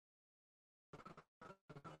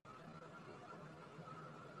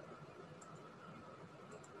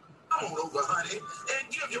on over, honey, and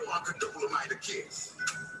give your Uncle Dolomite a kiss.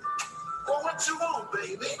 Well, what you want,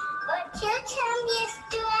 baby? Would you tell me a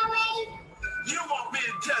story? You want me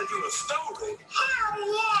to tell you a story? Hell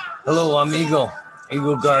yeah! Hello, I'm Eagle.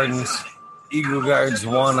 Eagle Gardens. Eagle Gardens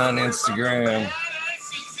 1 on Instagram.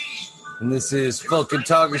 And this is fucking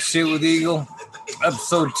Talking Shit with Eagle.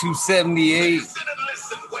 Episode 278.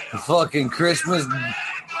 The fucking Christmas.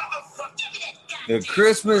 The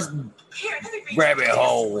Christmas Rabbit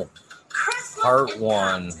Hole. Part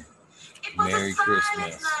 1. Merry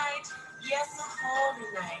Christmas. Yes, a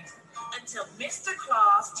holy night. Until Mr.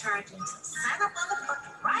 Claus turned into Santa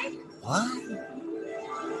motherfucking right. What?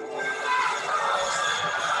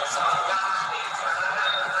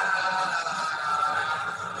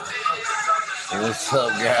 What's up,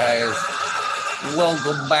 guys?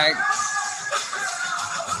 Welcome back.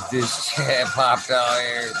 This chat popped out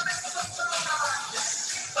here.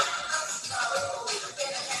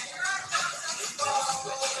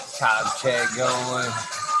 Top chat going.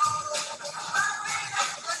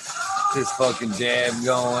 This fucking dab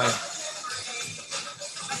going.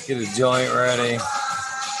 Get a joint ready.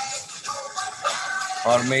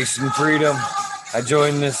 Automation Freedom. I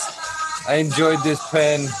enjoyed this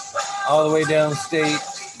pen all the way downstate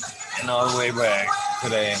and all the way back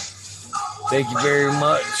today. Thank you very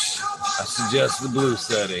much. I suggest the blue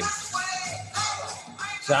setting.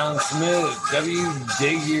 John Smith, W.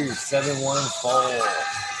 Digger 714.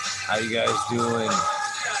 How you guys doing?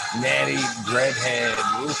 Natty Dreadhead,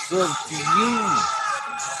 what's up to you?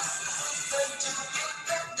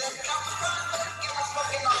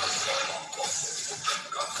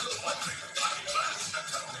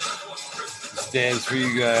 Stands for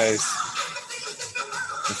you guys.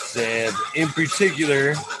 The stab, in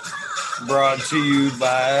particular, brought to you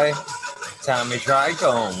by Tommy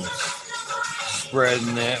Trichomes,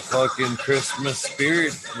 spreading that fucking Christmas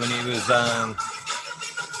spirit when he was on.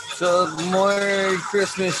 So, Merry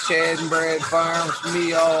Christmas, Chad and Brad Farms,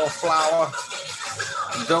 me all flower,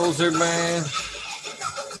 Dozer Man.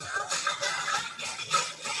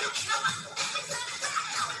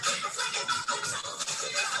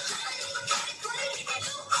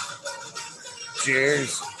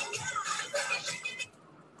 Cheers.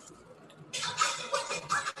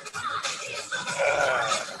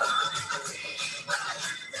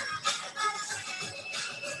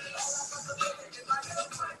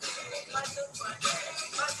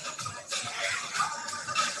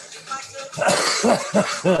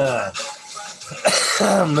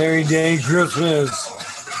 Merry Day Christmas.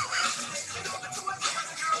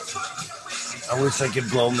 I wish I could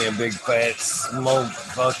blow me a big fat smoke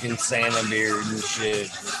fucking Santa beard and shit.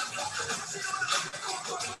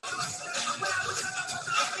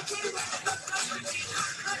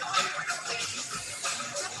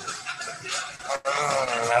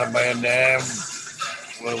 Not a bad dab.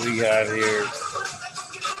 What do we got here?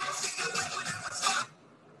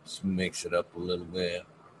 Let's mix it up a little bit.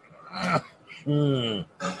 Little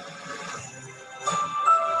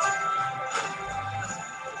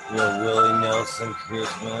Willie Nelson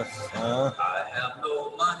Christmas, huh? I have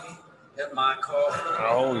no money in my car.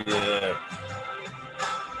 Oh, yeah.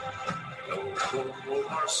 No gold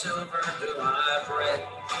or silver do I bread.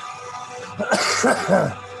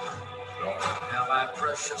 Have I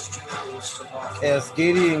precious jewels to offer?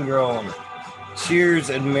 Cascadian Growing. Cheers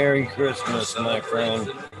and Merry Christmas, my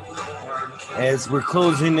friend. As we're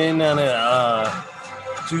closing in on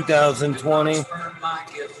 2020,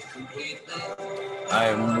 I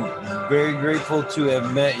am very grateful to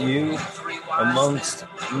have met you amongst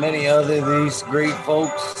many other these great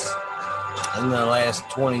folks in the last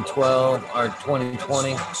 2012 or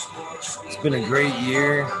 2020. It's been a great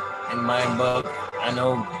year in my book. I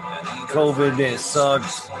know COVID, it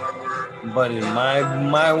sucks, but in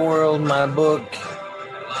my world, my book,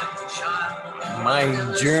 my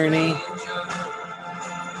journey,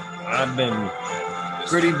 I've been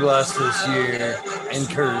pretty blessed this year and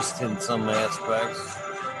cursed in some aspects.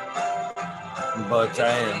 But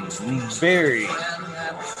I am very,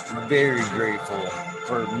 very grateful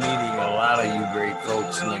for meeting a lot of you great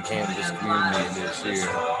folks in the cannabis community this year.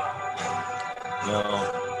 You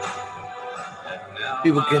know,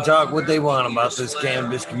 people can talk what they want about this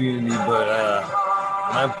cannabis community, but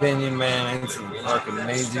in my opinion, man, it's a fucking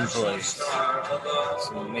amazing place.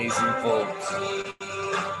 Some amazing folks.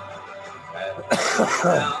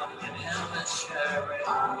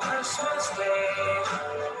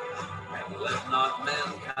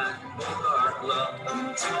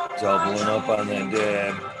 Doubling up on that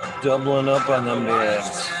dab. Doubling up on them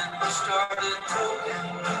dabs.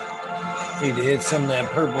 Need to hit some of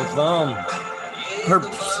that purple thumb.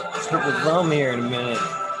 Purple thumb here in a minute.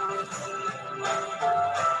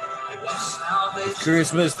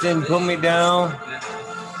 Christmas didn't put me down.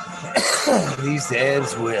 These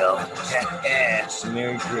dads will.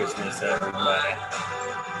 Merry Christmas, everybody.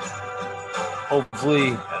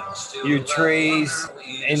 Hopefully, your trays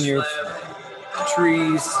and your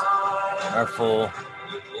trees are full.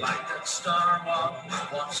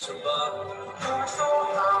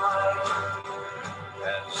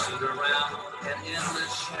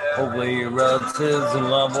 Hopefully, your relatives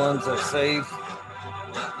and loved ones are safe,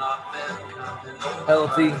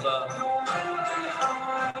 healthy.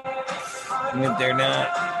 And if they're not,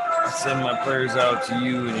 I send my prayers out to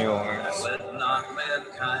you and yours.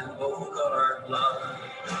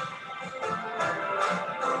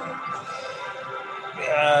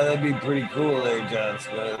 Yeah, that'd be pretty cool there, John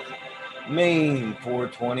Smith. Maine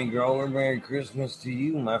 420 grower, Merry Christmas to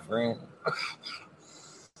you, my friend.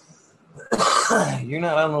 You're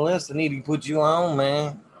not on the list. I need to put you on,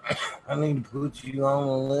 man. I need to put you on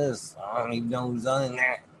the list. I don't even know who's on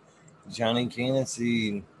there. Johnny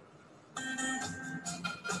Cannesy.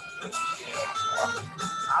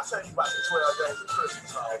 I'll tell you about the 12 days of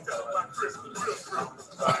Christmas.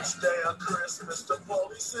 First day of Christmas, the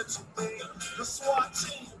police sent to me. The SWAT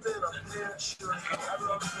team did a picture.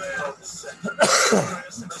 The second day of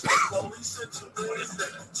Christmas, the police sent to me.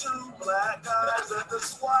 Two black guys at the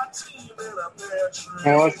SWAT team in a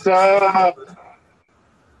picture. What's up?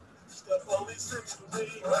 The police sent to me.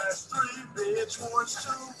 Last 3 bitch ones,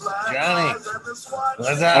 2 black Johnny, guys at the SWAT team.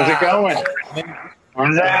 what's How's it going?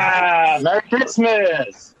 What's up? Merry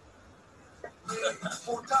Christmas.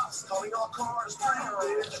 4 cops calling all cars. 3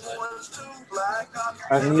 bitch ones, 2 black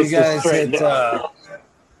guys. And you guys hit, I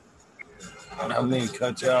don't mean to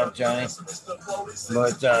cut you off, Johnny,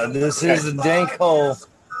 but this is a dank hole.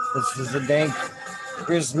 This is a dank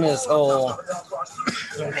Christmas hole.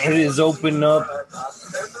 It is open up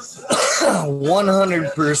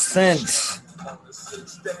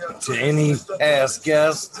 100% to any past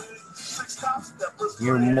guest.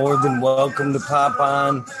 You're more than welcome to pop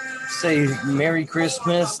on. Say Merry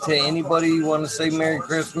Christmas to anybody you want to say Merry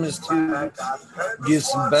Christmas to. Give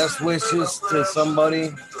some best wishes to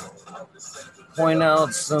somebody. Point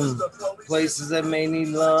out some places that may need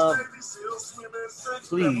love.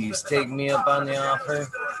 Please take me up on the offer.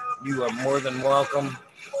 You are more than welcome.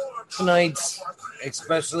 Tonight's,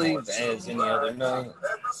 especially as any other night.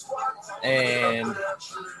 And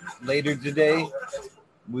later today,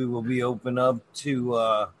 we will be open up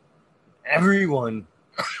to everyone.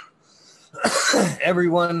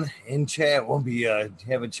 Everyone in chat will be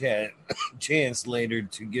have a chance later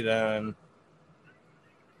to get on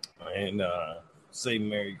and say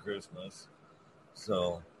Merry Christmas.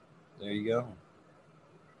 So there you go.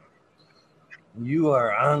 You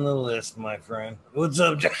are on the list, my friend. What's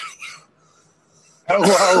up, Johnny?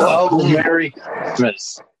 Oh, Merry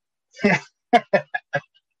Christmas.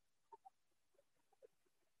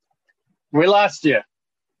 We lost you.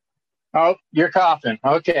 Oh, you're coughing.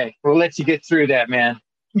 Okay, we'll let you get through that, man.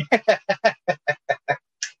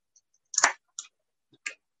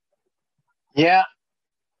 Yeah.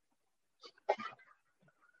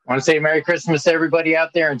 Want to say Merry Christmas to everybody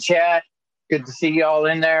out there in chat. Good to see you all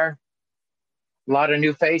in there. A lot of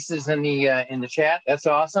new faces in the chat. That's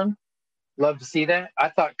awesome. Love to see that. I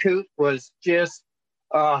thought Coot was just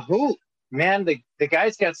hoot. Man, the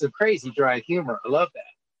guy's got some crazy dry humor. I love that.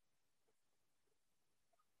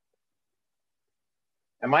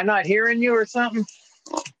 Am I not hearing you or something?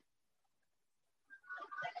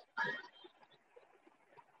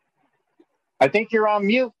 I think you're on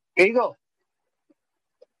mute. Eagle.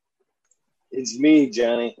 It's me,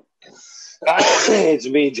 Johnny. It's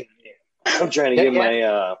me, Johnny. I'm trying to get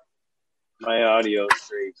my my audio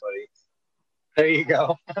straight, buddy. There you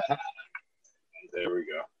go. There we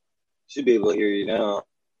go. Should be able to hear you now.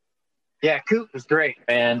 Yeah, Coot was great,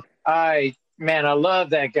 man. I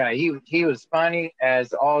love that guy. He was funny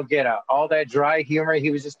as all get out. All that dry humor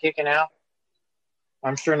he was just kicking out.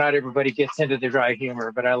 I'm sure not everybody gets into the dry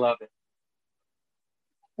humor, but I love it.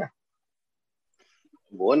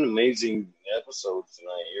 What an amazing episode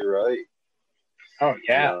tonight. You're right. Oh,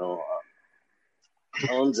 yeah. You know,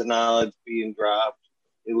 tons of knowledge being dropped.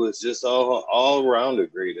 It was just all around a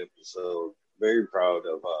great episode. Very proud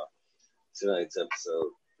of tonight's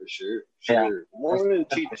episode for sure. Yeah. More than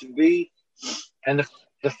T2B. And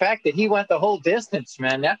the fact that he went the whole distance,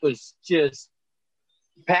 man, that was just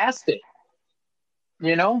past it.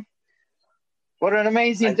 You know? What an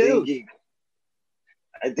amazing dude.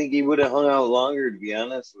 I think he would have hung out longer, to be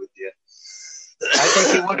honest with you. I think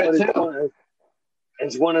he would have too.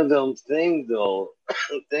 It's one of those things, though,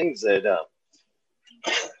 things that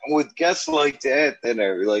with guests like that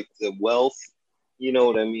are like the wealth, you know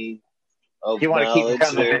what I mean? of You want to keep them knowledge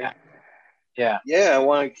coming there. back. Yeah. Yeah, I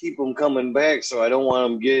want to keep them coming back, so I don't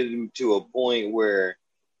want them getting to a point where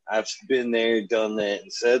I've been there, done that,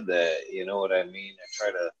 and said that. You know what I mean? I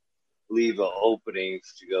try to leave an opening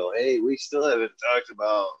to go, hey, we still haven't talked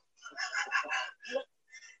about,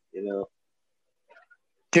 you know.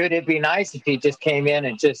 Dude, it'd be nice if he just came in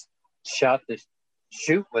and just shot the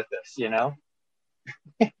shoot with us, you know?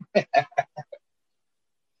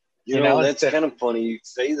 You know, that's kind of funny you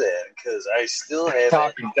say that because I still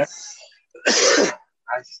haven't.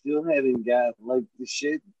 I still haven't got like the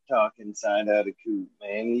shit talking side out of Coop,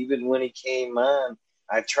 man. Even when he came on,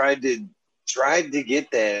 I tried to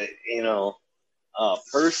get that, you know,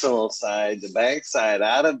 personal side, the backside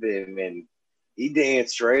out of him, and he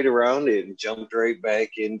danced right around it and jumped right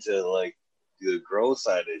back into like the growth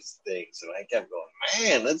side of things. And I kept going,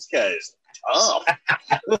 man, this guy's tough.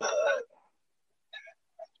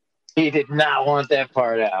 He did not want that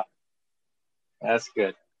part out. That's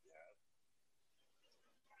good.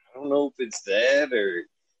 I don't know if it's that or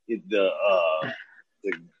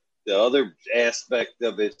the other aspect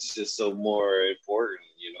of it's just so more important.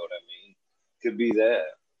 You know what I mean? Could be that.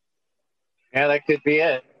 Yeah, that could be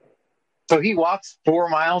it. So he walks 4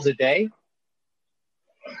 miles a day?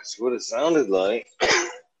 That's what it sounded like.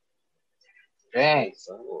 Dang.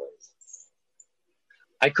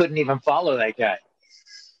 I couldn't even follow that guy.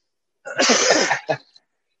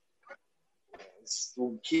 It's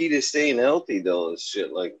the key to staying healthy, though, is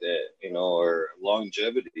shit like that, you know, or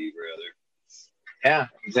longevity, rather. Yeah,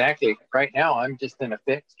 exactly. Right now, I'm just in a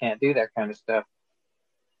fix. Can't do that kind of stuff.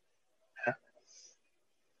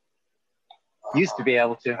 Used to be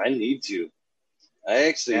able to. I need to. I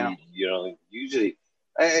actually, you know, usually,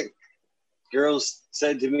 girls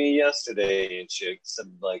said to me yesterday, and she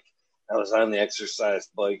said, like, I was on the exercise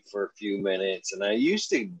bike for a few minutes, and I used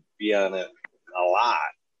to be on it a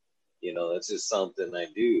lot. You know, that's just something I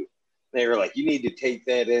do. They were like, you need to take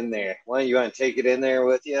that in there. Why, you want to take it in there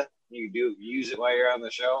with you? You use it while you're on the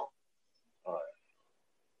show? All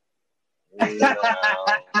right. No.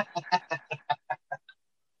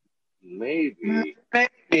 Maybe.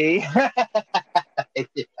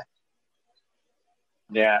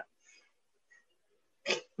 Yeah.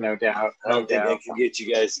 No doubt. I don't think I can get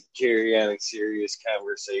you guys to carry on a serious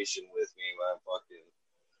conversation with me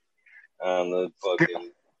on the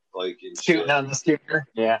fucking bike and shooting shit. On the scooter.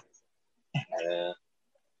 Yeah. Yeah.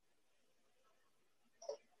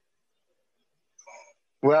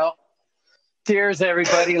 Well, cheers,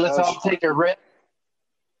 everybody. Let's all take a rip.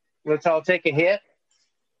 Let's all take a hit.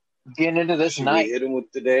 Get into this night. We hit him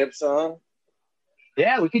with the dab song?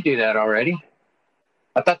 Yeah, we could do that already.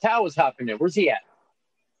 I thought Tao was hopping in. Where's he at?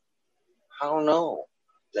 I don't know.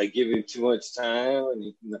 Did I give him too much time and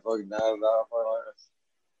he can fucking dive it off on us?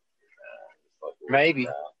 Maybe.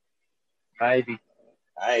 Maybe.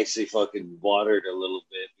 I actually fucking watered a little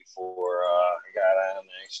bit before I got on.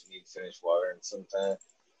 I actually need to finish watering sometime.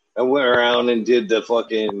 I went around and did the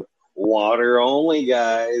fucking water only,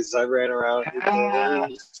 guys. I ran around and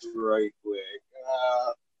did those right quick.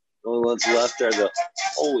 The only ones left are the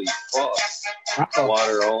holy fuck.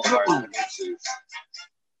 Water only.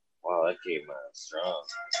 Wow, that came out strong.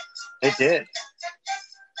 It did.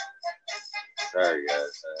 Sorry,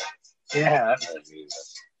 guys. Yeah.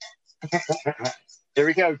 Here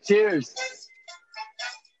we go. Cheers.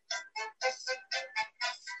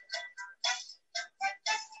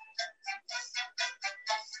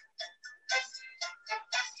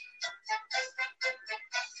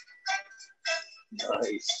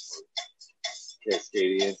 Nice.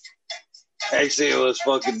 Cascadian. Actually, it was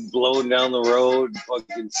fucking blowing down the road and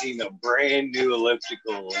fucking seen a brand new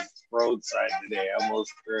elliptical roadside today. I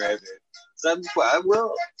almost grabbed it. So I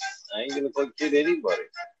will. I ain't gonna fucking kid anybody.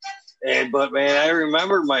 But man, I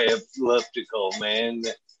remember my elliptical, man.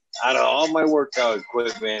 Out of all my workout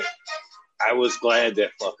equipment, I was glad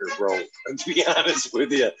that fucker broke, to be honest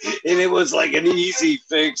with you. And it was like an easy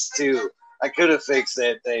fix too. I could have fixed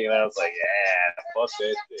that thing, and I was like, yeah, fuck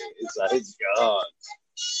that thing. It's gone.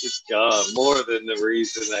 It's gone. More than the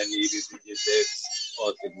reason I needed to get that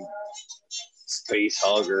fucking space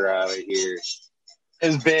hogger out of here.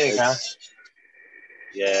 It's big, huh?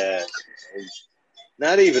 Yeah. It's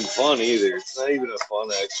not even fun either. It's not even a fun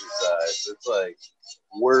exercise. It's like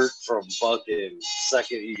work from fucking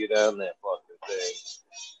second you get on that fucking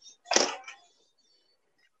thing.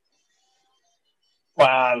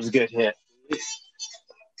 Wow, that was a good hit. At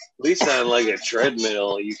least on like a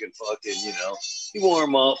treadmill, you can fucking, you know, you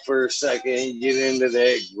warm up for a second, you get into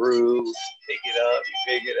that groove, pick it up, you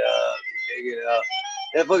pick it up, you pick it up.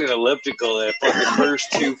 That fucking elliptical, that fucking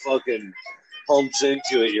first two fucking pumps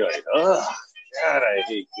into it, you're like, ugh, God, I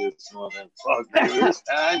hate this motherfucker.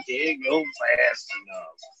 I can't go fast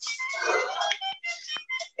enough.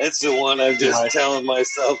 That's the one I'm just telling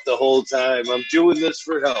myself the whole time. I'm doing this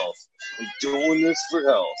for health. I'm doing this for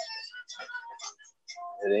health.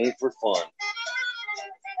 It ain't for fun.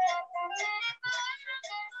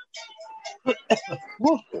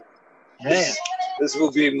 Man. This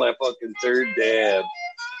will be my fucking third dab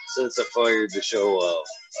since I fired the show up.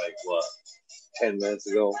 Like, what, 10 minutes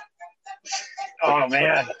ago? Oh,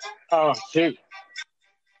 man. Oh, shoot.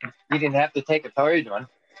 You didn't have to take a third one.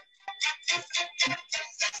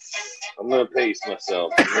 I'm going to pace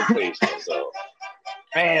myself.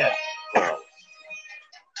 Man.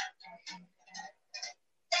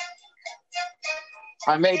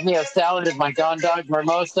 I made me a salad of my Gone Dog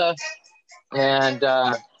Mimosa and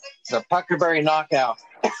the Puckerberry Knockout.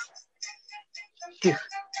 Phew.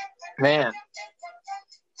 Man.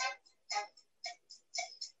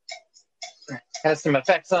 Has some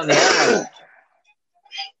effects on the eye.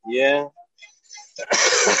 Yeah.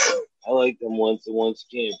 I like them once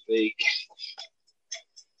can't fake.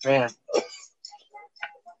 Man.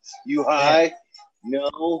 You high?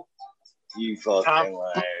 No. You fucking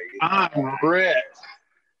liar. I'm ripped.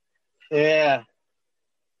 Yeah.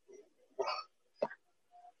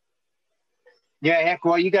 Yeah, heck,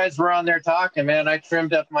 while you guys were on there talking, man, I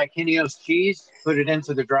trimmed up my Kineos cheese, put it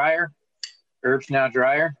into the dryer, Herbs Now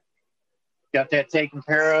dryer. Got that taken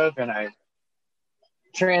care of, and I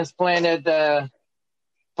transplanted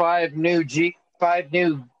 5 new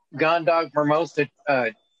Gone Dog Mimosa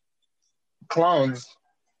clones.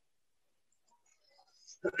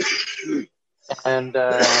 And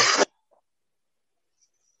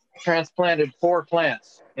transplanted 4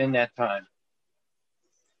 plants in that time.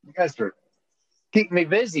 You guys were keeping me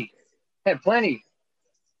busy. Had plenty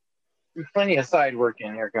of side work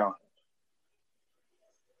in here going.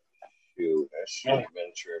 Shoot, I should have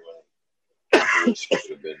been trimming.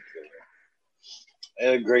 I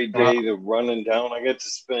had a great day to running down. I got to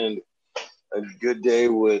spend a good day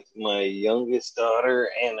with my youngest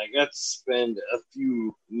daughter, and I got to spend a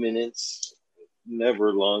few minutes,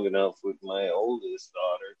 never long enough, with my oldest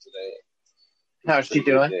daughter today. How's she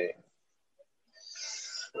doing?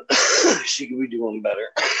 She could be doing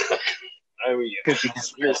better. I mean,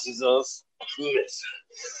 misses us.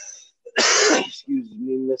 Excuse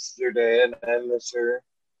me, Mr. Dad. I miss her.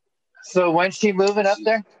 So when's she moving up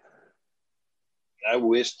there? I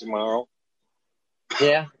wish tomorrow.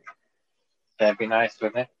 Yeah. That'd be nice,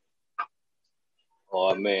 wouldn't it?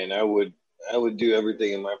 Oh man, I would do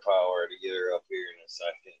everything in my power to get her up here in a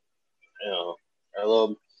second. You know, I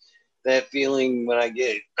love that feeling when I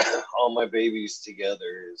get all my babies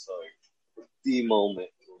together. Is like the moment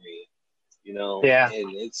for me, you know. Yeah.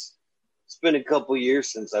 And it's been a couple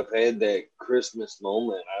years since I've had that Christmas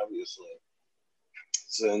moment. Obviously,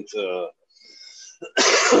 since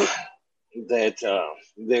that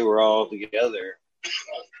they were all together,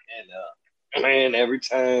 and man, every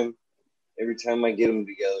time I get them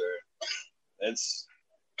together, it's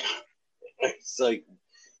like,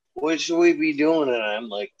 what should we be doing? And I'm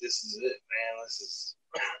like, this is it, man.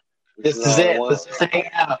 This is it. I This is hang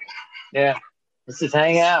out. Yeah. This is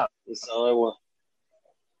hang out. That's all I want.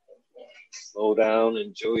 Slow down,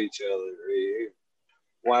 enjoy each other. Right here.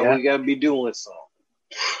 Why we gotta be doing something?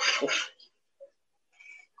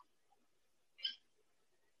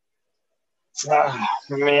 Oh,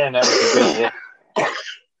 man, that was a good hit.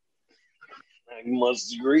 I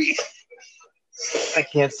must agree. I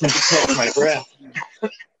can't seem to catch my breath.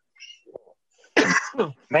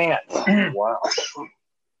 Man. Wow.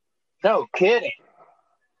 No kidding.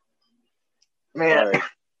 Man. All right.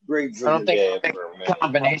 Great for I don't the think I'll dad pick for a a minute.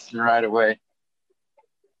 combination right away.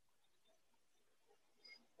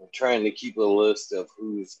 I'm trying to keep a list of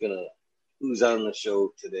who's on the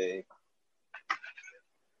show today,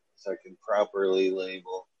 so I can properly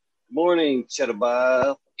label. Morning, Cheddar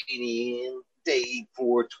Bob. Alien Day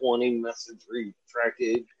 420 message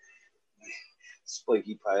retracted.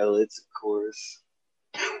 Spiky Pilots, of course.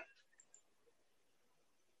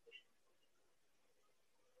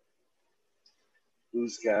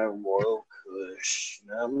 Who's got Royal Kush?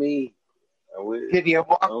 Not me. I wish. Give you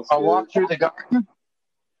a walk through the garden.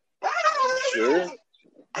 Sure.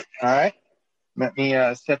 All right. Let me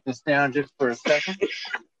set this down just for a second.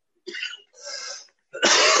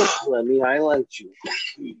 Let me highlight you.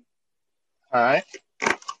 All right.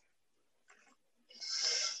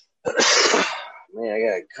 Man, I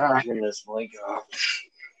gotta turn this mic off.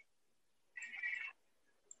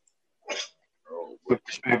 Flip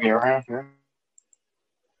this baby around here.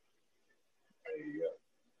 There you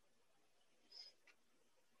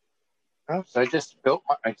go. Oh, so I just built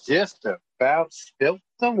about spilt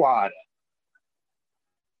the water.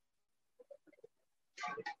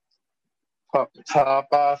 Pop the top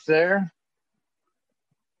off there.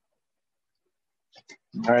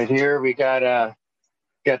 Right here we got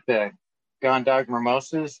the Gone Dog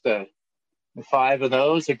Mimosas, the 5 of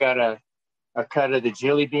those. I got a cut of the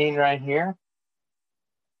Jelly Bean right here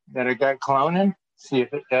that I got cloning. See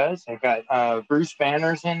if it does. I got Bruce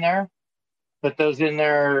Banners in there. Put those in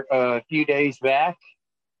there a few days back.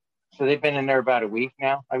 So they've been in there about a week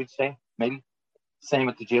now, I would say, maybe. Same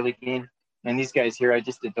with the Jelly Bean. And these guys here, I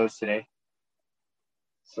just did those today.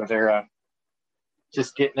 So they're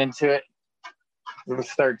just getting into it. It'll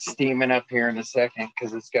start steaming up here in a second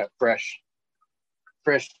because it's got fresh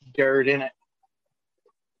dirt in it.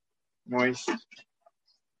 Moist.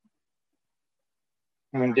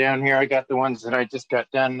 And then down here, I got the ones that I just got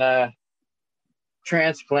done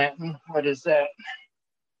transplanting. What is that?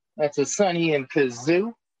 That's a Sunny and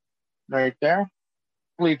Kazoo right there. I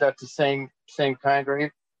believe that's the same kind right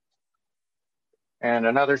here. And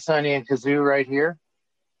another Sunny and Kazoo right here.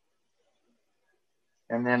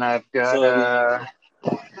 And then I've got...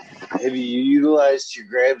 So have you utilized your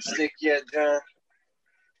grab stick yet, John?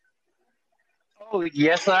 Oh,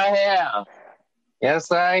 yes, I have.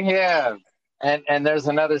 Yes, I have. And there's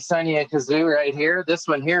another Sunny and Kazoo right here. This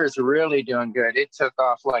one here is really doing good. It took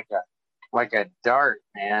off like a dart,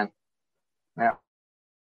 man. Yeah,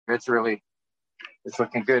 it's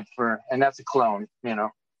looking good and that's a clone, you know.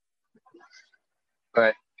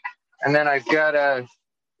 And then I've got a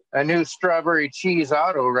new Strawberry Cheese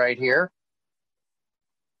Auto right here.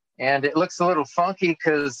 And it looks a little funky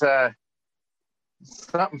because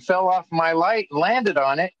something fell off my light, landed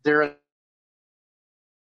on it. There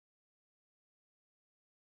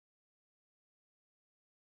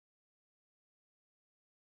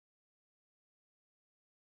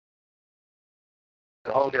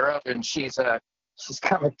hold her up, and she's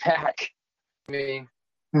coming back. I mean,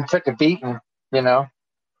 took a beating, you know.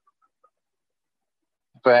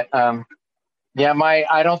 But yeah,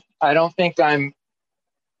 I don't think I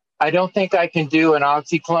can do an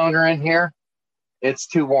oxycloner in here. It's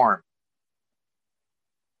too warm.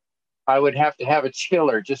 I would have to have a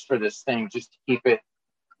chiller just for this thing, just to keep it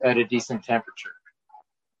at a decent temperature.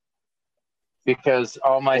 Because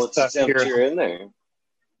all my What's stuff the temperature here, in there?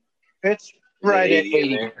 it's right at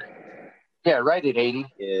 80. Yeah, right at 80.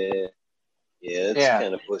 Yeah, it's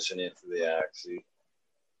kind of pushing it for the oxy.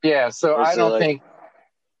 Yeah, so I don't think.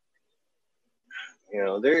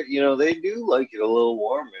 They do like it a little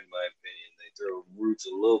warm, in my opinion. They throw roots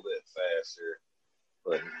a little bit faster,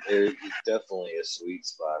 but there's definitely a sweet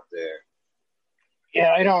spot there.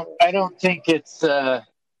 Yeah, I don't think it's. I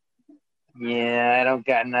don't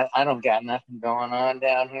got nothing going on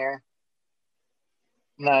down here.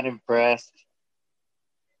 Not impressed.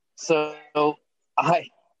 So I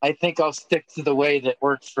think I'll stick to the way that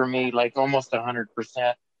works for me, like almost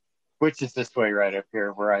 100%, which is this way right up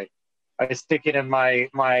here, where I stick it in my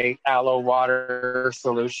aloe water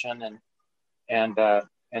solution and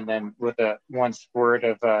then with one squirt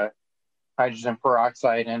of hydrogen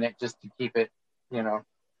peroxide in it just to keep it, you know,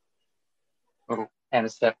 a little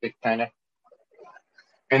antiseptic kind of.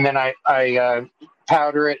 And then I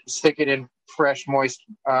powder it, stick it in fresh, moist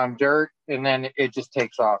dirt, and then it just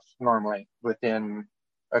takes off normally. Within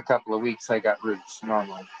a couple of weeks, I got roots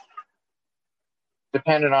normally.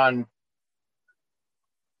 Depending on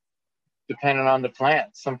the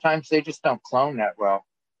plant. Sometimes they just don't clone that well.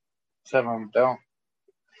 Some of them don't.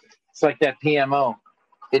 It's like that PMO.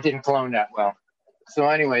 It didn't clone that well. So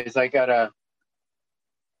anyways, I got a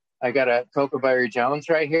Cocoberry Jones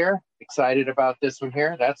right here. Excited about this one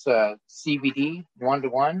here. That's a CBD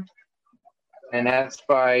 1-to-1. And that's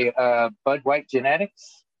by Bud White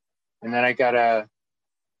Genetics. And then I got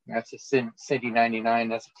that's a Cindy 99.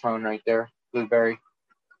 That's a clone right there. Blueberry.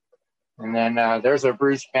 And then there's a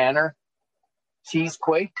Bruce Banner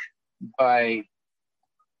Cheesequake by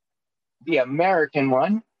the American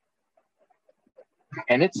one,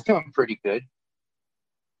 and it's doing pretty good.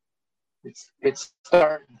 It's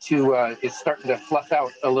starting to fluff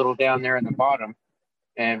out a little down there in the bottom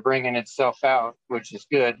and bringing itself out, which is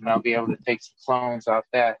good. And I'll be able to take some clones off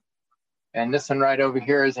that. And this one right over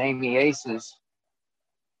here is Amy Aces,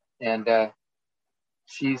 and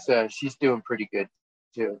she's doing pretty good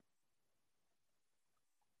too.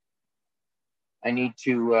 I need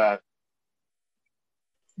to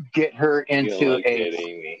get her into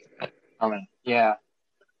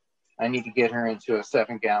I need to get her into a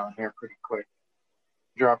 7-gallon here pretty quick.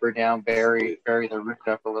 Drop her down, bury the root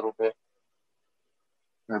up a little bit.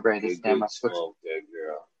 Bury the stem up. Good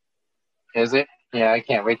girl. Is it? Yeah, I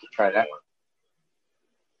can't wait to try that one.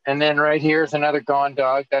 And then right here is another Gone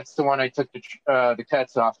Dog. That's the one I took the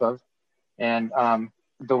cuts off of. And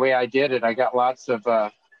the way I did it, I got lots of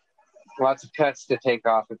cuts to take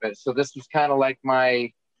off of it. So this was kind of like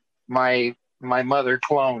my mother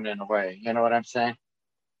clone in a way. You know what I'm saying?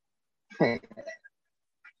 And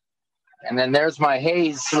then there's my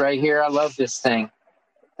Haze right here. I love this thing.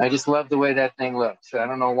 I just love the way that thing looks. I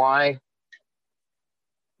don't know why.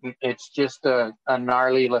 It's just a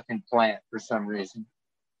gnarly looking plant for some reason.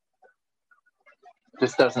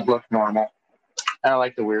 Just doesn't look normal. I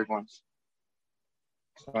like the weird ones.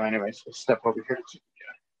 So anyways, we'll step over here.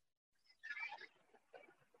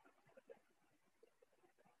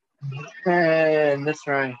 And this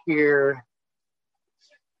right here,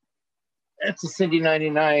 that's a Cindy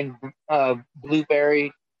 99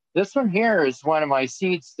 blueberry. This one here is one of my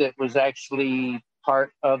seeds that was actually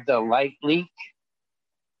part of the light leak.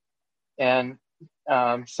 And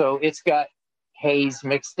so it's got haze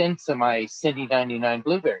mixed into my Cindy 99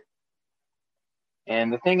 blueberry.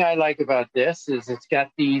 And the thing I like about this is it's got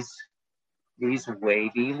these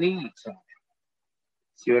wavy leaves.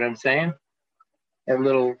 See what I'm saying? That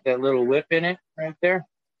little whip in it right there.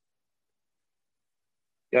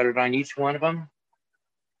 Got it on each one of them.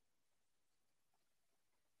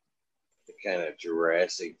 The kind of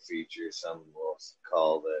Jurassic feature, some will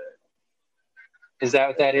call that. Is that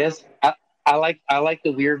what that is? I like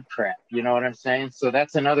the weird crap. You know what I'm saying? So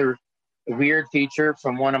that's another weird feature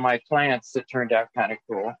from one of my plants that turned out kind of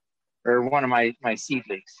cool, or one of my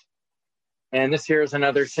seedlings. And this here is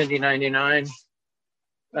another Cindy 99.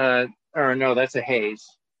 Or no, that's a haze,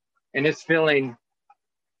 and it's feeling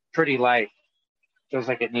pretty light. Feels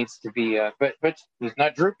like it needs to be, but it's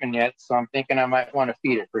not drooping yet, so I'm thinking I might want to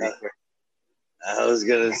feed it pretty quick. I was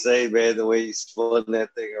gonna say, man, the way you spun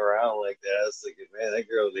that thing around like that, I was thinking, man, that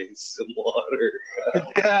girl needs some water.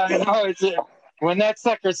 Yeah, I know. When that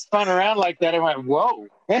sucker spun around like that, I went, whoa.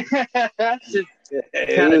 It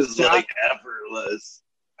was like effortless.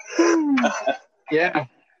 Yeah.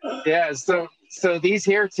 So these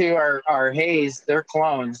here two are haze. They're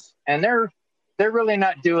clones, and they're really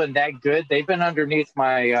not doing that good. They've been underneath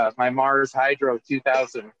my my Mars Hydro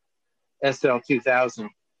 2000 SL 2000,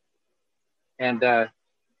 and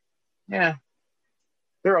yeah,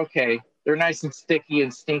 they're okay. They're nice and sticky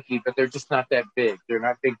and stinky, but they're just not that big. They're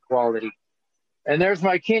not big quality. And there's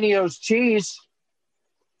my Kineos cheese.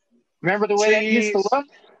 Remember the way that used to look?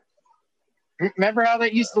 Remember how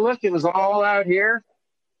that used to look? It was all out here.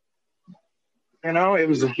 You know, it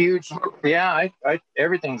was a huge, yeah, I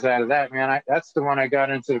everything's out of that, man. That's the one I got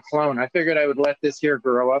into the clone. I figured I would let this here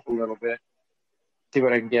grow up a little bit, see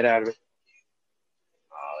what I can get out of it.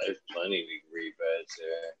 Oh, there's plenty to rebadge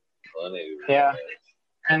there. Plenty to rebadge. Yeah.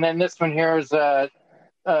 And then this one here is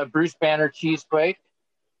Bruce Banner Cheesequake.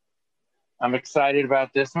 I'm excited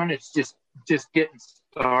about this one. It's just getting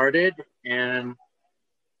started and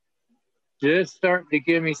just starting to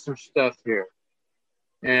give me some stuff here.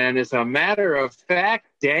 And as a matter of fact,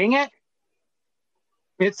 dang it,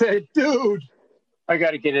 it's a dude. I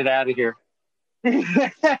got to get it out of here. See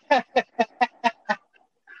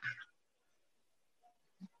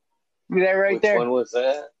that right Which there? one was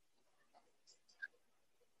that?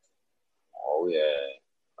 Oh, yeah.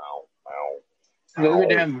 Bow, bow. Look at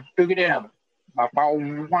them. Look at them. Bow,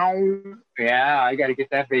 bow, bow. Yeah, I got to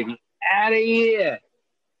get that baby out of here.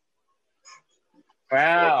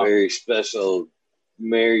 Wow. A very special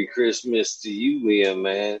Merry Christmas to you, Liam,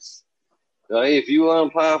 man. Hey, if you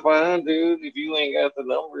want to pop on, dude, if you ain't got the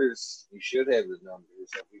numbers, you should have the numbers.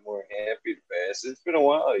 I'd be more happy to pass. It's been a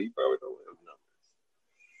while. You probably don't have numbers.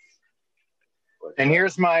 But, And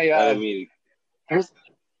here's my... I mean...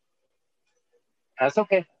 That's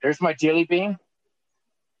okay. There's my jelly bean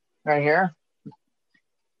right here.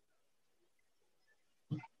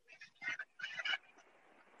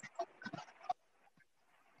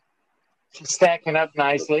 Stacking up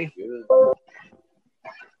nicely.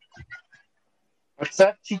 What's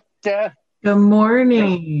up, Chica? Good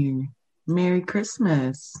morning. Merry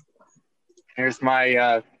Christmas. Here's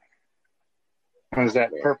my, what is that?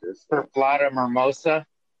 Perplata Mimosa.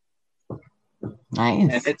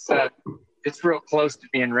 Nice. And it's real close to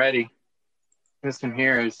being ready. This one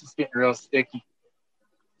here is just getting real sticky.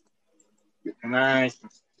 Nice and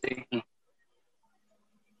sticky.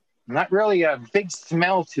 Not really a big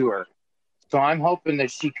smell to her. So I'm hoping that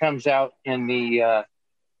she comes out in the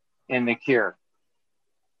cure.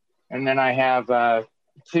 And then I have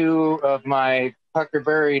two of my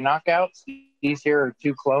Puckerberry knockouts. These here are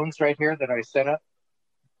two clones right here that I set up.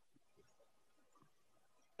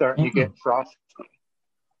 Starting to get frosty.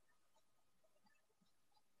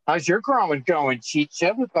 How's your growing going,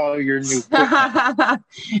 Chicha, with all your new equipment?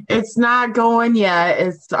 It's not going yet.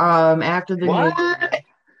 It's after the new What? year.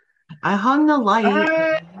 I hung the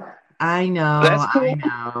light. I know. That's cool. I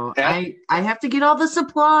know. That's I have to get all the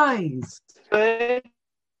supplies. good.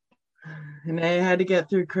 And I had to get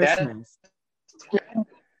through Christmas.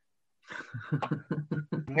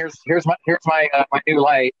 Here's my my new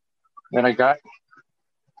light that I got.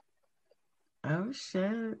 Oh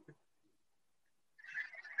shit.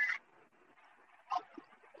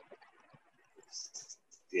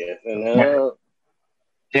 Yeah,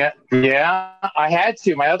 yeah. I had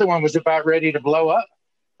to. My other one was about ready to blow up,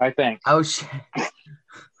 I think. Oh shit.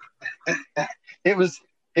 It was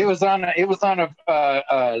on a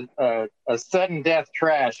sudden death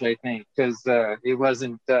crash, I think, because it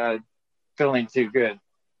wasn't feeling too good.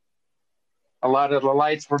 A lot of the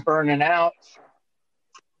lights were burning out,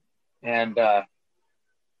 and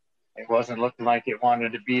it wasn't looking like it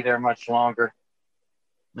wanted to be there much longer.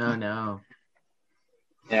 Oh no.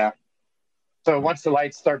 Yeah. So once the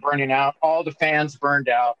lights start burning out, all the fans burned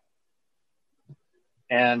out,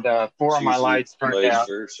 and 4 of my lights burned out.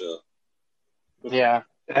 Versa. Yeah.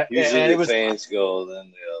 Usually the fans go,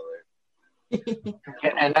 then the other.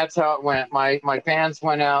 And that's how it went. My fans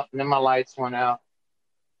went out, and then my lights went out,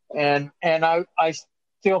 and I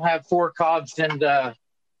still have 4 Cobbs and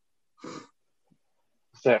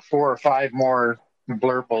 4 or 5 more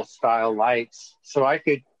Blurple style lights, so I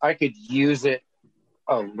could use it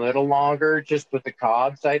a little longer just with the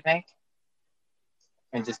Cobbs, I think,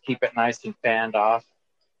 and just keep it nice and fanned off.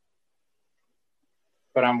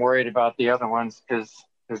 But I'm worried about the other ones because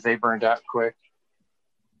they burned out quick.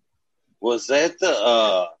 Was that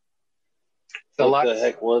The what Lux? the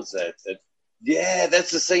heck was that? Yeah,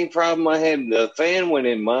 that's the same problem I had. The fan went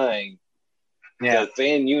in mine. Yeah. The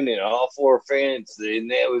fan unit, all 4 fans,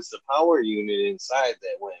 and that was the power unit inside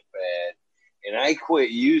that went bad. And I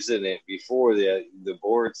quit using it before the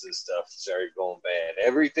boards and stuff started going bad.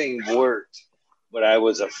 Everything worked, but I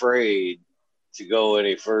was afraid to go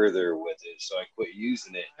any further with it, so I quit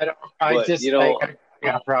using it. I But, just you know, I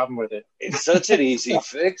got a problem with it. It's such an easy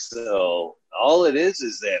fix, though. All it is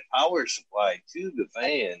that power supply to the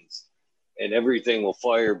fans, and everything will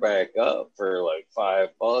fire back up for like $5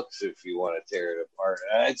 if you want to tear it apart.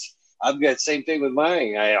 I've got the same thing with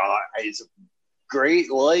mine. It's a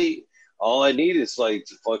great light. All I need is like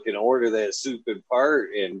to fucking order that stupid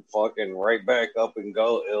part and fucking right back up and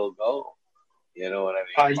go. It'll go. You know what I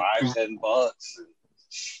mean? $5-10.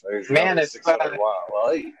 There's Man, a it's 600-watt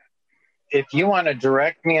light. If you want to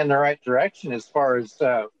direct me in the right direction as far as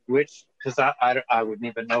which, because I wouldn't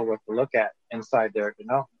even know what to look at inside there to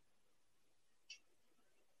know.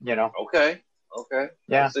 You know? Okay.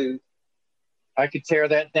 Yeah. I could tear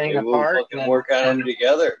that thing Maybe apart. We'll fucking work on them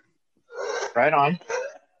together. Right on.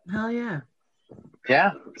 Hell yeah.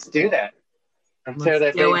 Yeah, let's do that. Let's tear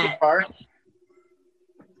that do baby it. apart.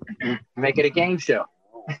 Make it a game show.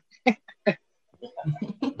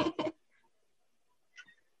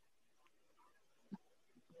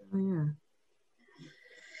 Yeah.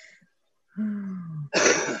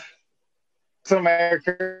 So, Merry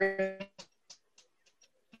Christmas,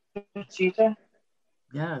 Cheetah.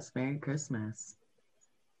 Yes, Merry Christmas.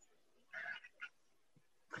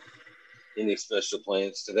 Any special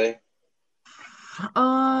plans today?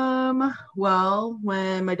 Well,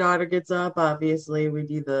 when my daughter gets up, obviously we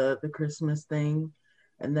do the Christmas thing,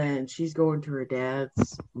 and then she's going to her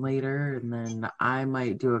dad's later, and then I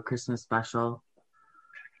might do a Christmas special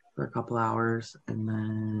for a couple hours, and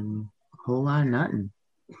then a whole lot of nothing.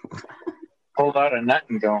 Whole lot of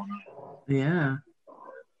nothing going on. Yeah.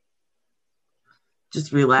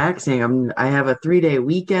 Just relaxing. I have a 3-day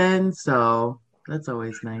weekend, so that's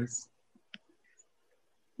always nice.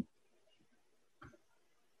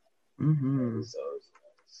 Mm-hmm.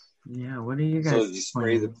 Yeah, what are you guys? So you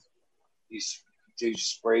spray you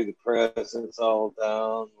spray the presents all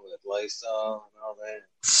down with Lysol and all that.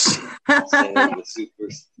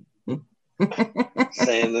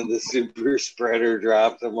 Saying the super spreader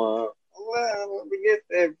dropped them off. Well, let me get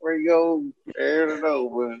that before you go tearing it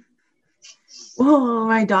open. Well,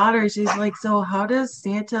 my daughter, she's like, so how does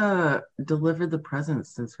Santa deliver the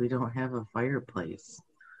presents since we don't have a fireplace?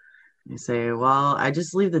 You say, well, I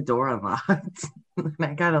just leave the door unlocked.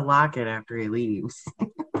 I gotta lock it after he leaves.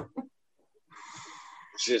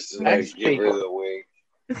 Just to like give her the wink.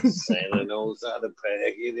 Santa knows how to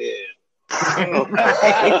pack it in.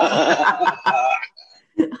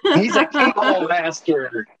 He's a keyhole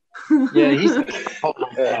master. Yeah, he's a keyhole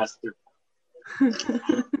master.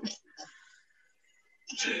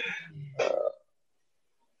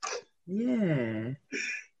 Yeah.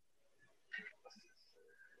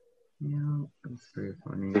 That's pretty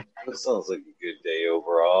funny. That sounds like a good day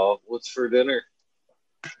overall. What's for dinner?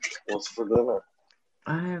 What's for dinner?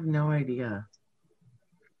 I have no idea.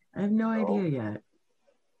 I have no idea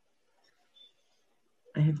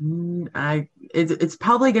yet. It's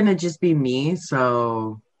probably gonna just be me.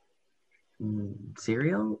 So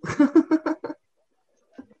cereal.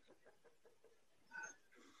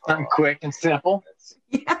 I'm quick and simple.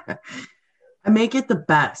 Yeah, I make it the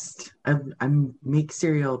best. I make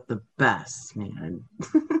cereal the best, man.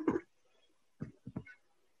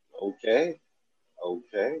 Okay.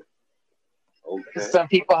 Some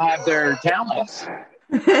people have their talents.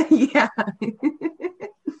 Yeah.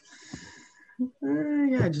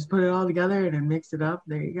 Yeah, just put it all together and then mix it up.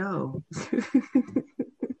 There you go.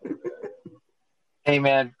 Hey,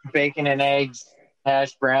 man, bacon and eggs,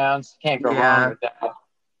 hash browns. Can't go Yeah. wrong with that.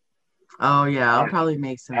 Oh yeah, I'll probably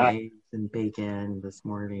make some eggs and bacon this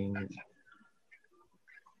morning.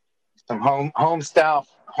 Some home style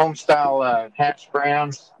hash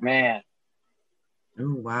browns. Man.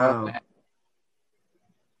 Oh wow. Okay.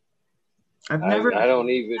 I've never I don't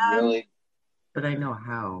even really but I know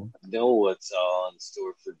how. know what's all in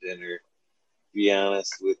store for dinner. To be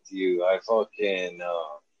honest with you, I fucking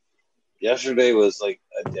yesterday was like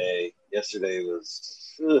a day. Yesterday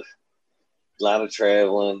was a lot of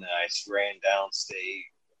traveling. I ran downstate,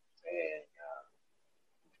 and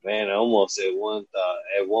man, almost at one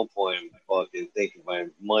point, I'm fucking thinking I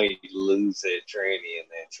might lose that tranny in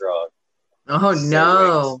that truck. Oh So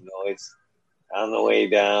no. making noise on the way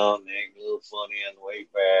down, acting a little funny on the way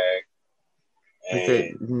back. Is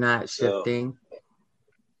it not shifting?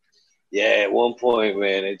 Yeah, at one point,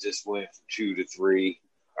 man, it just went from 2 to 3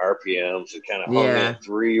 RPMs. It kind of hung at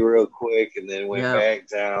 3 real quick and then went back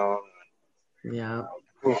down. Yeah.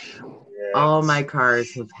 Yeah, All my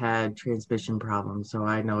cars have had transmission problems, so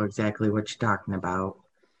I know exactly what you're talking about.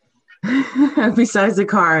 Besides the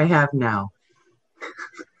car I have now.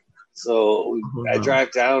 So I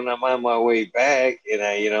drive down, I'm on my way back, and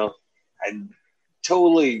I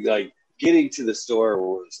totally, like, getting to the store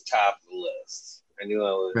was top of the list. I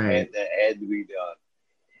knew that had to be done.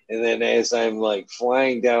 And then as I'm, like,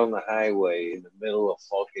 flying down the highway in the middle of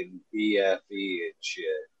fucking BFE and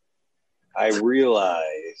shit, I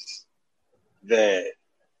realized that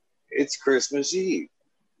it's Christmas Eve.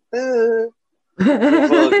 Fucking...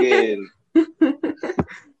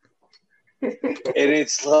 And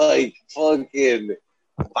it's like fucking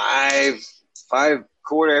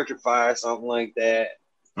 5:15, something like that.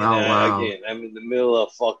 And again, I'm in the middle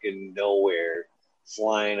of fucking nowhere,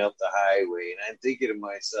 flying up the highway, and I'm thinking to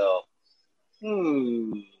myself,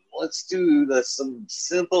 let's do some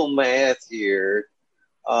simple math here.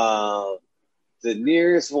 The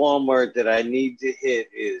nearest Walmart that I need to hit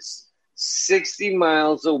is 60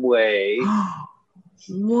 miles away.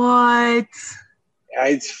 What?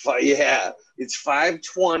 It's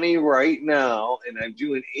 5:20 right now, and I'm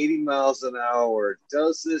doing 80 miles an hour.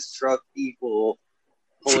 Does this truck equal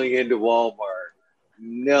pulling into Walmart?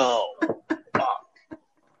 No. Fuck.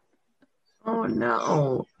 Oh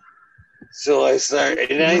no. So I start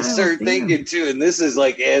thinking too, and this is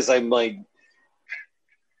like as I'm like,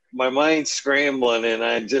 my mind's scrambling, and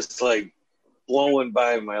I'm just like blowing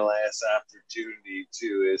by my last opportunity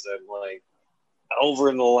too, as I'm like over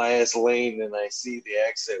in the last lane, and I see the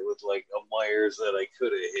exit with like a Myers that I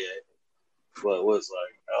could have hit, but was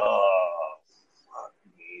like, oh, fuck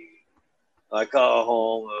me. I call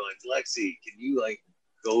home, I'm like, Lexi, can you like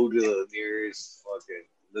go to the nearest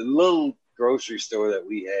the little grocery store that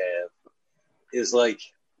we have is like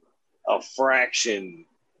a fraction.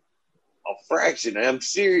 I'm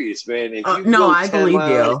serious, man. If you go I believe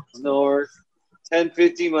you. North, 10,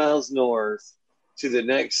 50 miles north to the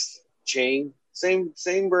next chain, same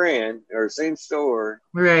brand or same store.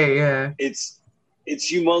 Right, yeah. It's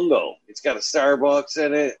humongo. It's got a Starbucks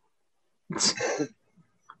in it.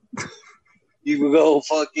 You can go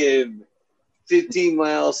fucking 15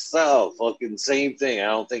 miles south, fucking same thing. I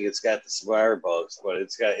don't think it's got the Starbucks, but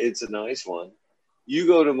it's a nice one. You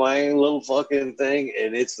go to my little fucking thing,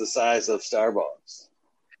 and it's the size of Starbucks.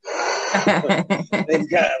 They've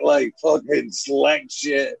got like fucking select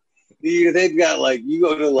shit. They've got like, you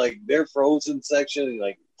go to like their frozen section,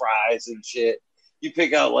 like fries and shit. You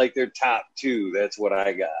pick out like their top 2. That's what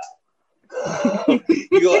I got. I'm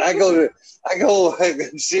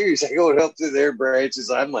serious. I go up to their branches.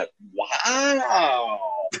 I'm like, wow,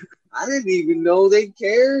 I didn't even know they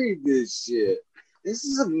carried this shit. This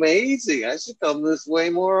is amazing. I should come this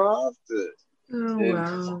way more often. Oh,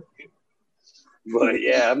 wow. But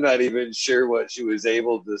yeah, I'm not even sure what she was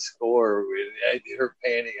able to score with her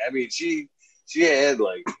panic. I mean, she had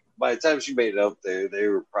like, by the time she made it up there, they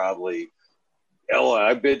were probably Oh,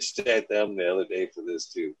 I bitched at them the other day for this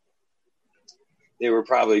too. They were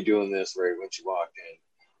probably doing this right when she walked in.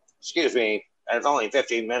 Excuse me, there's only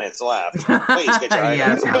 15 minutes left. Please get your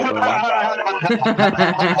Yeah, items. probably.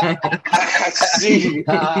 See,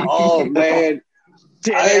 oh man,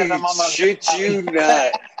 I shit you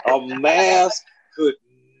not. A mask could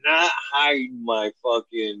not hide my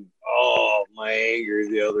fucking my anger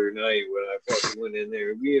the other night when I fucking went in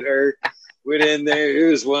there. Me and her went in there. It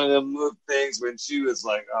was one of them things when she was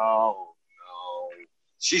like, "Oh no,"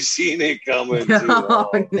 she seen it coming too. Oh,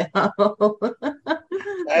 no.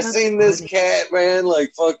 I seen this cat, man,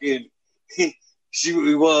 like fucking. We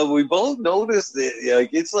both noticed it. Like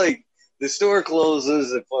it's like the store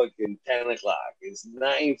closes at fucking 10 o'clock. It's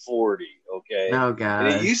 9:40. Okay. Oh, God.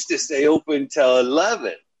 And it used to stay open till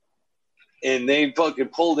 11. And they fucking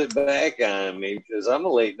pulled it back on me because I'm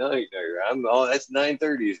a late nighter. That's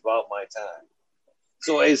 9:30 is about my time.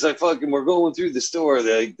 So as we're going through the store,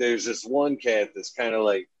 there's this one cat that's kind of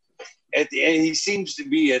like at the end. He seems to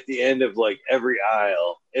be at the end of like every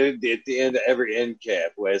aisle, at the end of every end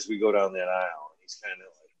cap as we go down that aisle. He's kind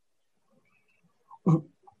of like,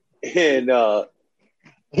 and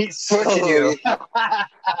He's pushing you.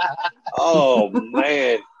 Oh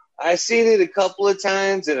man, I seen it a couple of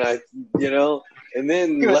times, and and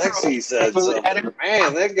then Lexi said something.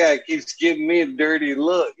 Man, that guy keeps giving me a dirty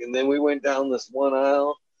look. And then we went down this one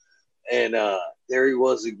aisle, and there he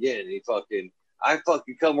was again. I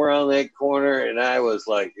fucking come around that corner, and I was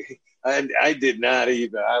like, I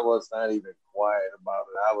was not even quiet about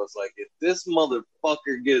it. I was like, if this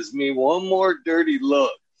motherfucker gives me one more dirty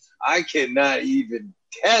look, I cannot even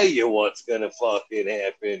tell you what's gonna fucking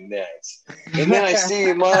happen next. And then I see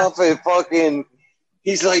him off and fucking,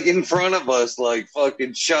 he's like in front of us, like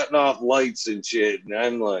fucking shutting off lights and shit. And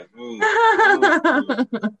I'm like,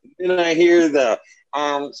 And I hear the,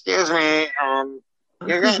 excuse me,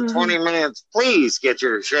 you got 20 minutes. Please get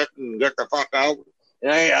your shit and get the fuck out.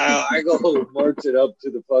 And I go march it up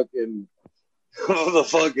to the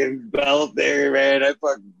fucking belt there, man. I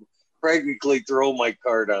fucking practically throw my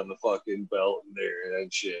card on the fucking belt in there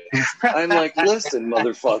and shit. I'm like, listen,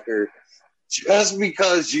 motherfucker, just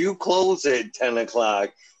because you close at 10 o'clock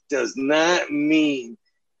does not mean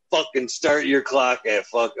fucking start your clock at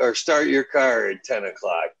or start your car at 10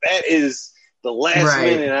 o'clock. That is the last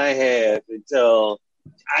minute I have until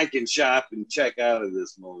I can shop and check out of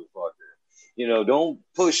this motherfucker. Don't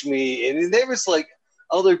push me. And there was like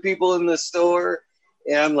other people in the store.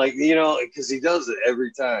 And I'm like, because he does it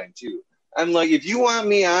every time too. I'm like, if you want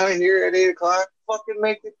me out of here at 8 o'clock, fucking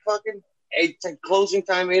make it fucking closing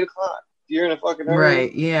time 8 o'clock. If you're in a fucking hurry,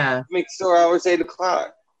 Right, yeah. make store hours 8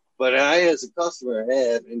 o'clock. But I, as a customer,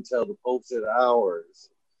 had until the posted hours.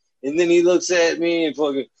 And then he looks at me and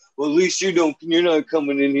fucking, well, at least you're not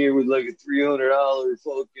coming in here with like a $300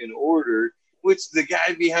 fucking order, which the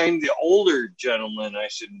guy behind the older gentleman, I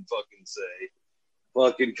shouldn't fucking say,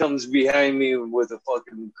 fucking comes behind me with a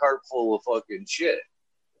fucking cart full of fucking shit.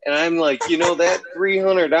 And I'm like, that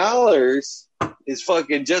 $300 is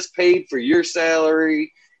fucking just paid for your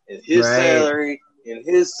salary and his salary and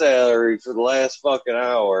his salary for the last fucking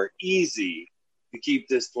hour. Easy to keep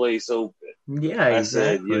this place open. Yeah, I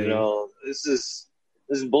exactly. said, this is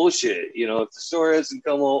bullshit. If the store hasn't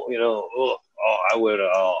come out, I would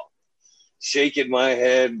have shaken my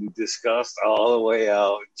head in disgust all the way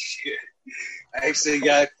out. Shit. I actually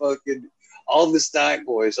got fucking all the stock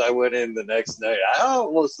boys. I went in the next night. I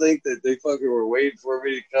almost think that they fucking were waiting for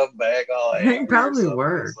me to come back all angry. They probably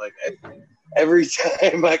were. It's like every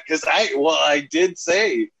time, because I did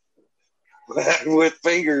say with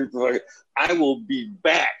fingers, I will be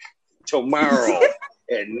back tomorrow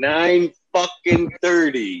at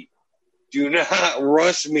 9:30. Do not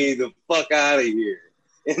rush me the fuck out of here.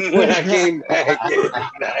 And when I came back,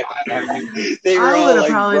 they were all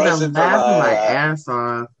like probably rushing been laughing my ass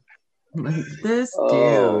off. Like, this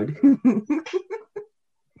dude.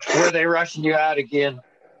 Were they rushing you out again?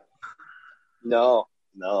 No,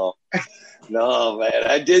 man.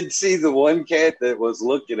 I did see the one cat that was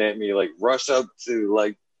looking at me like rush up to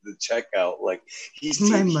like the checkout. Like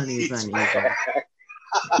My money's on you.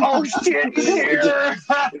 Oh shit!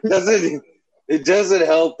 It doesn't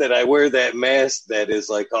help that I wear that mask that is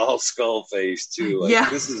like all skull face too. Like,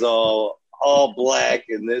 this is all black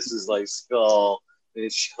and this is like skull. And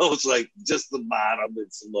it shows like just the bottom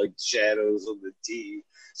and some like shadows of the teeth.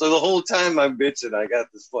 So the whole time I'm bitching, I got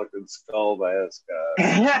this fucking skull mask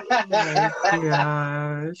on.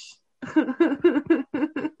 Gosh.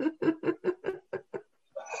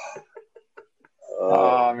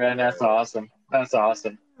 Oh man, that's awesome. That's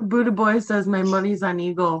awesome. Buddha Boy says my money's on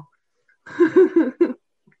Eagle.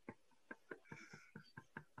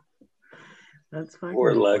 That's fucking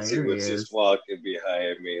Poor Lexi was hilarious. just walking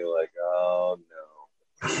behind me like, oh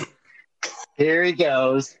no. Here he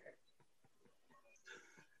goes.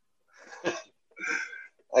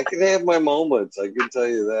 I can have my moments. I can tell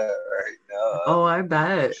you that right now. Oh, I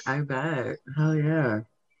bet. Hell yeah.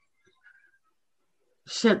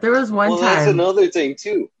 Shit, there was one Well, that's time. another thing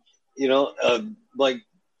too. You know, like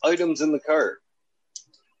items in the cart.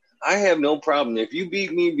 I have no problem if you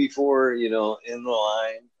beat me before, you know, in the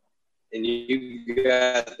line, and you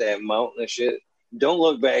got that mountain of shit. Don't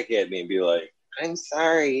look back at me and be like, "I'm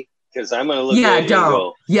sorry," because I'm gonna look Yeah, at you and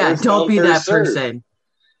go, Yeah, "First don't come, be first that serve. person.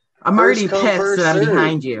 I'm First already come, pissed first that I'm serve.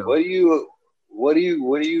 behind you. What do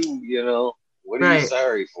you, you know, what are you Right.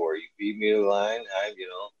 sorry for? You beat me to the line.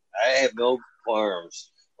 I have no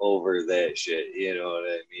qualms over that shit. You know what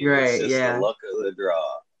I mean? Right, It's just yeah. the luck of the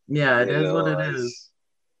draw. Yeah, it You is what know, it is.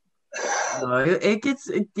 No, it gets,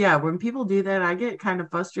 yeah, when people do that, I get kind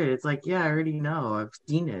of frustrated. It's like, yeah, I already know. I've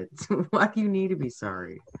seen it. Why do you need to be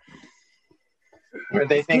sorry? Or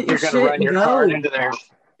they think you're going to run your card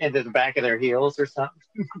into the back of their heels or something.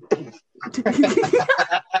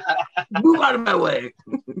 Move out of my way.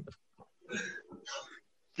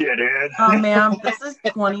 Get in. Ma'am, this is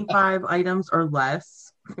 25 items or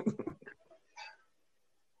less.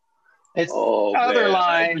 It's Oh, other man.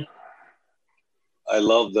 line. I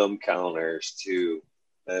love them counters too.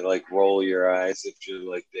 They like roll your eyes if you're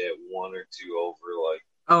like that one or two over. Like,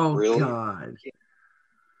 Oh, really? God.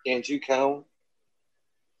 Can't you count?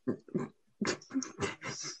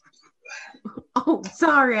 Oh,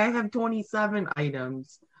 sorry. I have 27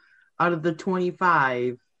 items out of the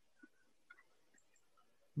 25.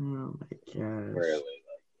 Oh, my gosh. Really like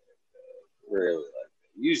that. Really like that.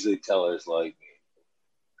 Usually tellers like me.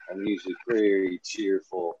 I'm usually pretty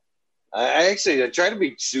cheerful. I try to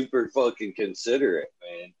be super fucking considerate,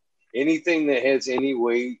 man. Anything that has any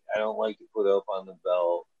weight, I don't like to put up on the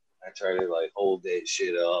belt. I try to like hold that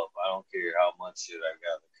shit up. I don't care how much shit I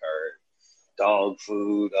got in the cart. Dog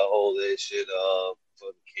food, I hold that shit up.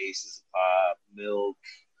 Put cases of pop, milk.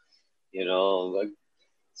 You know, like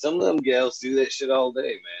some of them gals do that shit all day,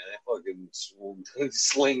 man. They fucking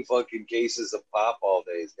sling fucking cases of pop all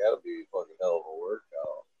day. It's got to be a fucking hell of a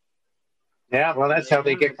workout. Yeah, well, that's how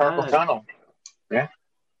they get carpal tunnel. Yeah.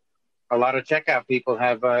 A lot of checkout people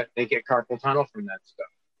have, they get carpal tunnel from that stuff.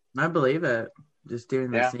 I believe it. Just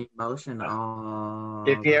doing the Yeah. same motion. Oh,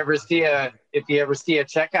 If you ever see a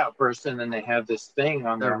checkout person and they have this thing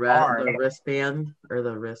on their arm, the wristband or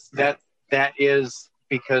the wrist. that is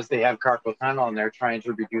because they have carpal tunnel and they're trying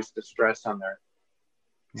to reduce the stress on their.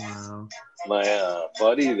 Wow. My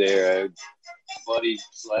buddy there,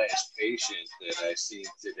 buddy/patient that I seen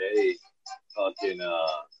today, fucking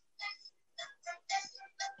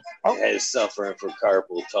is suffering from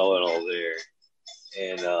carpal tunnel there,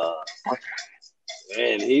 and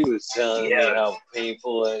man, he was telling me how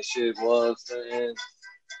painful that shit was, man.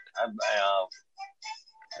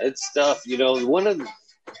 It's tough, you know.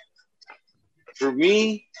 For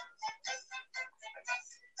me,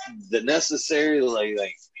 the necessary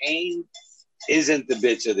like pain isn't the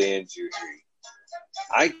bitch of the injury.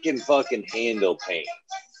 I can fucking handle pain.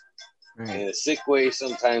 Right. In a sick way,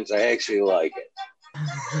 sometimes I actually like it.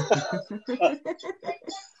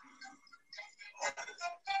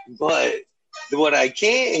 But what I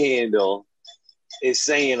can't handle is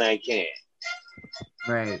saying I can't.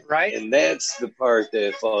 Right. And that's the part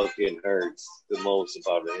that fucking hurts the most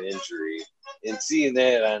about an injury. And seeing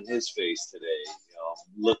that on his face today, you know,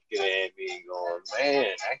 looking at me and going,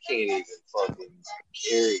 man, I can't even fucking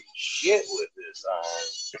carry shit with this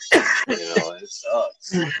arm. You know, it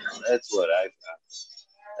sucks. You know, that's what I found.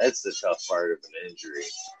 That's the tough part of an injury.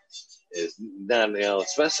 Is not, you know,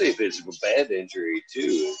 especially if it's a bad injury too.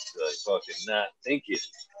 It's like fucking not thinking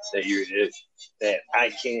that that I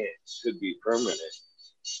can't could be permanent.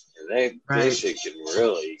 And that shit can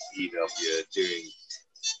really eat up you during.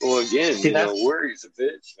 Well, again, worry's a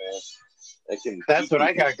bitch, man. That's what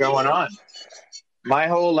I got going on. My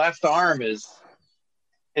whole left arm is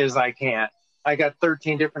I can't. I got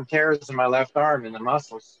 13 different tears in my left arm in the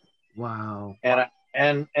muscles. Wow.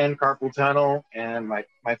 And carpal tunnel, and my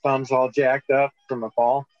thumb's all jacked up from a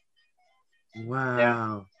fall. Wow.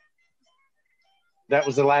 Yeah. That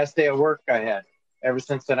was the last day of work I had. Ever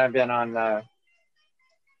since then, I've been on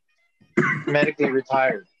medically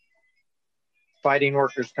retired, fighting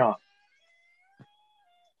workers' comp.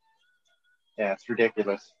 Yeah, it's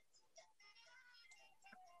ridiculous.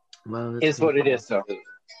 Well, it's what it is, though.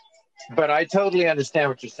 But I totally understand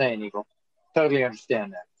what you're saying, Eagle. Totally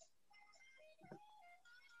understand that.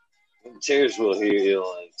 Tears will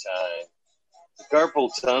heal in time. carpal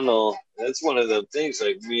tunnel, that's one of the things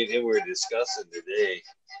like me and him were discussing today.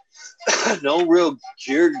 No real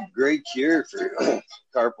great cure for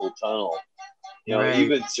carpal tunnel. You know, Right.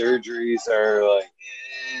 even surgeries are like,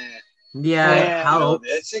 Yeah, it you know, helps.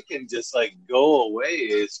 that shit can just like go away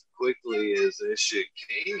as quickly as this shit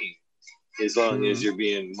came, as long as you're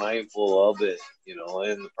being mindful of it, you know,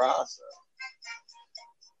 in the process.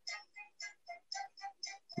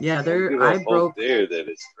 Yeah, Don't give I up hope broke. there that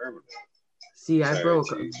it's permanent. See, I Sorry, broke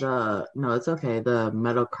Cheech. no, it's okay. The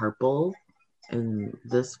metacarpal in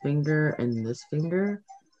this finger and this finger.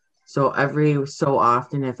 So every so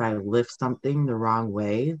often, if I lift something the wrong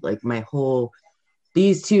way, like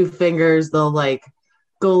these two fingers, they'll like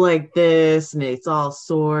go like this, and it's all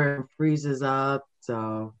sore and freezes up.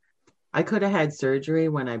 So I could have had surgery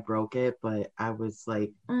when I broke it, but I was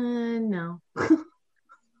like, no,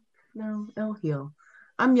 no, it'll heal.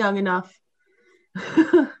 I'm young enough.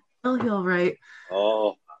 It'll heal, right?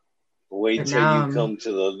 Oh, wait But till now you come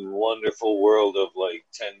to the wonderful world of like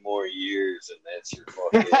 10 more years, and that's your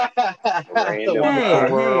fucking random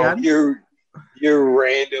Hey, I'm your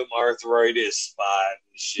random arthritis spot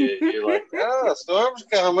and shit. You're like, oh, storm's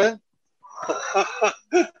coming.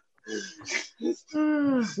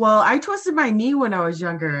 well, I twisted my knee when I was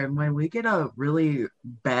younger, and when we get a really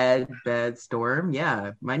bad storm,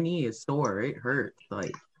 yeah, my knee is sore. It hurts.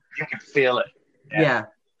 Like You can feel it. yeah.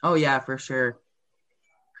 Oh yeah, for sure.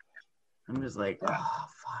 I'm just like, oh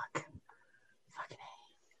fuck.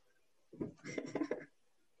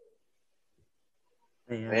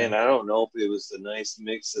 Yeah. Man, I don't know if it was the nice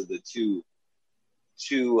mix of the two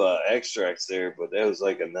extracts there, but that was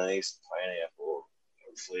like a nice pineapple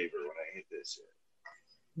flavor when I hit this shit.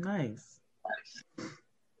 Nice. It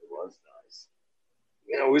was nice.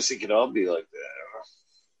 I wish it could all be like that.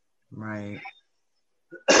 Right.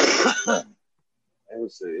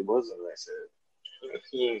 It wasn't nice.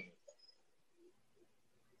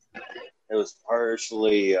 It was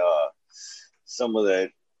partially some of that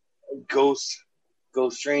ghost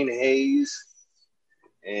strain haze,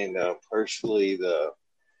 and partially the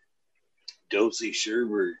Dosey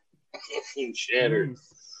Sherbert and Shattered.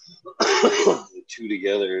 The two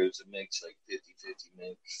together, it was a mix, like 50-50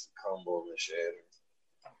 mix, crumble and the Shatter.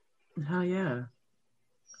 Hell yeah.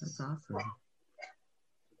 That's awesome.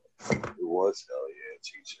 It was hell yeah,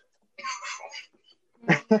 teacher.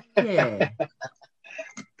 Yeah.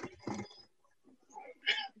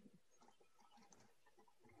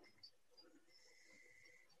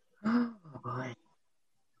 Oh boy.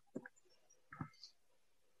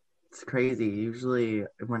 It's crazy. Usually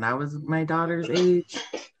when I was my daughter's age,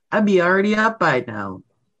 I'd be already up by now.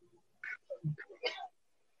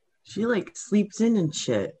 She like sleeps in and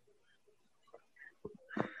shit.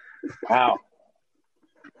 Wow.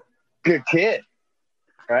 Good kid,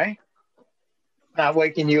 right? Not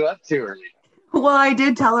waking you up too early. Well, I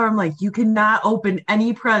did tell her, I'm like, you cannot open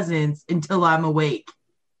any presents until I'm awake.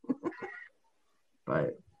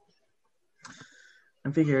 But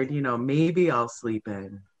I figured, maybe I'll sleep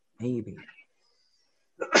in. Maybe.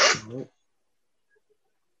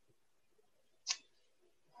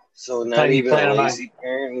 So not even a lazy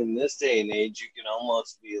parent in this day and age, you can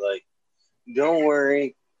almost be like, don't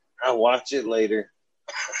worry, I'll watch it later.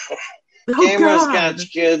 Cameras got you,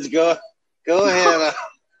 kids. Go ahead.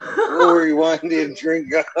 We'll rewind and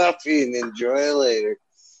drink coffee and enjoy it later.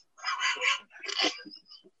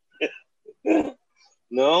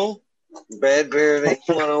 No? Bad parenting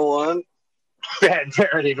 101? Bad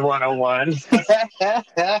parenting 101.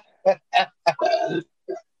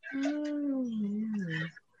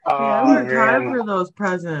 I worked hard for those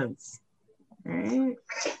presents. Right?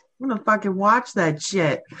 I'm gonna fucking watch that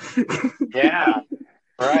shit. Yeah.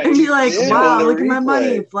 Right. And be like, Yeah, wow, look replay. at my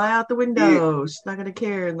money fly out the window. She's not gonna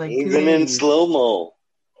care in like 2 Even days. in slow-mo.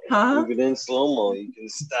 Huh? Even in slow-mo, you can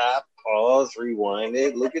stop, pause, rewind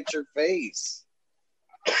it. Look at your face.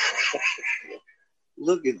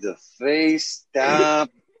 Look at the face. Stop.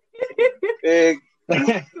 Big.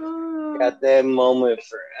 Got that moment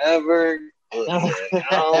forever.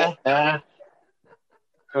 Oh,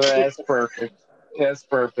 that's perfect. That's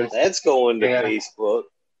perfect. That's going to Facebook.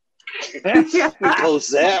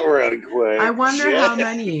 Post that real quick. I wonder how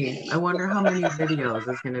many videos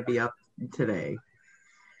is gonna be up today.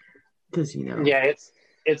 Because yeah,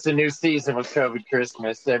 it's a new season with COVID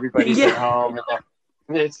Christmas. Everybody's at home,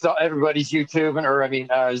 and it's everybody's YouTubing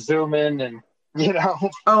or Zooming, and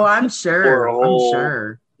Oh, I'm sure. hole. I'm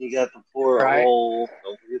sure. You got the poor hole.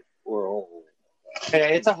 Don't forget the poor hole. Yeah,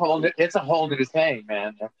 it's a whole new thing,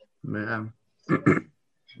 man. Yeah.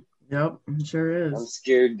 Yep, it sure is. I'm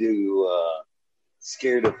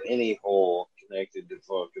scared of any hole connected to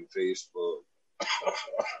fucking Facebook.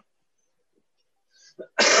 So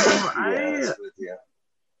Be honest with you.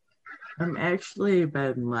 I'm actually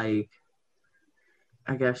been like,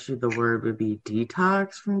 I guess the word would be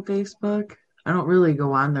detox from Facebook. I don't really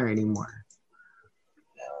go on there anymore.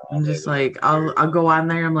 I'm just like, I'll go on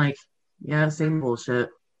there. I'm like, yeah, same bullshit.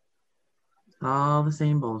 All the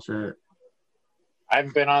same bullshit. I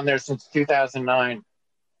haven't been on there since 2009.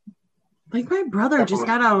 Like my brother just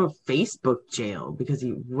got out of Facebook jail because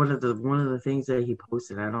one of the things that he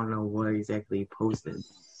posted, I don't know what exactly he posted.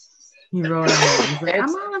 He wrote on he's like, I'm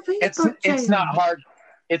on a Facebook jail. It's not hard.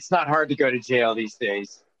 It's not hard to go to jail these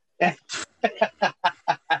days.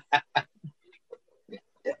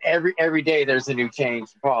 every day there's a new change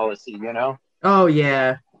policy, you know? Oh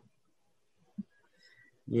yeah.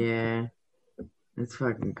 Yeah. It's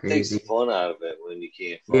fucking crazy. Takes the fun out of it when you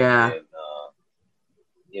can't fucking,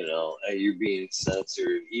 you're being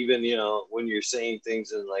censored. Even, when you're saying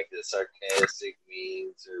things in like the sarcastic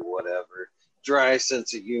means or whatever. Dry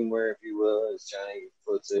sense of humor, if you will, as Johnny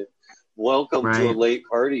puts it. Welcome to a late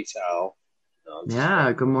party, Tao.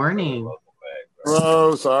 No, good morning. Welcome back,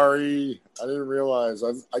 bro. Sorry. I didn't realize.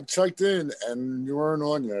 I checked in and you weren't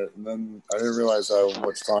on yet. And then I didn't realize how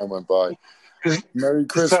much time went by. Merry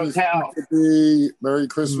Christmas, Merry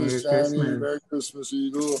Christmas, Johnny. Merry Christmas,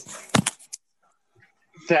 Eagle.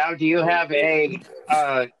 Sal, do you have a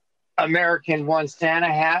American One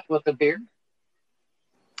Santa hat with a beard?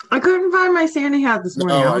 I couldn't find my Santa hat this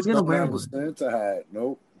morning. No, I was gonna wear one. Santa hat.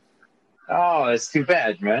 Nope. Oh, it's too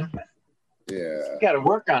bad, man. Yeah. You got to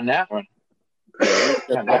work on that one.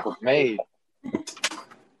 Yeah, that was made.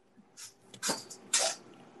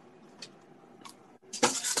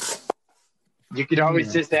 You could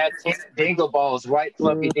always just add dingle balls, white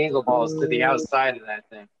fluffy dingle balls to the outside of that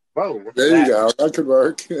thing. Whoa. There you go. That could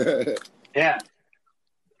work. Yeah.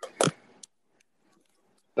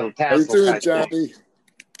 How you doing, Johnny?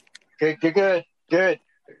 Good.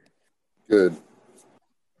 Good.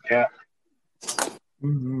 Yeah.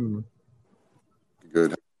 Mm-hmm.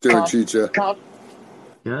 Good. Doing, Chicha?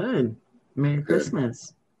 Good. Merry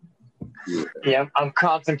Christmas. Yeah, I'm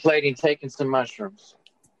contemplating taking some mushrooms.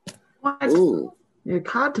 What? Ooh. You're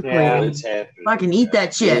contemplating. It's happening. Fucking eat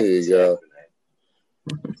that shit. There you go.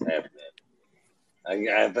 It's happening.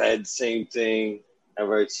 I've had the same thing. I've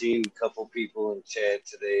already seen a couple people in chat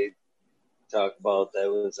today talk about that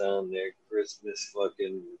was on their Christmas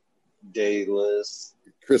fucking day list.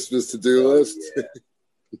 Christmas to-do list? Yeah.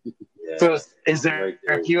 Yeah. So is there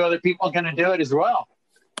a few other people going to do it as well?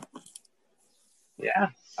 Yeah.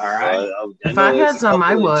 All right. If I had some,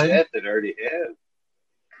 I would. Chat that already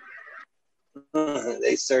have.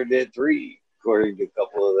 They started at 3, according to a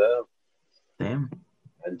couple of them. Damn.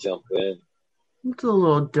 And jump in. It's a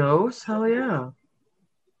little dose. Hell yeah.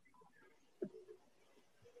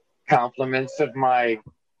 Compliments of my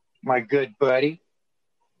good buddy.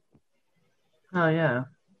 Oh yeah.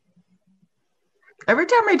 Every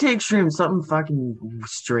time I take shrooms, something fucking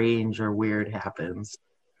strange or weird happens.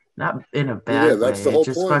 Not in a bad way. The whole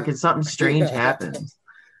just point. fucking something strange happens.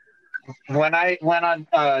 When I went on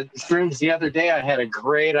shrooms the other day, I had a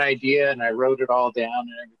great idea and I wrote it all down and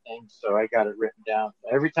everything. So I got it written down.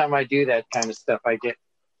 Every time I do that kind of stuff, I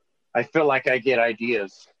feel like I get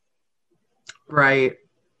ideas. Right.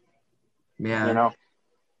 Yeah. You know?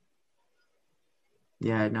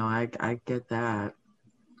 Yeah, no, I get that.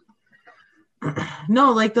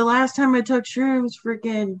 No, like the last time I took shrooms,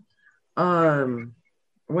 freaking I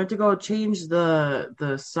went to go change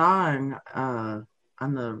the song on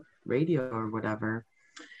the radio or whatever,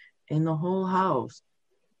 and the whole house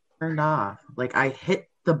turned off. Like I hit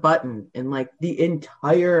the button and like the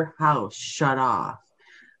entire house shut off.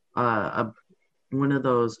 One of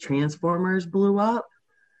those transformers blew up.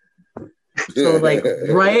 So like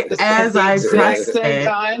right as I pressed it,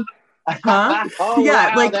 huh? Oh, yeah,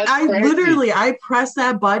 wow, like that's I crazy. literally I pressed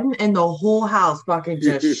that button and the whole house fucking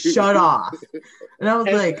just shut off. And I was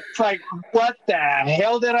like, It's like, what the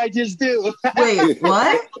hell did I just do? wait,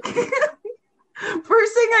 what?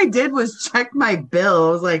 First thing I did was check my bill.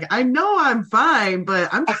 I was like, I know I'm fine, but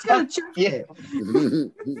I'm just gonna check it.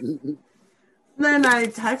 Then I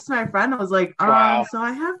text my friend. I was like, Wow. so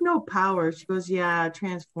I have no power. She goes, yeah,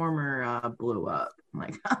 transformer blew up. I'm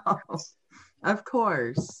like, oh, of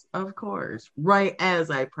course. Right as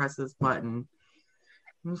I press this button.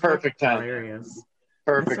 It was Perfect fucking time. hilarious.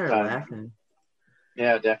 Perfect I started time. laughing.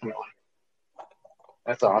 Yeah, definitely.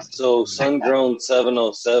 That's awesome. So, Sungrown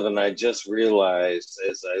 707, I just realized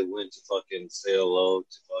as I went to fucking say hello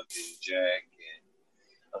to fucking Jack and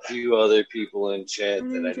a few other people in chat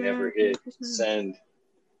that I never hit send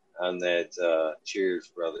on that cheers,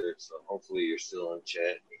 brother. So hopefully you're still in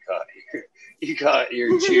chat. You caught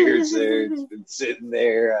your cheers there. It's been sitting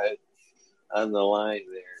there on the line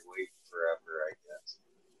there, waiting forever, I guess.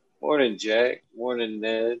 Morning, Jack. Morning,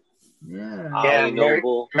 Ned. Yeah. Ollie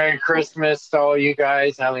Noble. Merry Christmas to all you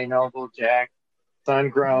guys. Ollie Noble, Jack, Sun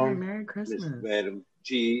Grown. Merry Miss Christmas. Madam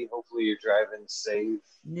T. Hopefully you're driving safe.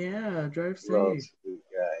 Yeah, drive Who else safe. we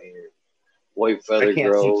got here? White Feather I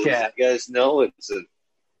can't see Groves. chat. You guys know it's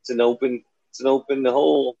an open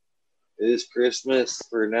hole. It is Christmas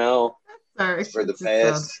for now. Sorry, For the it just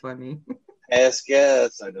sounds past. funny. Ask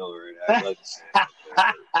guess. I know, right? I'd like to say it.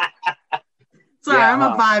 Sorry, Yeah, I'm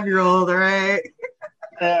a 5-year-old, all right?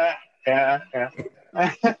 Yeah.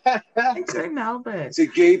 I couldn't help it. It's a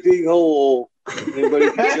gaping hole.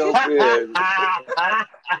 Anybody can jump in.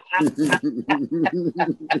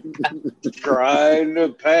 Trying to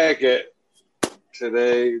pack it.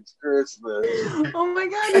 Today it's Christmas. Oh my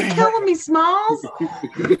God, you're killing me, Smalls.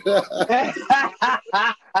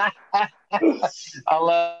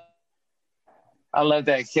 I love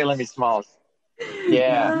that killing me, Smalls.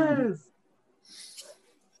 Yeah. Yes.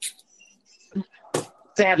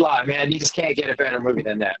 Sandlot, man, you just can't get a better movie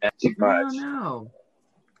than that, man. Too I much. don't know.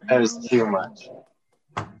 That was too much.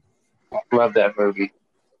 Love that movie.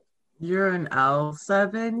 You're an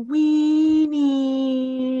L7 weenie.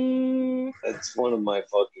 That's one of my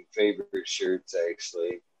fucking favorite shirts,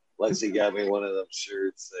 actually. Lexi got me one of them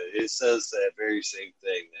shirts that it says that very same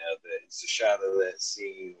thing now. That it's a shot of that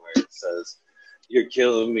scene where it says, "You're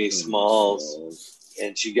killing me, Smalls,"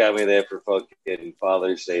 and she got me that for fucking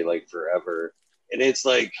Father's Day, like forever. And it's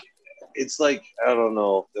like I don't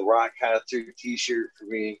know, the Rock concert T-shirt for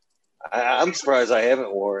me. I'm surprised I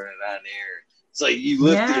haven't worn it on air. It's like you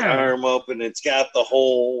lift the arm up and it's got the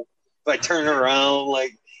hole. If I turn around,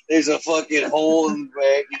 like there's a fucking hole in the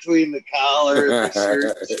back between the collar and the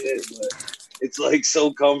shirt. And shit. But it's like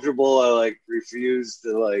so comfortable. I like refuse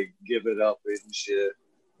to like give it up and shit.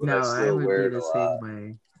 But No, I I still would wear be it a the lot same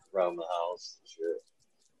way. around the house and shit.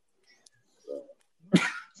 So.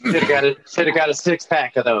 Should have got a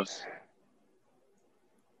 6-pack of those,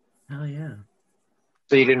 Hell yeah.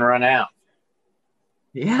 so you didn't run out.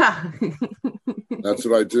 Yeah. That's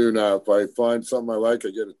what I do now. If I find something I like, I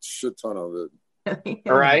get a shit ton of it.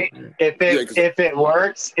 Right? If it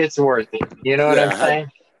works, it's worth it. You know what I'm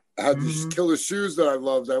saying? I had these killer shoes that I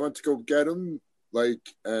loved. I went to go get them,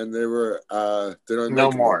 and they were they don't make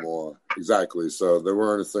them no more. Exactly. So they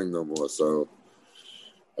weren't a thing no more. So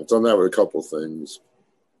I've done that with a couple things.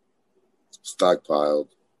 Stockpiled.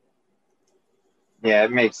 Yeah,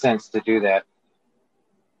 it makes sense to do that.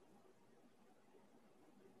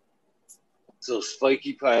 So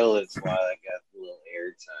Spiky Pilot's why I got a little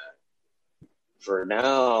airtime. For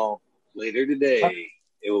now, later today,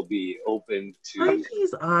 it will be open to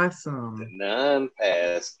Spiky's awesome. the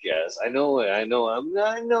non-pass guests. I know. I'm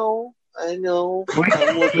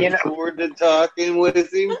looking forward to talking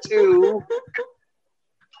with him too.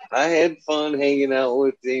 I had fun hanging out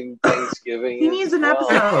with him Thanksgiving. He needs an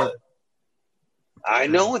episode. I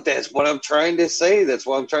know it. That's what I'm trying to say. That's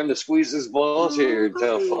why I'm trying to squeeze his balls here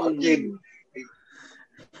until fucking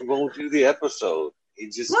he won't do the episode. He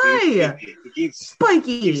just Why? He keeps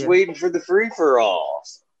Spiky. He's waiting for the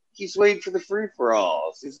free-for-alls. He's waiting for the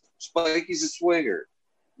free-for-alls. Spiky's a swinger.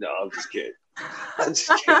 No, I'm just kidding. I'm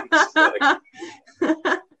just kidding.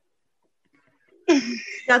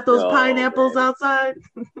 Got those pineapples outside.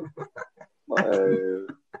 Oh,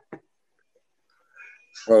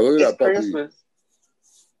 look at that puppy. Christmas.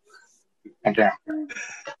 Okay.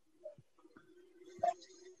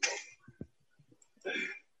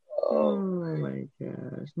 Oh my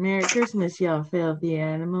gosh. Merry Christmas, y'all filthy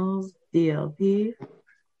animals. DLP.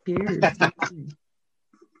 Cheers.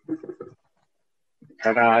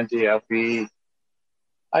 Come on, DLP.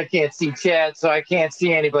 I can't see chat, so I can't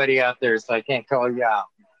see anybody out there, so I can't call you out.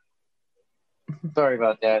 Sorry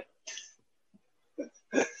about that.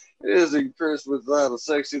 It isn't Christmas without a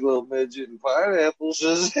sexy little midget and pineapples,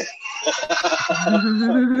 is it?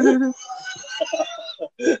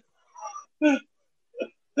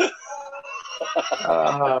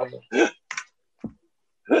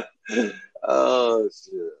 Oh,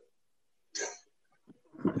 shit.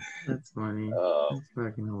 That's funny. That's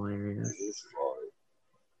fucking hilarious. It's funny.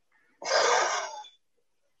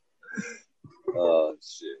 Oh,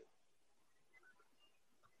 shit.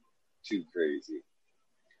 Too crazy.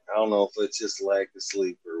 I don't know if it's just lack of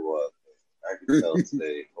sleep or what. I can tell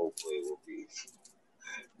today, hopefully, it will be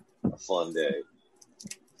a fun day.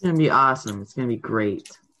 It's going to be awesome. It's going to be great.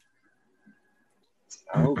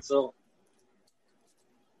 I hope so.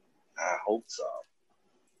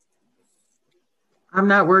 I'm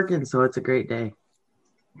not working, so it's a great day.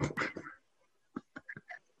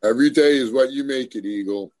 Every day is what you make it,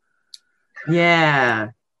 Eagle. Yeah.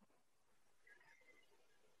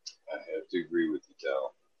 I have to agree with you,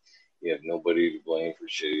 Tal. You have nobody to blame for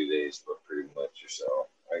shitty days but pretty much yourself.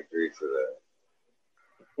 I agree for that.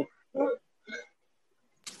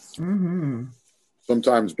 Mm-hmm.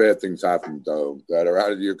 Sometimes bad things happen, though, that are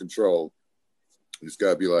out of your control. You just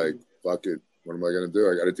got to be like, fuck it. What am I going to do?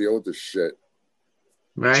 I got to deal with this shit.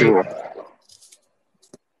 Right. Sure.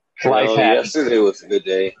 Life Well, happens. yesterday was a good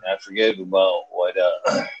day. I forget about what.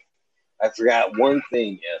 I forgot one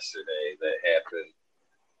thing yesterday that happened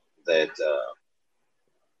that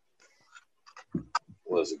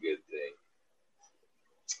was a good thing.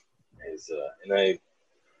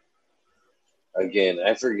 And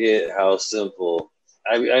I forget how simple.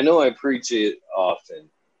 I know I preach it often,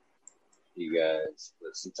 you guys,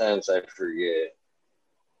 but sometimes I forget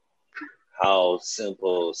how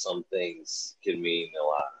simple some things can mean a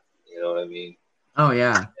lot. You know what I mean? Oh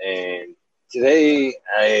yeah. And today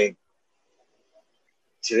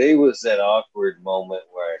was that awkward moment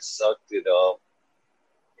where I sucked it up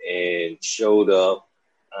and showed up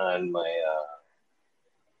on my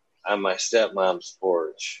stepmom's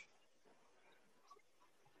porch,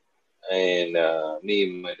 and me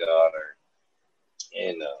and my daughter,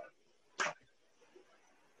 and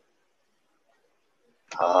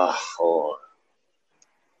hold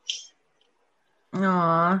on.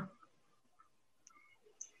 Aw.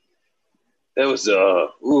 That was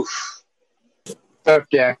oof.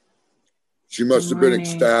 Okay. She must have been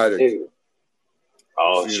ecstatic.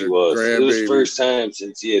 Oh, Seeing she her was. It was the grandbaby. first time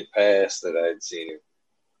since he had passed that I'd seen her.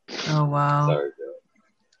 Oh wow. Sorry, Joe.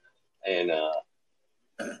 And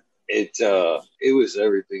it was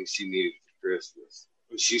everything she needed for Christmas.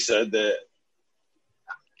 When she said that,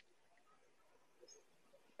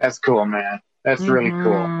 That's cool, man. That's really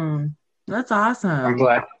cool. That's awesome. I'm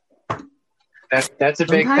glad. That's a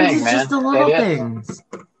big Sometimes thing, it's man. just the little That is. things.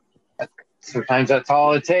 Sometimes that's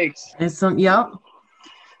all it takes. It's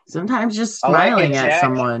sometimes just I like smiling it, at Jack.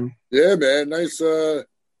 someone. Yeah, man. Nice.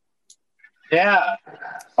 Yeah.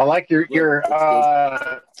 I like your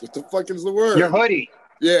What the fuck is the word? your hoodie.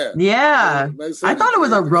 Yeah. Yeah. Nice I thought it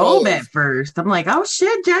was a the robe colors. at first. I'm like, oh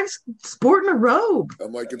shit, Jack's sporting a robe.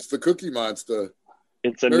 I'm like, it's the Cookie Monster.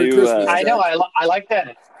 It's a Merry new. Christmas, I know. Jack. I like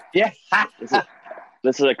that. Yeah.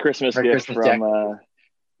 This is a Christmas Merry gift Christmas, Jack. from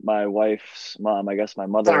my wife's mom. I guess my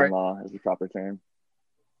mother-in-law is the proper term.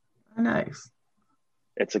 Oh, nice.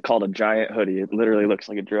 It's called a giant hoodie. It literally looks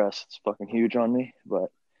like a dress. It's fucking huge on me, but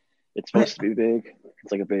it's supposed to be big.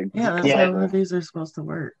 It's like a big. Yeah, that's Yeah. how these are supposed to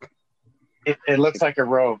work. It looks like a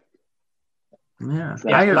robe. Yeah.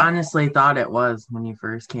 Yeah. I honestly thought it was when you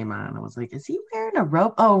first came on. I was like, is he wearing a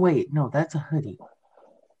robe? Oh wait, no, that's a hoodie.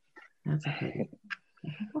 That's a hoodie.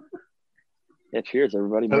 Yeah, cheers,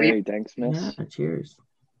 everybody. So Merry Thanksmas. Yeah, cheers.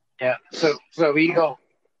 Yeah. So Eagle,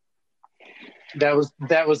 that was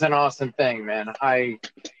an awesome thing, man. I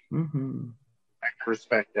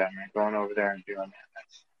respect that, man. Going over there and doing that.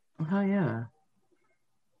 Oh yeah.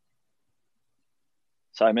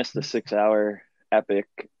 So I missed the 6-hour epic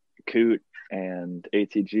Coot and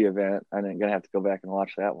ATG event. I'm gonna have to go back and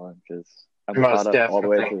watch that one because I'm Most caught up all the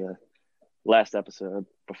way to definitely. the last episode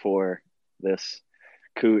before this.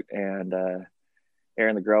 Coot and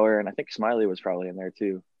Aaron the Grower, and I think Smiley was probably in there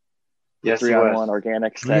too. Yes, he 3-on-1 was.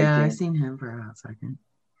 organics tag Yeah, I team. seen him for a hot second.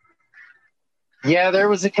 Yeah, there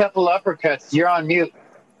was a couple uppercuts. You're on mute.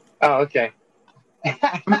 Oh, okay.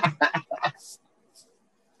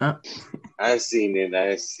 I've seen it.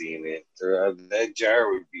 That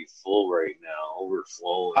jar would be full right now,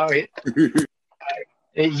 overflowing. Oh,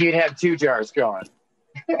 you'd have 2 jars going.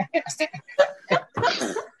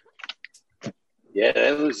 Yeah,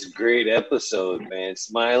 that was a great episode, man.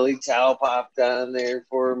 Smiley Towel popped on there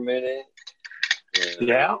for a minute.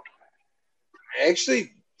 Yeah. I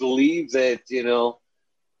actually believe that,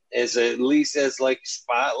 at least as like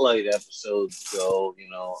spotlight episodes go,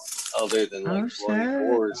 other than like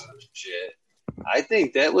 24s and shit. I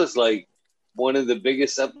think that was like one of the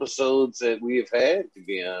biggest episodes that we have had, to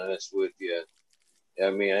be honest with you. I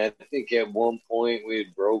mean, I think at one point we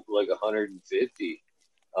had broke like 150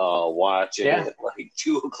 watching it at like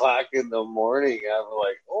 2:00 in the morning. I'm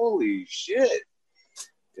like, holy shit.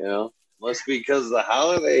 Must be because of the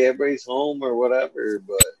holiday, everybody's home or whatever,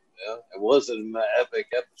 but it wasn't an epic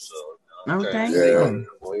episode. Okay.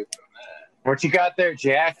 What you got there,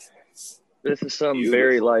 Jack? This is some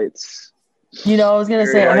berry lights. I was gonna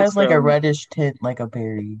say it Berry has like a from reddish tint, like a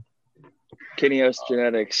berry. Kineos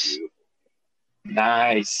Genetics.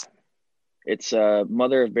 Nice. It's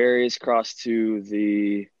Mother of Berries crossed to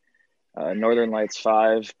the Northern Lights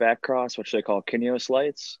 5 back cross, which they call Kineos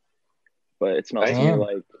lights, but it smells to me Damn.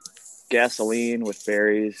 like gasoline with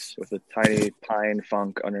berries with a tiny pine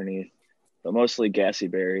funk underneath, but mostly gassy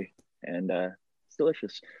berry, and it's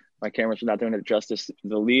delicious. My camera's not doing it justice.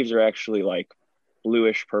 The leaves are actually like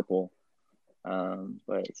bluish purple,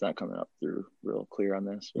 but it's not coming up through real clear on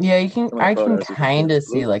this. Yeah, you can. Some of the I can photos you can kind of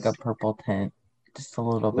see. see like a purple tint, just a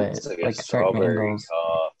little bit, Looks like a like certain strawberry angles.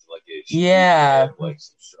 cup, like it should Yeah. have like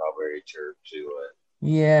some strawberry chirp to it.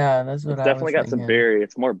 Yeah, that's what It's I definitely was got some thinking. berry.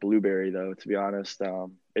 It's more blueberry though, to be honest.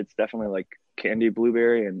 It's definitely like candy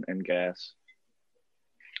blueberry and gas.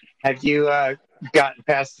 Have you gotten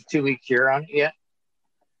past the 2-week cure on it yet?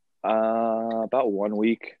 About 1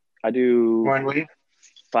 week. I do 1 week?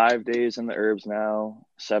 5 days in the herbs now,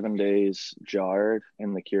 7 days jarred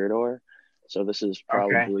in the Curador. So this is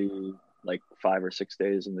probably like 5 or 6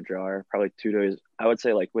 days in the jar, probably 2 days. I would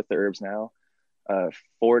say like with the herbs now,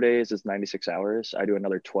 4 days is 96 hours. I do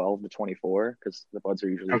another 12 to 24 because the buds are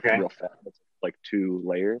usually real fat. It's like 2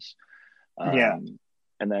 layers. And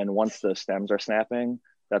then once the stems are snapping,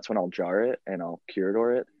 that's when I'll jar it and I'll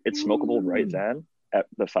Curador it. It's smokable right then at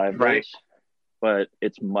the 5 days, but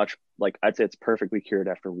it's much like I'd say it's perfectly cured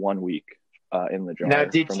after 1 week in the jar. Now,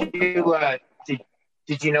 did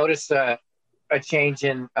you notice a change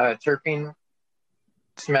in terpene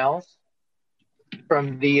smells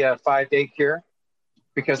from the 5-day cure?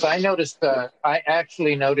 Because I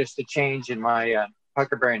actually noticed a change in my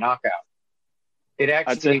Huckleberry Knockout. It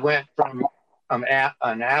actually went from an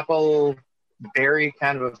apple berry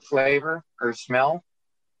kind of a flavor or smell.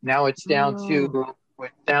 Now it's down to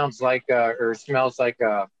what sounds like or smells like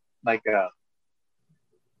a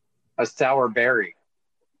sour berry.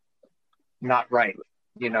 Not right,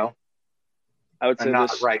 you know. I would say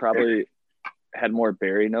this probably had more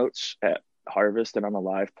berry notes at harvest than on a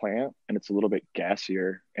live plant, and it's a little bit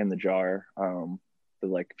gassier in the jar. The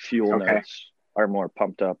like fuel notes are more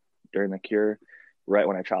pumped up during the cure. Right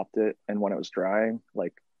when I chopped it and when it was drying,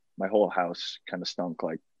 like my whole house kind of stunk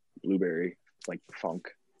like blueberry, like funk.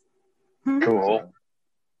 Cool.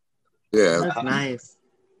 Yeah, That's nice.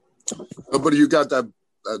 But you got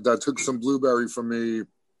that took some blueberry from me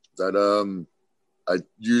that I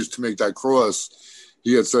used to make that cross.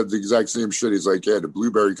 He had said the exact same shit. He's like, yeah, the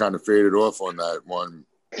blueberry kind of faded off on that one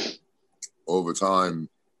over time,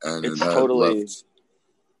 and it's it had totally left.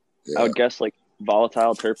 Yeah. I would guess like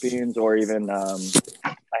volatile terpenes, or even I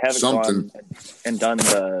haven't gone and done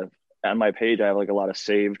on my page. I have like a lot of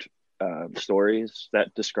saved stories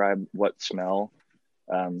that describe what smell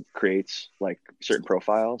creates like certain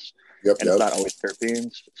profiles. It's not always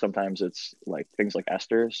terpenes. Sometimes it's like things like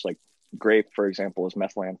esters. Like grape, for example, is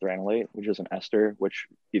methylanthranilate, which is an ester which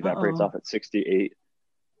evaporates off at 68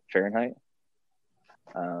 Fahrenheit.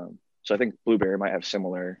 So I think blueberry might have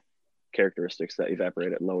similar characteristics that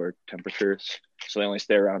evaporate at lower temperatures, so they only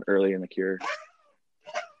stay around early in the cure.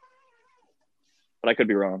 But I could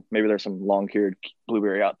be wrong. Maybe there's some long cured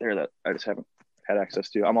blueberry out there that I just haven't had access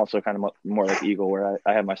to. I'm also kind of more like Eagle, where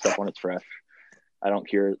I have my stuff when it's fresh. I don't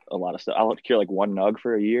cure a lot of stuff. I'll cure like one nug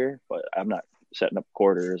for a year, but I'm not setting up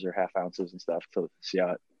quarters or half ounces and stuff to see how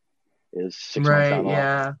it is 6 months down the line.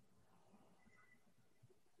 Yeah.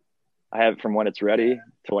 I have it from when it's ready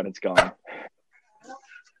to when it's gone.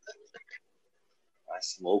 I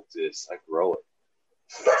smoke this. I grow it.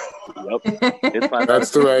 Yep. It's my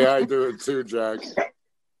That's the way I do it too, Jack.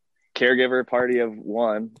 Caregiver party of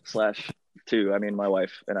 1/2. I mean, my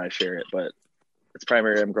wife and I share it, but it's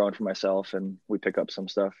primarily I'm growing for myself, and we pick up some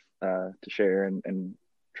stuff to share and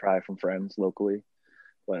try from friends locally,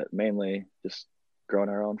 but mainly just growing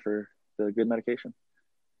our own for the good medication.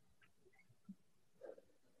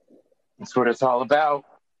 That's what it's all about.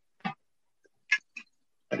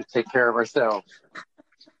 Gotta take care of ourselves.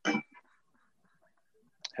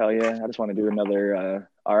 Hell yeah. I just want to do another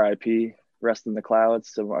RIP, Rest in the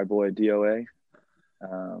Clouds, to our boy DOA. I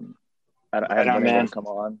haven't been able to come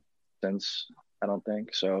on since, I don't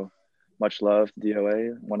think. So much love,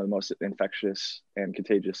 DOA. One of the most infectious and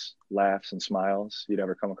contagious laughs and smiles you'd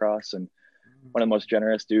ever come across. And one of the most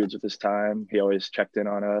generous dudes with his time. He always checked in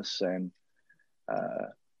on us. And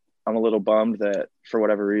I'm a little bummed that for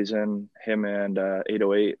whatever reason, him and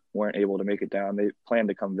 808 weren't able to make it down. They planned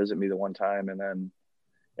to come visit me the one time, and then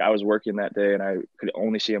I was working that day, and I could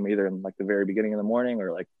only see him either in like the very beginning of the morning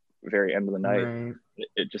or like very end of the night. Right.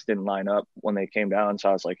 It just didn't line up when they came down. So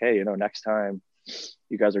I was like, hey, next time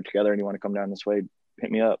you guys are together and you want to come down this way,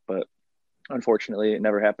 hit me up. But unfortunately, it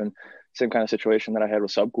never happened. Same kind of situation that I had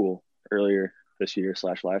with Subcool earlier this year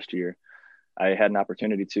 / last year. I had an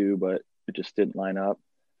opportunity to, but it just didn't line up.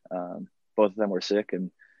 Both of them were sick, and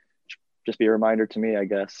just be a reminder to me, I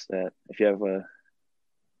guess, that if you have a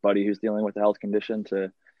buddy who's dealing with a health condition,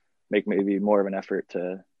 to make maybe more of an effort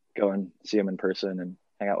to go and see him in person and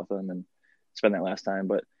hang out with them and spend that last time.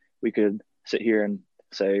 But we could sit here and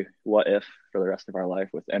say what if for the rest of our life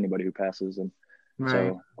with anybody who passes. And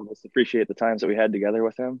so I just appreciate the times that we had together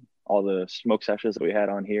with him, all the smoke sessions that we had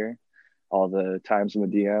on here, all the times in the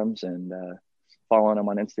DMs, and following him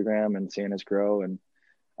on Instagram and seeing his grow, and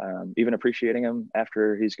even appreciating him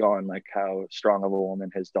after he's gone, like how strong of a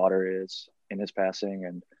woman his daughter is in his passing,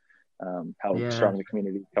 and how strong the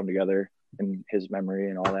community come together in his memory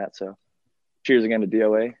and all that. So cheers again to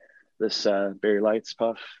DOA. This Barry Lights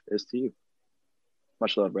puff is to you.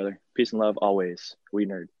 Much love, brother. Peace and love always. We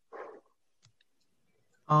nerd.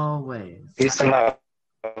 Always. Peace and love.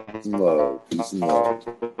 Love. Peace and love.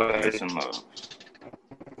 Peace and love.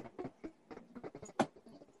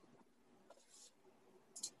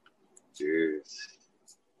 Cheers.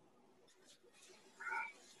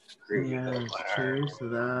 Yeah, cheers to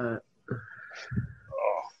that.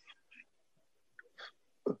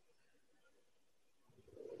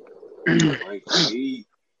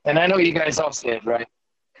 And I know you guys all said, right?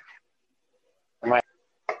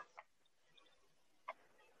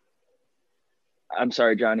 I'm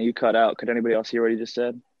sorry, Johnny, you cut out. Could anybody else hear what he just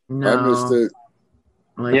said? No. I missed it.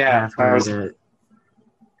 Like yeah, I was it.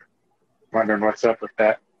 wondering what's up with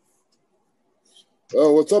that.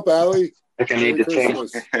 Oh, what's up, Allie? I think I need to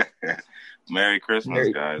change. Merry Christmas,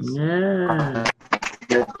 guys. Yeah.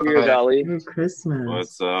 Cheers, Ali. Merry Christmas.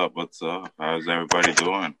 What's up? What's up? How's everybody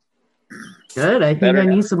doing? Good. I think I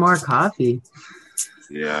need some more coffee.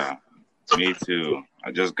 Yeah, me too.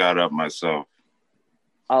 I just got up myself.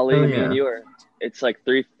 Ali, me and you are. It's like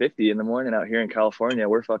 3:50 in the morning out here in California.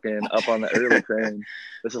 We're fucking up on the early train.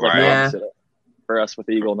 This is like the opposite for us with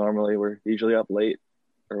Eagle. Normally, we're usually up late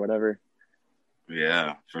or whatever.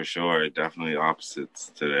 Yeah, for sure. Definitely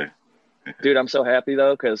opposites today. Dude, I'm so happy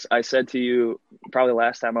though, because I said to you probably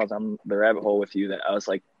last time I was on the rabbit hole with you that I was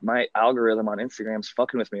like, my algorithm on Instagram's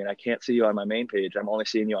fucking with me and I can't see you on my main page. I'm only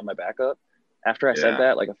seeing you on my backup. After I said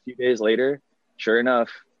that, like a few days later, sure enough,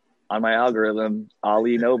 on my algorithm,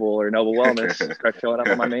 Ali Noble or Noble Wellness starts showing up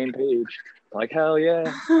on my main page. I'm like, hell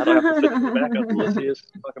yeah. I don't have to sit in the backup to see his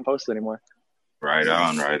fucking post anymore. Right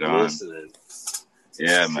on, right on.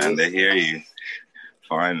 Yeah, man, they hear you.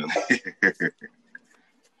 Finally.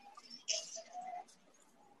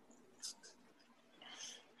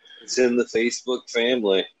 It's in the Facebook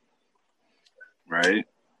family. Right?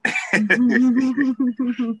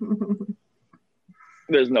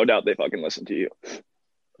 There's no doubt they fucking listen to you.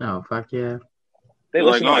 Oh, fuck yeah. They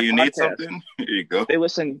listen like, to you podcast. need something? Here you go. They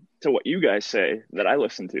listen to what you guys say that I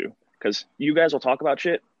listen to. Because you guys will talk about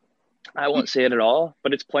shit. I won't say it at all,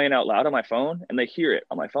 but it's playing out loud on my phone, and they hear it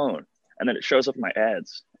on my phone. And then it shows up in my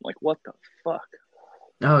ads. I'm like, what the fuck?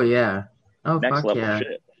 Oh, yeah. Oh, Next fuck level yeah.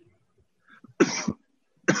 shit.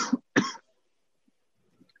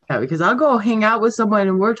 Yeah, because I'll go hang out with someone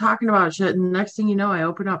and we're talking about shit, and the next thing you know, I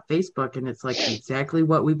open up Facebook and it's like exactly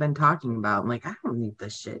what we've been talking about. I'm like, I don't need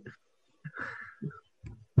this shit.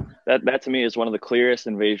 That to me is one of the clearest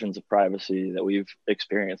invasions of privacy that we've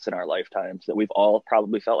experienced in our lifetimes, that we've all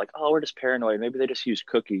probably felt like, oh, we're just paranoid. Maybe they just use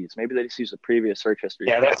cookies. Maybe they just use the previous search history.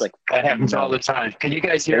 Yeah, that's like that happens all the time. Can you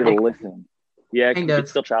guys hear me? me? Listen. Yeah, it's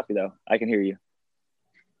still choppy though. I can hear you.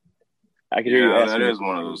 I can hear you. That is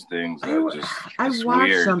one of those things that I just watched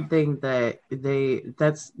weird. something that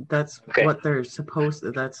that's what they're supposed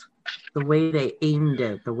to, that's the way they aimed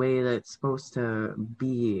it, the way that it's supposed to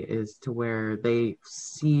be is to where they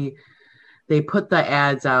put the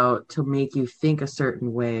ads out to make you think a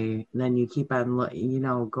certain way, and then you keep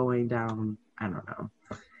on going down. I don't know.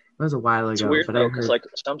 It was a while ago. It's weird but though, I because heard... like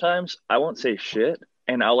sometimes I won't say shit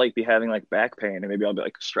and I'll like be having like back pain and maybe I'll be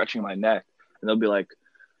like stretching my neck and they'll be like,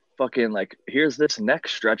 fucking like, here's this neck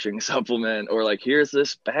stretching supplement, or like, here's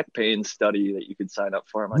this back pain study that you could sign up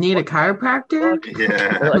for. I'm like, need a chiropractor?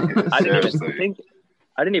 Yeah. Like, I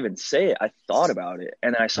didn't even say it. I thought about it.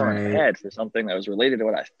 And then I saw an ad for something that was related to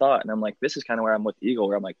what I thought. And I'm like, this is kind of where I'm with Eagle,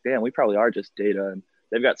 where I'm like, damn, we probably are just data. And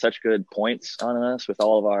they've got such good points on us with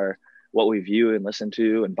all of our, what we view and listen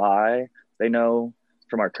to and buy. They know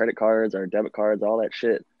from our credit cards, our debit cards, all that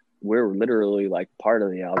shit. We're literally like part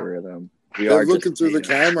of the algorithm. They're looking through the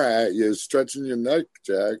camera at you, stretching your neck,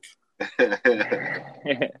 Jack. That's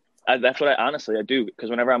what I do. Because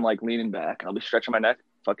whenever I'm like leaning back, I'll be stretching my neck,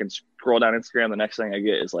 fucking scroll down Instagram. The next thing I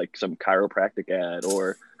get is like some chiropractic ad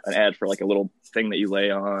or an ad for like a little thing that you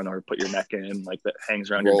lay on or put your neck in, like that hangs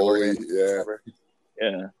around your door.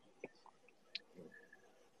 Yeah.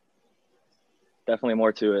 Definitely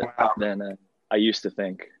more to it than I used to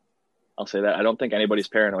think. I'll say that. I don't think anybody's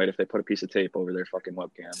paranoid if they put a piece of tape over their fucking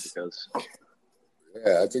webcam because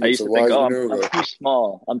yeah, I think I it's used a to think, wise oh, maneuver. I'm too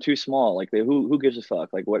small. I'm too small. Like, who gives a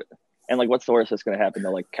fuck? Like, what? And like, what's the worst that's gonna happen?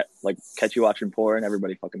 They'll catch you watching porn.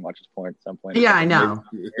 Everybody fucking watches porn at some point. Yeah, I know.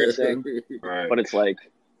 Embarrassing, Right. but it's like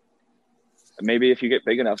maybe if you get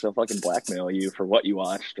big enough, they'll fucking blackmail you for what you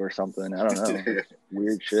watched or something. I don't know.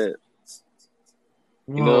 Weird shit.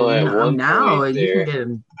 You know, at one now point you there, can get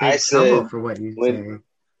in I big trouble said for what you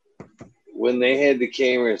when they had the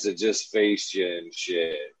cameras that just faced you and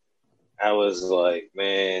shit, I was like,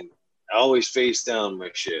 man, I always face down my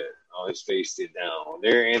shit. I always faced it down.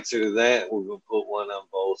 Their answer to that, we're gonna put one on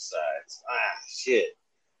both sides. Ah, shit.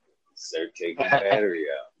 Start taking the battery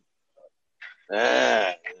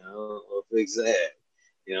out. We'll fix that.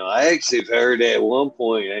 You know, I actually have heard at one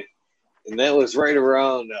point, and that was right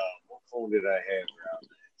around, what phone did I have around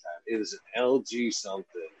that time? It was an LG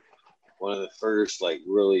something, one of the first, like,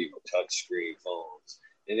 really touchscreen phones.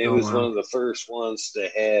 And it was one of the first ones to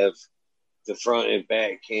have the front and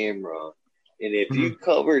back camera. And if you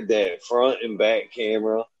covered that front and back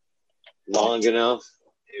camera long enough,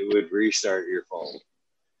 it would restart your phone.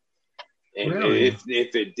 And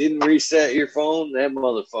if it didn't reset your phone, that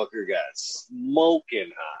motherfucker got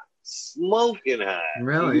smoking hot. Smoking hot.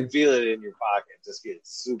 Really? You could feel it in your pocket. Just get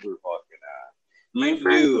super fucking hot. You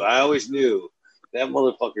knew. I always knew. That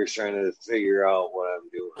motherfucker's trying to figure out what I'm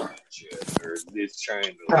doing and shit. Or it's trying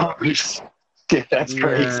to... Dude, that's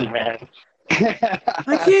crazy, man.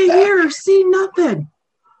 I can't hear or see nothing.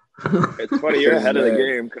 It's funny, you're ahead of the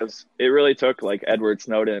game because it really took like Edward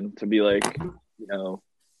Snowden to be like, you know,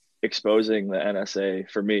 exposing the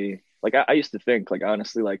NSA for me. Like I used to think, like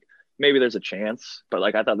honestly, like maybe there's a chance, but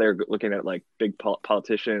like I thought they were looking at like big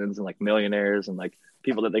politicians and like millionaires and like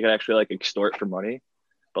people that they could actually like extort for money.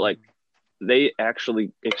 But like they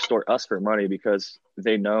actually extort us for money because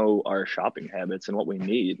they know our shopping habits and what we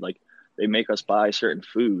need. Like they make us buy certain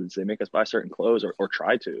foods, they make us buy certain clothes or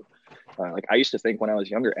try to. Like I used to think when I was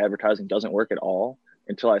younger, advertising doesn't work at all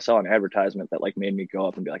until I saw an advertisement that like made me go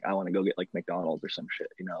up and be like, I want to go get like McDonald's or some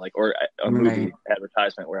shit, you know, like, or a movie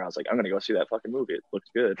advertisement where I was like, I'm going to go see that fucking movie. It looks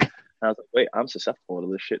good. And I was like, wait, I'm susceptible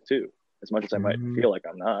to this shit too. As much as I might feel like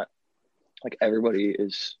I'm not, like everybody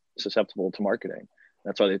is susceptible to marketing.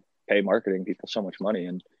 That's why they pay marketing people so much money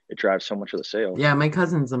and it drives so much of the sales. Yeah. My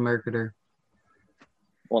cousin's a marketer.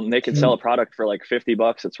 Well, and they can sell a product for like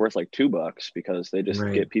 $50. It's worth like $2 because they just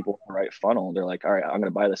get people in the right funnel. They're like, all right, I'm going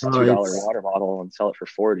to buy this $2 water bottle and sell it for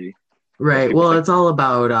 $40. Right. Well, it's all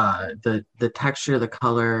about the texture, the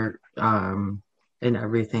color, and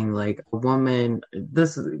everything. Like a woman,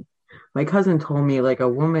 my cousin told me like a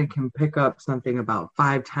woman can pick up something about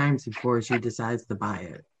 5 times before she decides to buy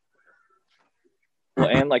it. Well,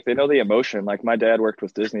 and like they know the emotion. Like my dad worked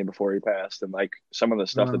with Disney before he passed, and like some of the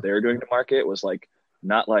stuff that they were doing to market was like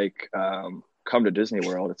not like come to Disney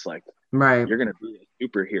World. It's like you're gonna be a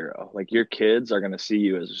superhero. Like your kids are gonna see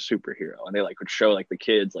you as a superhero, and they like would show like the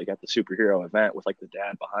kids like at the superhero event with like the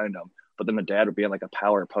dad behind them, but then the dad would be in like a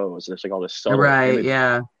power pose. There's like all this subtle image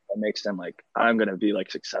that makes them like I'm gonna be like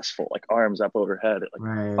successful, like arms up overhead,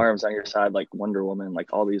 like arms on your side, like Wonder Woman,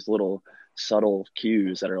 like all these little subtle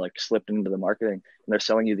cues that are like slipped into the marketing, and they're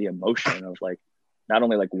selling you the emotion of like not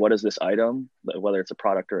only like what is this item, but whether it's a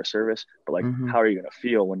product or a service, but like how are you gonna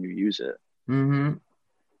feel when you use it?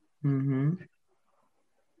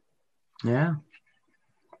 Yeah.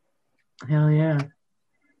 Hell yeah.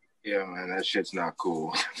 Yeah, man, that shit's not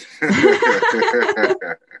cool.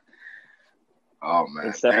 Oh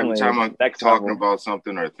man, every time I'm talking about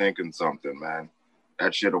something or thinking something, man,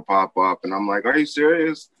 that shit will pop up, and I'm like, "Are you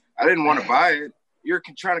serious? I didn't want to buy it. You're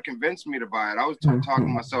trying to convince me to buy it. I was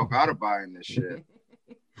talking myself out of buying this shit."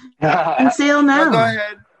 On sale now. No,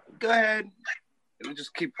 go ahead. It'll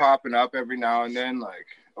just keep popping up every now and then. Like,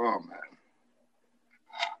 oh man,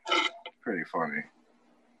 pretty funny.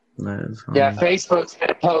 Yeah, Facebook's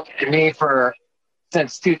been poking me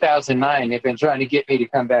since 2009. They've been trying to get me to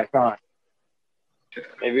come back on.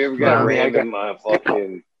 Have you ever got random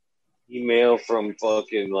fucking email from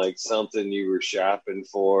fucking like something you were shopping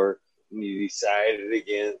for and you decided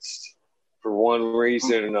against for one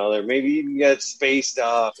reason or another? Maybe you even got spaced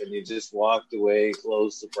off and you just walked away,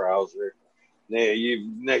 closed the browser.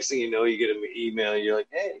 Next thing you know, you get an email and you're like,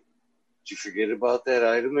 hey, did you forget about that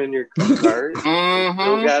item in your cart?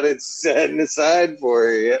 Still got it set aside for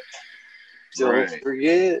you. Don't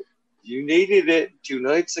forget. You needed it 2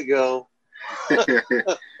 nights ago.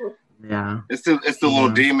 Yeah. It's the little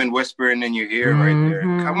demon whispering in your ear right there.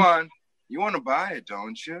 Come on. You want to buy it,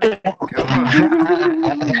 don't you? Come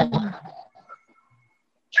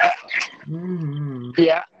on.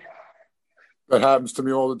 Yeah. That happens to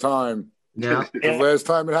me all the time. Yeah. The last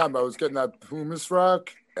time it happened, I was getting that pumice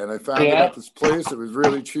rock, and I found it at this place. It was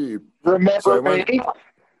really cheap. Remember so me?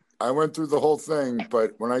 I went through the whole thing,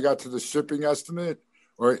 but when I got to the shipping estimate,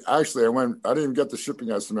 or actually I didn't even get the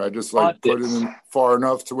shipping estimate. I just put it in far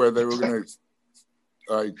enough to where they were going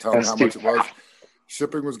to tell me how much it was.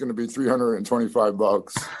 Shipping was going to be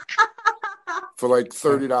 $325 for like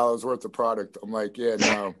 $30 worth of product. I'm like, yeah,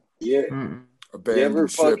 no. Yeah. You ever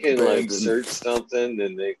fucking like search something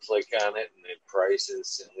and they click on it and the price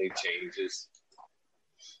instantly changes?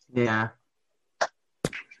 Yeah.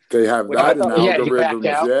 They have that in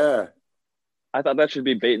algorithms, yeah. I thought that should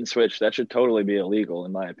be bait and switch. That should totally be illegal,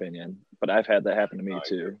 in my opinion. But I've had that happen to me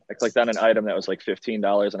too. I clicked on an item that was like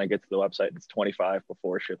 $15, and I get to the website and it's $25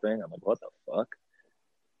 before shipping. I'm like, what the fuck?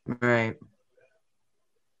 Right.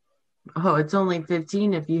 Oh, it's only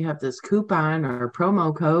 $15 if you have this coupon or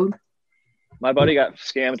promo code. My buddy got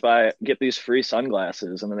scammed by get these free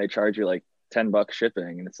sunglasses, and then they charge you like $10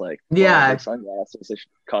 shipping, and it's like, well, the sunglasses they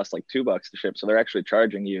cost like $2 to ship, so they're actually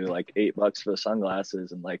charging you like $8 for the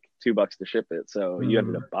sunglasses and like $2 to ship it. So you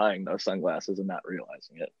ended up buying those sunglasses and not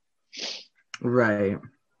realizing it. Right.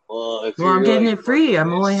 Well, I'm getting it free. I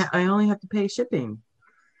only have to pay shipping.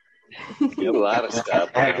 You have a lot of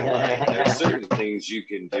stuff. There's certain things you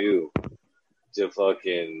can do to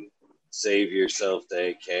fucking save yourself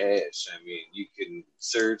that cash. I mean, you can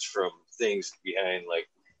search from things behind like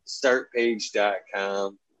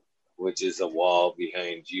startpage.com, which is a wall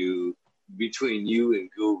behind you, between you and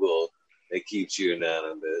Google that keeps you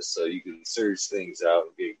anonymous. So you can search things out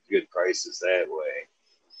and get good prices that way.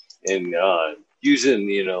 And using,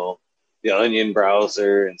 the Onion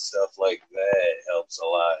browser and stuff like that helps a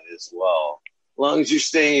lot as well. As long as you're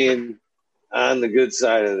staying on the good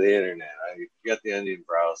side of the internet. You got the Onion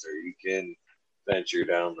browser, you can venture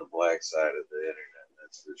down the black side of the internet,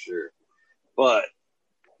 that's for sure. But,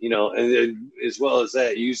 and then, as well as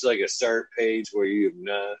that, use like a start page where you have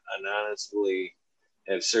not anonymously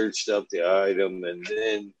have searched up the item, and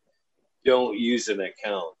then don't use an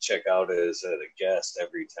account. Check out as a guest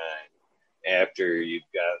every time after you've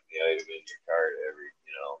got the item in your cart,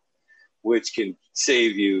 which can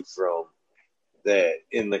save you from that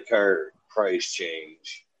in the cart price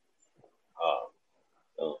change.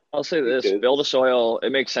 I'll say this, Build a Soil,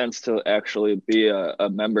 it makes sense to actually be a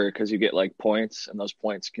member because you get like points, and those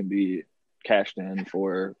points can be cashed in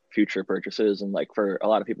for future purchases. And like for a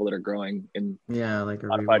lot of people that are growing in like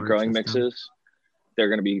modified growing mixes, they're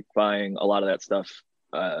going to be buying a lot of that stuff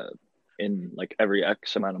in like every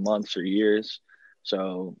X amount of months or years.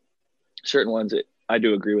 So certain ones, I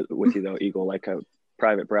do agree with you though, Eagle, like a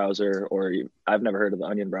private browser, or I've never heard of the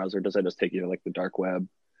Onion browser. Does that just take you to like the dark web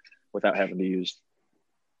without having to use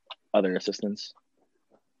other assistance?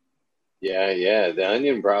 Yeah. The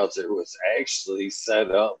Onion browser was actually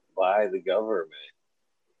set up by the government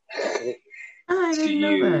I didn't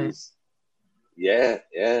know that. Yeah.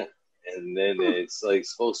 And then it's like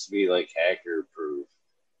supposed to be like hacker proof,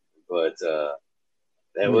 but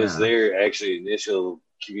that was their actually initial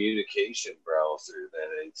communication browser that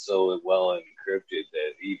it's so well encrypted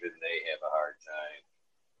that even they have a hard time,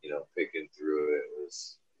 picking through it.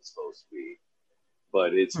 Was supposed to be.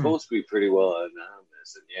 But it's supposed to be pretty well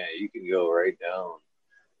anonymous. And yeah, you can go right down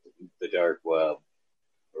the dark web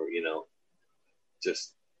or,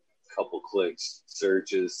 just a couple clicks,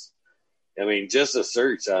 searches. I mean, just a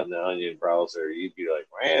search on the Onion browser, you'd be like,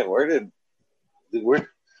 man, what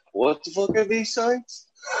the fuck are these sites?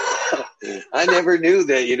 I never knew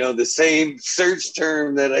that, the same search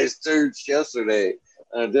term that I searched yesterday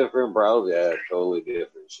on a different browser. Yeah, totally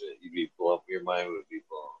different shit. Your mind would be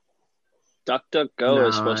blown. DuckDuckGo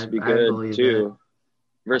is supposed to be good too,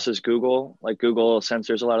 versus Google. Like Google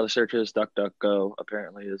censors a lot of the searches. DuckDuckGo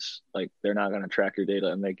apparently is like they're not going to track your data,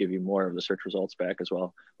 and they give you more of the search results back as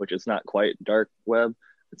well, which is not quite dark web.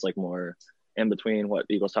 It's like more in between what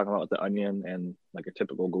Eagle's talking about with the Onion and like a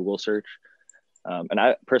typical Google search. And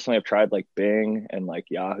I personally have tried like Bing and like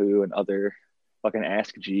Yahoo and other fucking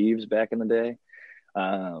Ask Jeeves back in the day.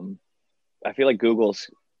 I feel like Google's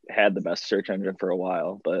had the best search engine for a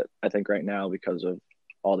while, but I think right now, because of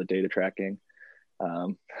all the data tracking,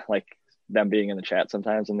 like them being in the chat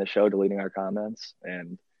sometimes in the show, deleting our comments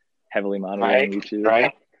and heavily monitoring YouTube.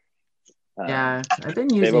 Right. Yeah, I've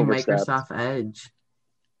been using Microsoft Edge.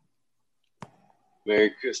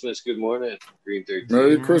 Merry Christmas, good morning, Green 13.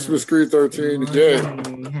 Merry Christmas, Green 13.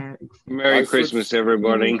 Yeah. Merry Christmas,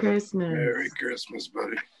 everybody. Merry Christmas. Merry Christmas,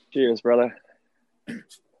 buddy. Cheers, brother.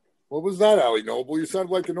 What was that, Ali Noble? You sound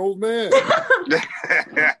like an old man.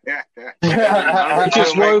 I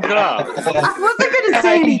just woke up. I wasn't going to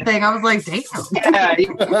say anything. I was like, damn.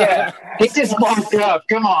 Yeah. He just woke up.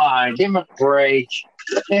 Come on. Give him a break.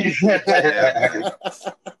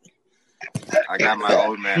 I got my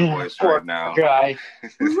old man voice right now. Guy.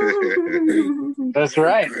 That's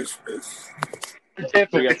right.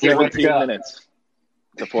 We got 17 minutes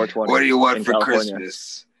to 420. What do you want in for California.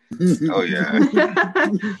 Christmas? Oh, yeah.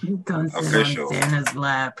 Don't sit Official. on Santa's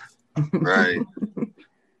lap. Right.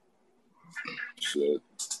 Shit.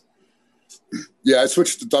 Yeah, I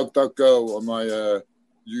switched to DuckDuckGo on my the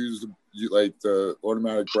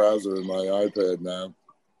automatic browser in my iPad now.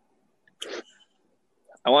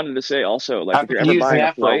 I wanted to say also, like, if you're ever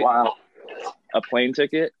buying a plane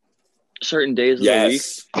ticket, certain days of the week,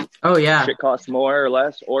 oh yeah, shit costs more or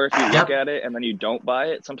less. Or if you look at it and then you don't buy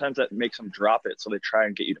it, sometimes that makes them drop it, so they try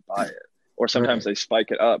and get you to buy it. Or sometimes they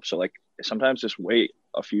spike it up. So like sometimes just wait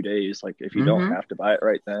a few days. Like if you don't have to buy it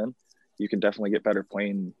right then, you can definitely get better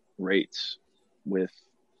plane rates with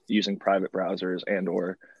using private browsers and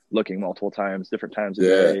or looking multiple times, different times a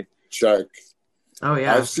day. Check. Oh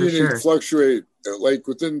yeah, I've seen it fluctuate like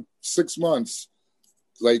within 6 months,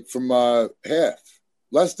 like from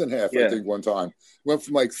less than half. I think one time went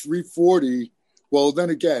from like $340. Well, then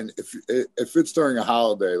again, if it's during a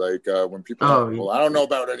holiday, like when people, I don't know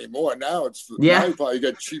about anymore. Now now you probably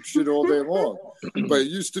get cheap shit all day long. But it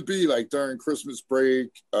used to be like during Christmas break,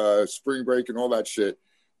 spring break, and all that shit,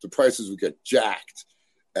 the prices would get jacked.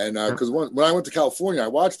 And because when I went to California, I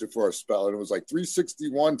watched it for a spell, and it was like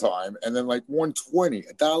 $360 one time, and then like $120,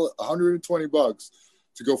 $120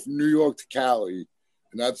 to go from New York to Cali,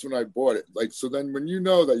 and that's when I bought it. Like, so then when you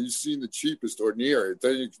know that you've seen the cheapest or near it,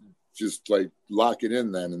 then you can just like lock it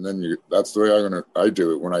in then, and then that's the way I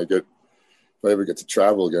do it when if I ever get to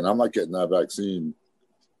travel again. I'm not getting that vaccine,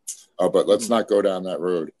 but let's not go down that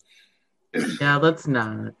road. Yeah, let's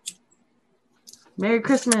not. Merry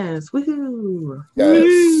Christmas! Woohoo!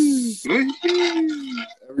 Yes.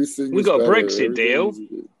 Everything. We got Brexit deal.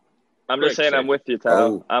 I'm just saying, I'm with you,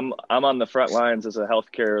 Tal. I'm on the front lines as a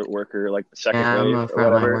healthcare worker, like the second wave. I'm a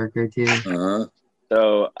frontline worker too.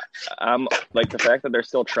 So I'm like the fact that they're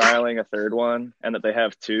still trialing a third one and that they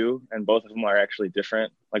have two, and both of them are actually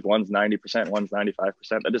different. Like one's 90%, one's 95%.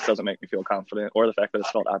 That just doesn't make me feel confident. Or the fact that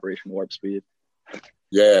it's called Operation Warp Speed.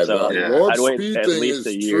 Yeah, so Warp Speed at least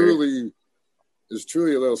a year. Is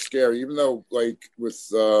truly a little scary, even though like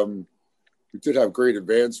with we did have great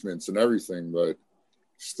advancements and everything, but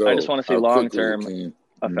still I just want to see long-term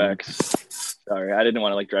effects. Sorry, I didn't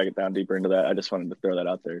want to like drag it down deeper into that. I just wanted to throw that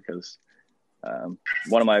out there because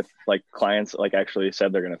one of my like clients like actually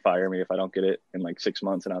said they're going to fire me if I don't get it in like 6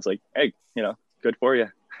 months, and I was like, hey, good for you.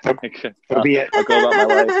 I'll go about my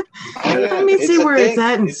life. Let me see where it's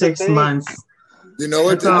at in 6 months. You know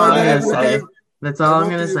what? That's all I'm gonna say. That's all I'm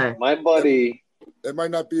gonna say. My buddy. It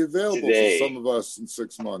might not be available today. For some of us in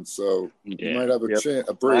 6 months, so you might have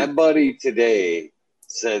a break. My buddy today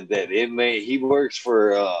said that he works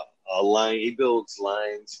for a line. He builds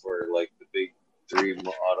lines for like the big 3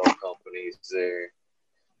 auto companies there,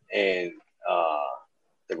 and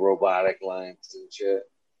the robotic lines and shit.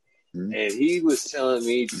 Mm-hmm. And he was telling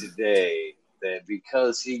me today that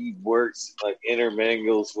because he works like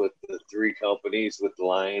intermingles with the 3 companies with the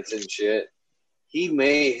lines and shit, he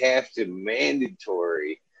may have to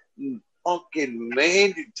mandatory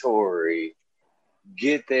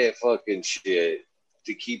get that fucking shit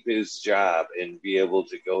to keep his job and be able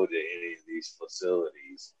to go to any of these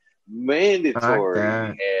facilities. Mandatory have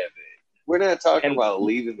it. We're not talking about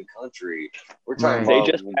leaving the country. We're talking about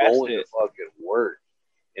going to fucking work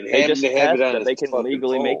and having to have it on his they can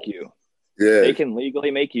legally phone. make you. Yeah. They can legally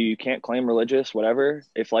make you. You can't claim religious, whatever.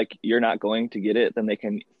 If like you're not going to get it, then they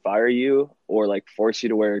can fire you or like force you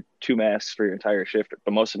to wear 2 masks for your entire shift.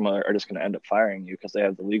 But most of them are just going to end up firing you because they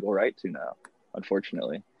have the legal right to now.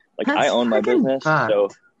 Unfortunately, like I own my business, so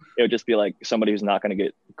it would just be like somebody who's not going to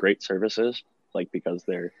get great services, like because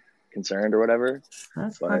they're concerned or whatever.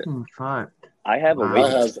 That's fucking fucked. I have a waiting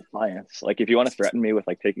list of clients. Like if you want to threaten me with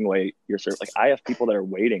like taking away your service, like I have people that are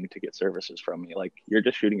waiting to get services from me. Like you're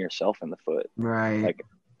just shooting yourself in the foot. Right. Like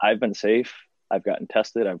I've been safe. I've gotten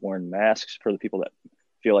tested. I've worn masks for the people that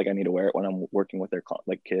feel like I need to wear it when I'm working with their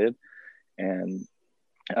like kid. And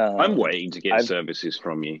I'm waiting to get services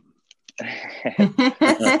from you.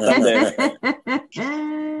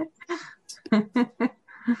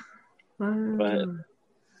 But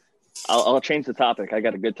I'll change the topic. I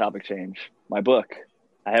got a good topic change. My book.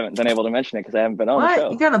 I haven't been able to mention it because I haven't been on the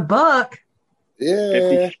show. You got a book?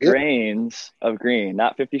 Yeah. 50 strains of green,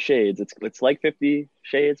 not 50 shades. It's like 50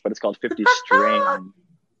 shades, but it's called 50 strains.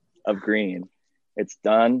 of green. It's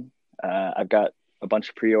done. I've got a bunch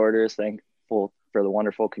of pre-orders. Thankful for the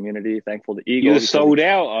wonderful community. Thankful to Eagle. You're sold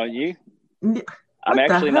out, aren't you? I'm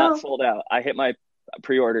actually not sold out. I hit my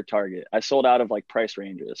pre-order target. I sold out of like price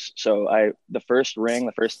ranges. So the first ring,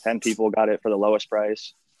 the first 10 people got it for the lowest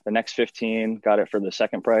price. The next 15 got it for the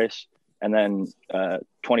second price. And then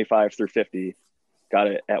 25 through 50 got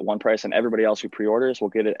it at one price. And everybody else who pre-orders will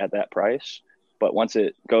get it at that price. But once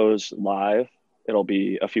it goes live, it'll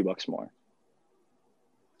be a few bucks more.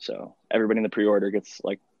 So everybody in the pre-order gets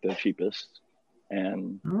like the cheapest.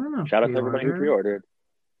 And shout out to everybody who pre-ordered.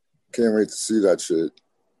 Can't wait to see that shit.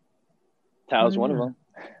 Tao's one of them.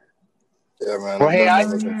 Yeah, man. Well, hey, I'm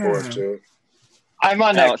looking forward to it. I'm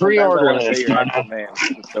on that pre-order list. Man,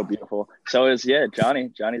 it's so beautiful. So is Johnny.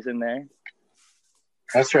 Johnny's in there.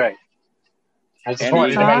 That's right. I just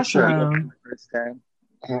wanted to make sure. First time.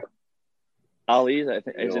 Ollie's, I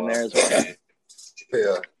think, is in there as well.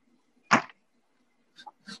 Yeah.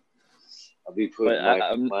 I'll be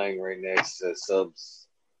putting mine right next to Sub's,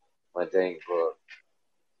 my dang book.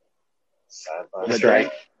 That's right.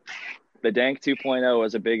 The Dank 2.0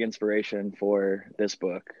 was a big inspiration for this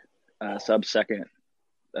book. Sub's second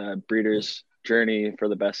breeder's journey for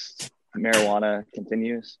the best marijuana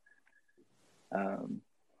continues. I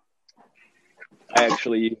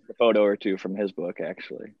actually used a photo or two from his book,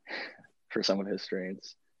 actually, for some of his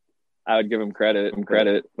strains. I would give him credit,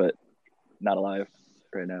 but not alive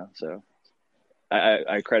right now. So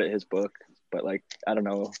I credit his book, but like I don't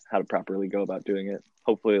know how to properly go about doing it.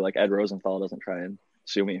 Hopefully, like Ed Rosenthal doesn't try and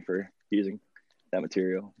sue me for using that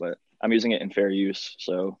material, but I'm using it in fair use,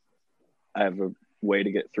 so I have a way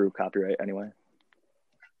to get through copyright anyway.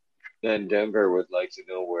 Then Denver would like to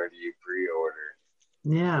know, where do you pre-order?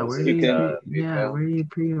 Yeah, where do you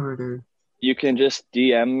pre-order? You can just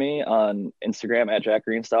DM me on Instagram at Jack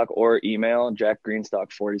Greenstock or email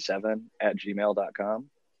jackgreenstock47@gmail.com.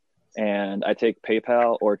 And I take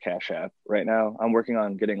PayPal or Cash App right now. I'm working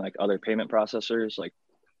on getting like other payment processors. Like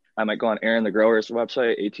I might go on Aaron the Grower's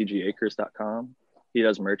website, atgacres.com. He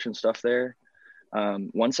does merch and stuff there.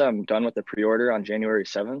 Once I'm done with the pre-order on January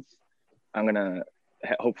 7th, I'm going to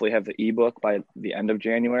hopefully have the ebook by the end of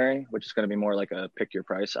January, which is going to be more like a pick your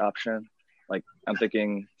price option. Like I'm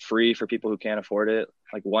thinking free for people who can't afford it,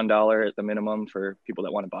 like $1 at the minimum for people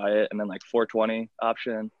that want to buy it. And then like $4.20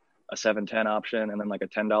 option, a $7.10 option, and then like a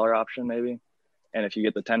 $10 option maybe. And if you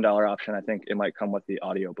get the $10 option, I think it might come with the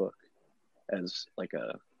audiobook as like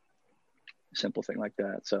a simple thing like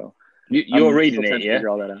that. So you're reading it, yeah? Figure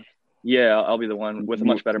all that out. Yeah, I'll be the one with a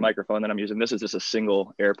much better microphone than I'm using. This is just a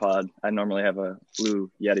single AirPod. I normally have a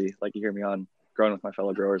Blue Yeti, like you hear me on Growing with My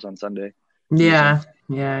Fellow Growers on Sunday. Yeah,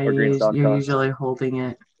 you're usually holding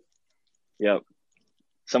it. Yep.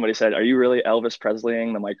 Somebody said, "Are you really Elvis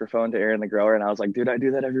Presleying the microphone to Aaron the Grower?" And I was like, "Dude, I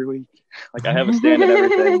do that every week. Like I have a stand and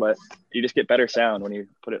everything, but you just get better sound when you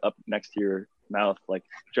put it up next to your mouth. Like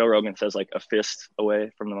Joe Rogan says, like a fist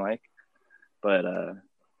away from the mic. But a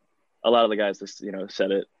lot of the guys just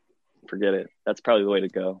set it, forget it. That's probably the way to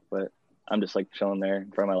go. But I'm just like chilling there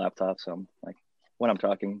in front of my laptop, so I'm like, when I'm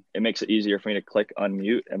talking, it makes it easier for me to click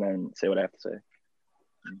unmute and then say what I have to say.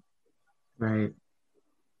 Right.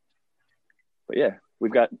 But yeah,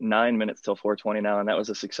 we've got 9 minutes till 4:20 now, and that was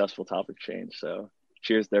a successful topic change. So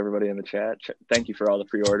cheers to everybody in the chat. Thank you for all the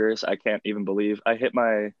pre-orders. I can't even believe I hit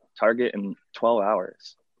my target in 12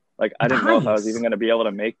 hours. Like I didn't know if I was even going to be able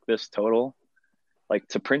to make this total. Like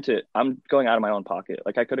to print it, I'm going out of my own pocket.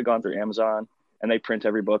 Like I could have gone through Amazon and they print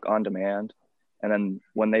every book on demand. And then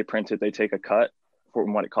when they print it, they take a cut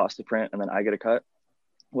from what it costs to print, and then I get a cut.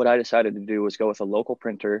 What I decided to do was go with a local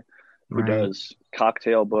printer who does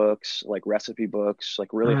cocktail books, like recipe books, like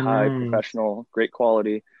really high professional, great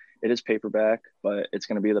quality. It is paperback, but it's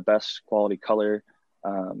going to be the best quality color.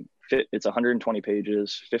 It's 120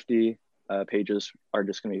 pages, 50 pages are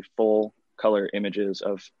just going to be full color images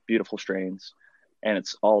of beautiful strains. And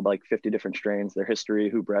it's all like 50 different strains, their history,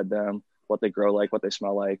 who bred them, what they grow like, what they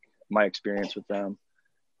smell like, my experience with them.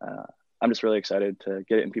 I'm just really excited to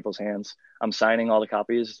get it in people's hands. I'm signing all the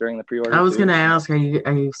copies during the pre-order. I was going to ask, are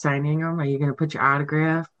you signing them? Are you going to put your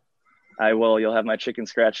autograph? I will. You'll have my chicken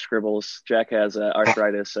scratch scribbles. Jack has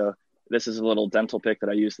arthritis, so this is a little dental pick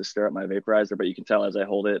that I use to stir up my vaporizer, but you can tell as I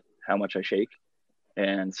hold it how much I shake.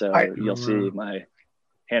 And so you'll see my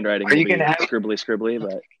handwriting will be scribbly,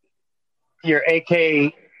 but... Your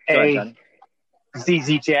AKA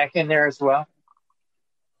ZZ Jack in there as well?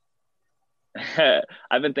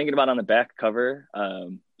 I've been thinking about on the back cover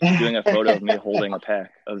doing a photo of me holding a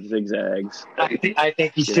pack of zigzags. I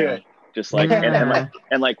think you should. Just like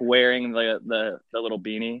and like wearing the little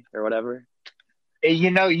beanie or whatever.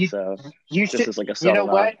 You should. As like a You know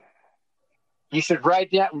what? You should ride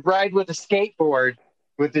with a skateboard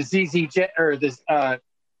with the ZZ Jet or this,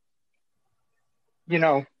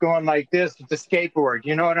 going like this with the skateboard.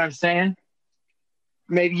 You know what I'm saying?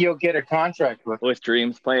 Maybe you'll get a contract with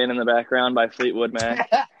Dreams playing in the background by Fleetwood Mac.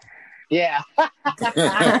 Yeah.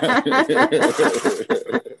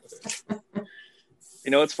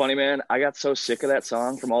 You know what's funny, man? I got so sick of that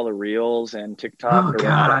song from all the reels and TikTok. I'm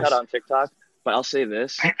not on TikTok, but I'll say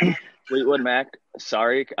this. Fleetwood Mac,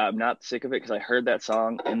 sorry, I'm not sick of it because I heard that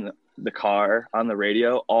song in the car on the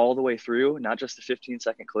radio all the way through, not just the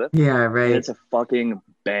 15-second clip. Yeah, right. It's a fucking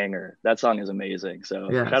banger. That song is amazing. So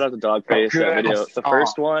shout out to Dogface. That video. The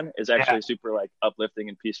first one is actually super like uplifting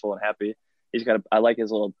and peaceful and happy. I like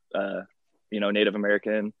his little, Native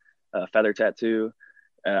American feather tattoo.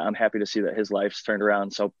 I'm happy to see that his life's turned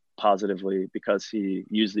around so positively because he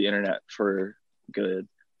used the internet for good.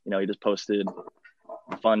 He just posted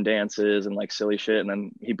fun dances and like silly shit, and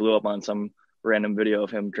then he blew up on some random video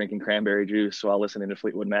of him drinking cranberry juice while listening to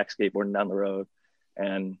Fleetwood Mac skateboarding down the road.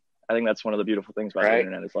 And I think that's one of the beautiful things about the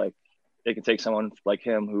internet. It's like it can take someone like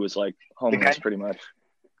him who was like homeless pretty much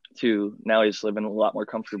to now he's living a lot more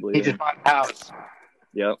comfortably. He just bought a house.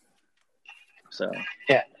 Yep. So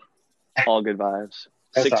yeah, all good vibes.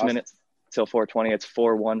 That's 6 awesome. minutes till 4:20. It's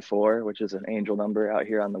 414, which is an angel number out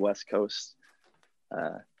here on the West Coast.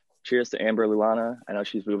 Cheers to Amber Lulana. I know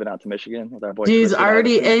she's moving out to Michigan with our boy. She's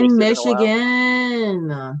already in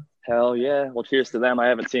Michigan. Hell yeah. Well, cheers to them. I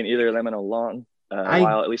haven't seen either of them in a long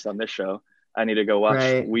while, at least on this show. I need to go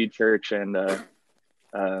watch Weed Church and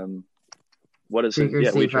what is it?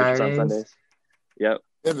 Yeah, Weed Church on Sundays. Yep.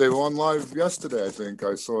 Yeah, they were on live yesterday, I think.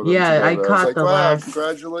 I saw them. Yeah, I caught the last.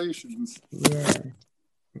 Congratulations. Yeah.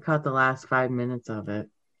 I caught the last 5 minutes of it.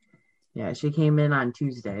 Yeah, she came in on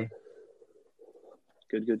Tuesday.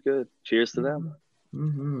 Good. Cheers to them.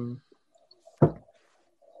 Mm-hmm.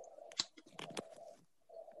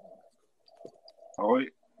 Oh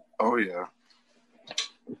yeah.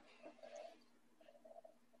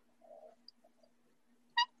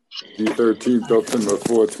 The 13th up in the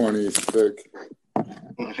 420 stick.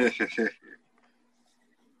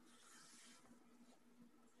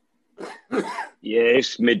 Yeah,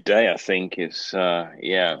 it's midday, I think. It's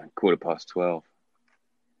 12:15.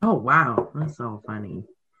 Oh, wow. That's so funny.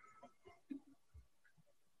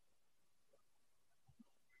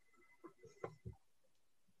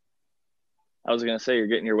 I was going to say you're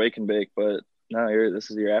getting your wake and bake, but no, this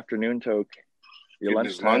is your afternoon toke. Your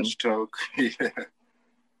lunch toke.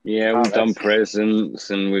 Yeah, we've done presents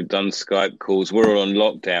and we've done Skype calls. We're all on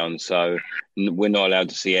lockdown, so we're not allowed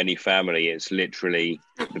to see any family. It's literally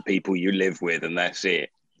the people you live with, and that's it.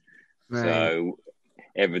 Right. So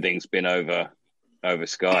everything's been over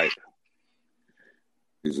Skype.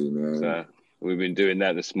 So we've been doing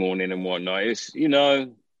that this morning and whatnot. It's,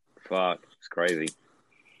 it's crazy.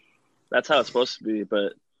 That's how it's supposed to be,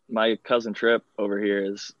 but my cousin Trip over here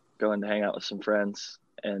is going to hang out with some friends,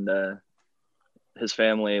 and his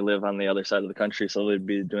family live on the other side of the country, so they'd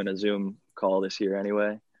be doing a Zoom call this year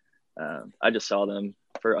anyway. I just saw them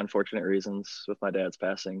for unfortunate reasons with my dad's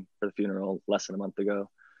passing for the funeral less than a month ago.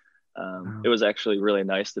 It was actually really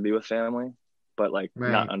nice to be with family, but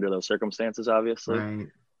not under those circumstances, obviously. Right.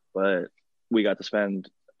 But we got to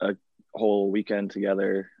spend a whole weekend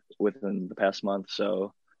together within the past month,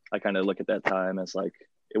 so I kind of look at that time as like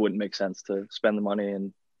it wouldn't make sense to spend the money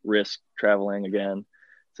and risk traveling again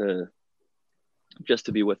just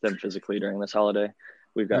to be with them physically during this holiday.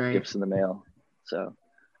 We've got gifts in the mail. So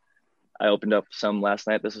I opened up some last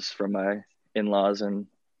night. This is from my in-laws in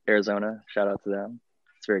Arizona. Shout out to them.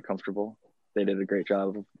 It's very comfortable. They did a great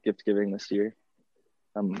job of gift giving this year.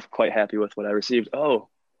 I'm quite happy with what I received. Oh,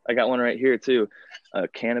 I got one right here too.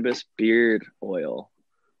 Cannabis beard oil.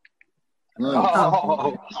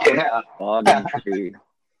 Oh, yeah. Boggy tree.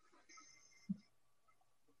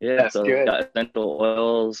 Yeah, that's so good. Got essential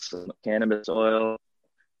oils, cannabis oil,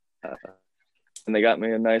 and they got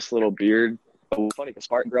me a nice little beard. Oh, funny, because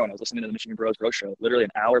Spartan Grown, I was listening to the Michigan Bros Grow Show literally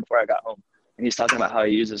an hour before I got home, and he's talking about how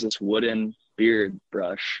he uses this wooden beard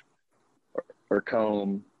brush or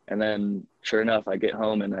comb, and then sure enough, I get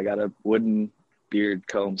home and I got a wooden beard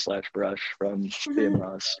comb / brush from the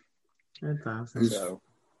in-laws. That's awesome. So,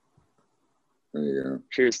 there you go.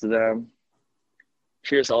 Cheers to them.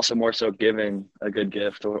 Cheers also more so giving a good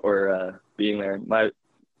gift or being there. My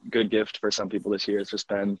good gift for some people this year has just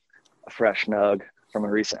been a fresh nug from a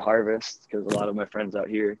recent harvest, because a lot of my friends out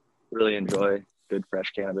here really enjoy good fresh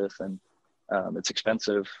cannabis, and it's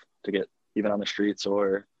expensive to get even on the streets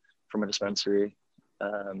or from a dispensary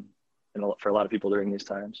for a lot of people during these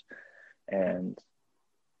times. And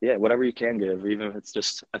yeah, whatever you can give, even if it's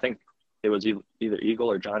just, I think it was either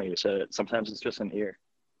Eagle or Johnny who said it. Sometimes it's just an ear,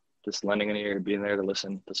 just lending an ear, being there to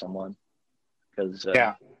listen to someone. Because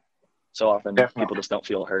so often people just don't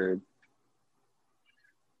feel heard.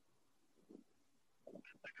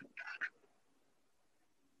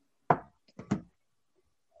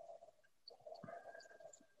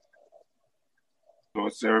 So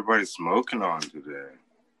what's everybody smoking on today?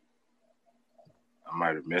 I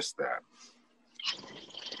might have missed that.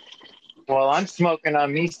 Well, I'm smoking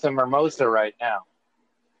on me some mimosa right now.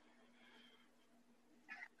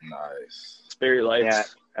 Nice. It's very light. Yeah.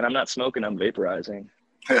 And I'm not smoking, I'm vaporizing.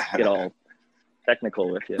 Get all technical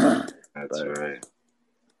with you. That's right.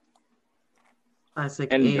 Classic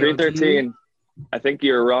and 313, I think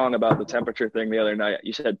you were wrong about the temperature thing the other night.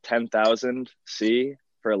 You said 10,000 C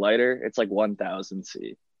for a lighter. It's like 1,000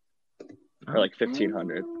 C or like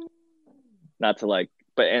 1,500. Not to like,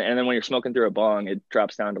 but and then when you're smoking through a bong, it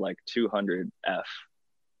drops down to like 200 F.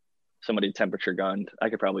 Somebody temperature gunned. I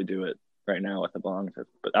could probably do it right now with a bong,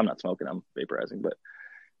 but I'm not smoking. I'm vaporizing. But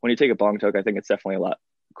when you take a bong toke, I think it's definitely a lot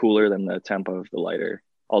cooler than the temp of the lighter.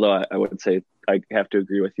 Although I would say I have to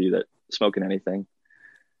agree with you that smoking anything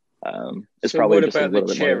is probably what just about a little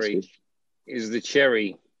the bit cherry? more. Is the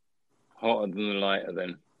cherry hotter than the lighter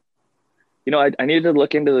then? You know, I needed to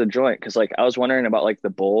look into the joint because like I was wondering about like the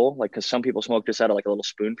bowl, like because some people smoke just out of like a little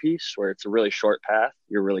spoon piece where it's a really short path.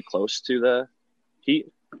 You're really close to the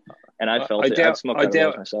heat, and I felt it. I'd smoke out of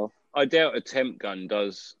those myself. I doubt a temp gun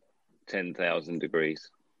does 10,000 degrees.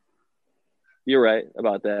 You're right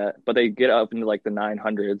about that, but they get up into like the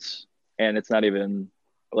 900s, and it's not even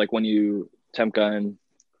like when you temp gun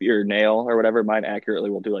your nail or whatever. Mine accurately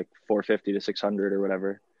will do like 450 to 600 or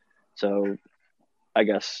whatever. So, I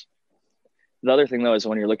guess the other thing though is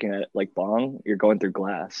when you're looking at like bong, you're going through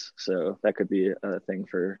glass, so that could be a thing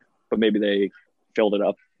for. But maybe they filled it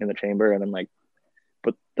up in the chamber and then like,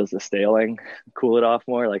 but does the staling cool it off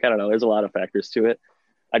more? Like I don't know. There's a lot of factors to it.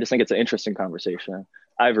 I just think it's an interesting conversation.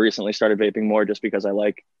 I've recently started vaping more just because I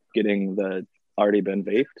like getting the already been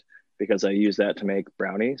vaped because I use that to make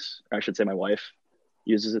brownies. Or I should say my wife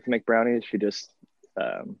uses it to make brownies. She just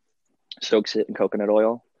soaks it in coconut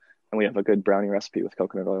oil, and we have a good brownie recipe with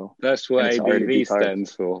coconut oil. That's what ABV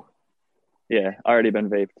stands for. Yeah, already been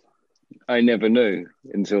vaped. I never knew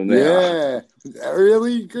until now. Yeah,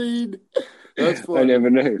 really, Green? That's funny. I never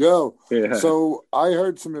knew. Yo, yeah. So I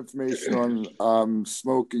heard some information on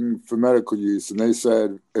smoking for medical use, and they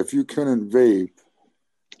said if you couldn't vape,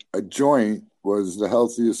 a joint was the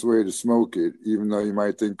healthiest way to smoke it, even though you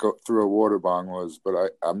might think through a water bong was.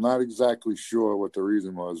 But I'm not exactly sure what the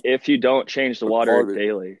reason was. If you don't change the water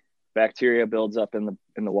daily, bacteria builds up in the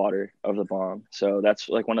water of the bong. So that's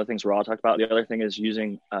like one of the things Raw talked about. The other thing is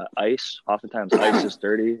using ice. Oftentimes ice is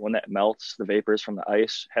dirty. When that melts, the vapors from the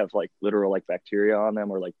ice have like literal like bacteria on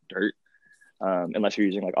them or like dirt, unless you're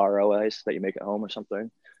using like RO ice that you make at home or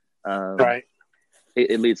something. Right.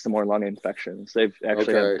 It leads to more lung infections. They've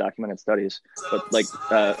actually had documented studies. But like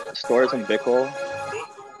Stores and Bickle.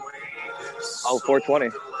 Oh, 420.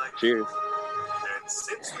 Cheers.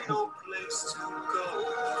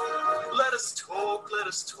 Let us talk, let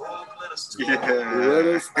us talk, let us talk. Yeah, let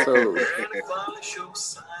us talk. Finally show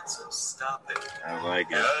signs of stopping. I like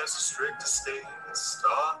it. As the strictest statements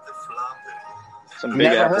start to flopping. Some big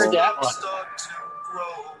Never apple. heard that one. Start to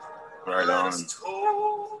grow. Right let on. Us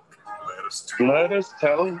talk, let us talk. Let us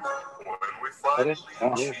talk. When we finally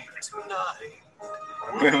cheat tonight.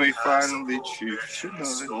 When we finally cheat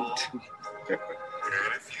tonight. And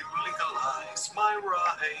if you legalize my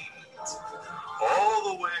right, all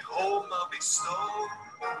the way home I'll be stoned.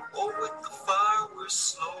 Oh, with the fire we're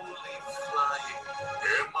slowly flying.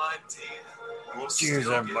 And my dear, we'll Cheers,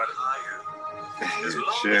 still everybody. get higher. As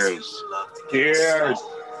long Cheers. as you love to get Cheers.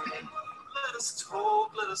 stoned. Let us talk,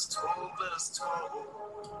 let us talk, let us talk.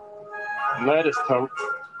 Let us talk.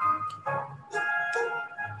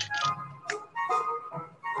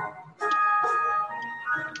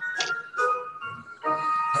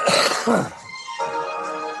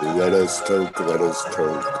 Let us talk, let us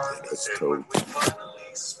talk, let us talk.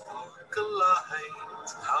 Finally spark a light.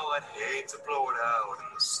 How I'd hate to blow it out in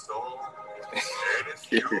the storm. And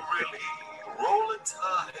if you really roll it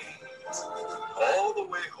tight, all the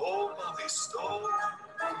way home I'll be stoned.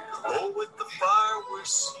 Oh, with the fire we're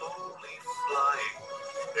slowly flying.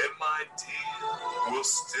 And my dear, we'll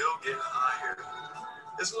still get higher.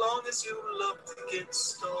 As long as you love to get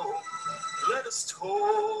stoned. Let us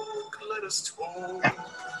talk, let us talk,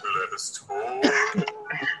 let us talk.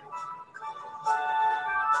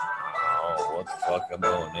 Oh, what the fuck? I'm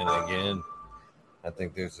going in again. I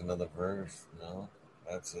think there's another verse. No,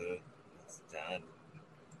 that's it. It's done.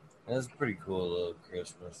 That's a pretty cool little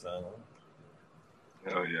Christmas song.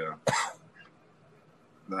 Oh yeah,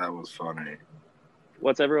 that was funny.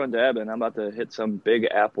 What's everyone dabbing? I'm about to hit some Big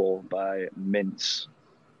Apple by Mints.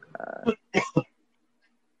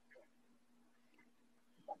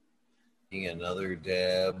 Another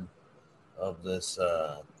dab of this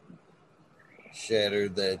shatter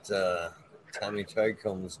that Tommy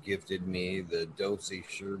Tycombs gifted me. The Dosey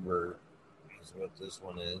Sherbert is what this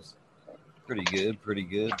one is. Pretty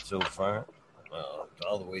good so far.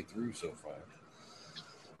 All the way through so far.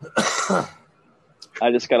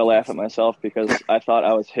 I just got to laugh at myself because I thought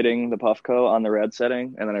I was hitting the Puffco on the red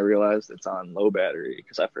setting, and then I realized it's on low battery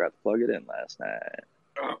because I forgot to plug it in last night.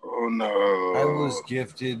 Oh, no. I was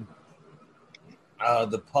gifted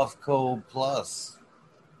the Puffco Plus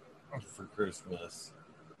for Christmas.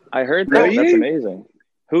 I heard that. That's amazing.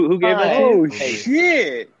 Who gave that? Oh,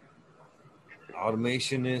 shit.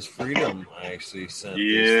 Automation is freedom. I actually sent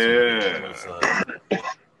this to me.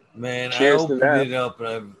 Man, Cheers I opened to that. it up and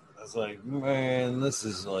I was like, man, this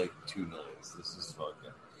is like too nice. This is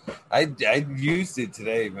fucking. I used it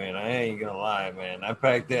today, man. I ain't gonna lie, man. I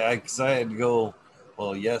packed it because I had to go.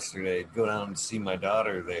 Well, yesterday, go down and see my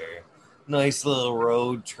daughter there. Nice little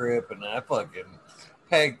road trip, and I fucking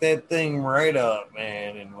packed that thing right up,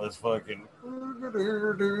 man, and was fucking.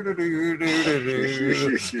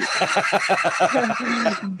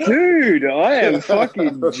 Dude, I am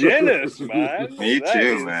fucking jealous, man. Me That too,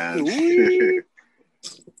 is man. sweet.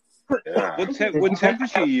 Yeah. What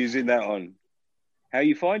temperature are you using that on? How are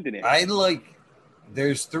you finding it? I like.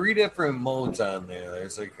 There's 3 different modes on there.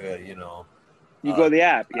 There's like a, You got the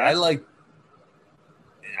app, yeah? I like.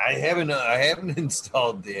 I haven't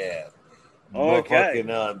installed the app. Okay. Fucking,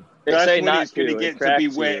 They That's say when not it's going to. to It get to tracks be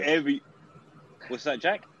you. wherever. What's that,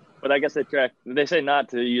 Jack? But I guess they say not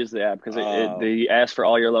to use the app because they ask for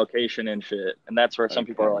all your location and shit, and that's where some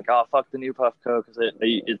people are like, "Oh, fuck the new Puffco," because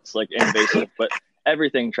it's like invasive, but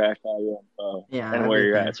everything tracks all your info and where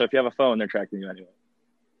you're at. So if you have a phone, they're tracking you anyway.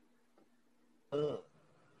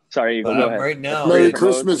 Sorry, Eagle, go ahead. Right now, Merry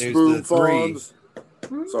Christmas, there's Boom the 3. Fawns.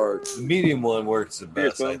 Sorry. The medium one works the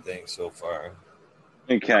best, Boom. I think, so far.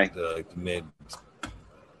 Okay. The mid.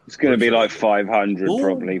 It's going to be like 500, Ooh.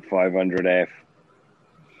 probably 500F.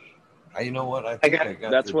 You know what? I think I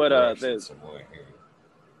got that's the what directions the somewhere here.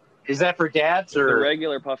 Is that for dads the or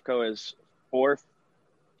regular Puffco is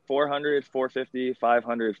 400, 450,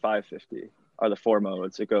 500, 550 are the 4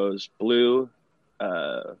 modes. It goes blue,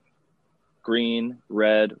 green,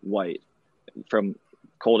 red, white, from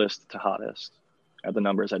coldest to hottest. Are the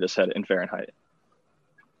numbers I just said in Fahrenheit.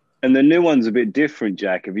 And the new one's a bit different,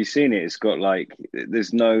 Jack. Have you seen it? It's got like,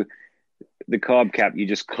 there's no, the carb cap, you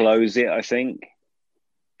just close it, I think.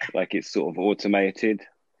 Like it's sort of automated.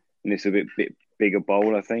 And it's a bit bigger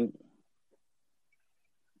bowl, I think.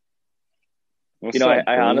 What's I up,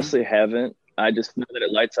 Boom? honestly haven't. I just know that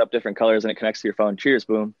it lights up different colors and it connects to your phone. Cheers,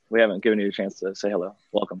 Boom. We haven't given you a chance to say hello.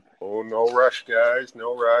 Welcome. Oh, no rush, guys.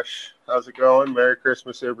 No rush. How's it going? Merry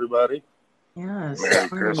Christmas, everybody. Yes. Merry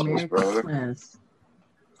Christmas, brother. Christmas.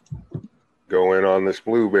 Go in on this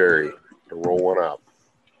blueberry to roll one up.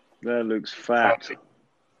 That looks fat.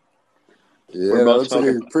 Yeah, that's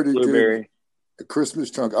a pretty blueberry. good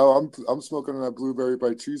Christmas chunk. Oh, I'm smoking on that blueberry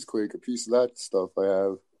by Cheesequake. A piece of that stuff I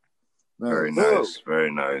have. Very nice.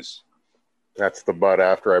 Very nice. That's the bud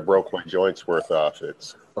after I broke my joints worth off.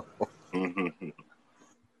 It's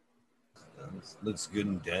looks good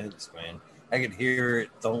and dense, man. I could hear it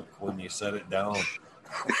thunk when you set it down.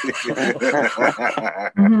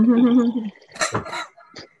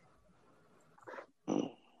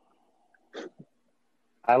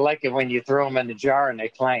 I like it when you throw them in the jar and they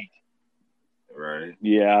clank. Right.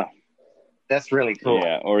 Yeah. That's really cool.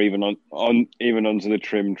 Yeah, or even even onto the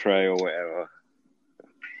trim tray or whatever.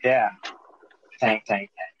 Yeah. Tank. Yeah.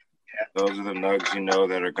 Those are the nugs,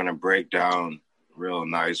 that are going to break down real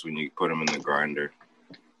nice when you put them in the grinder.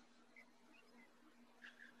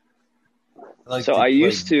 So I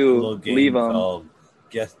used to leave them.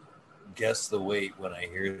 Guess the weight when I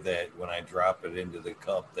hear that, when I drop it into the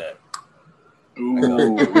cup. That.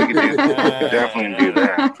 Ooh, we could definitely do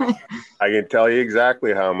that. I can tell you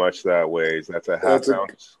exactly how much that weighs. That's a half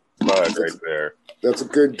ounce bud right there. That's a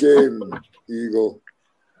good game, Eagle.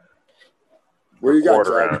 What do you got,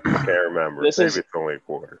 Jack? I can't remember. Maybe it's only a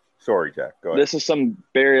quarter. Sorry, Jack. Go ahead. This is some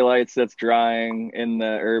berry lights that's drying in the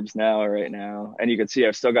herbs right now. And you can see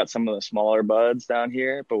I've still got some of the smaller buds down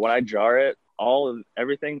here. But when I jar it,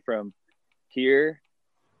 everything from here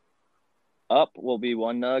up will be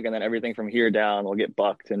 1 nug, and then everything from here down will get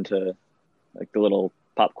bucked into like the little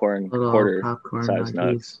popcorn quarter size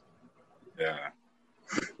nugs. Yeah.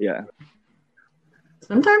 Yeah.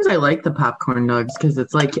 Sometimes I like the popcorn nugs because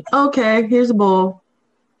it's like, okay, here's a bowl.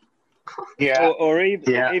 Yeah. Or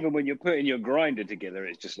even when you're putting your grinder together,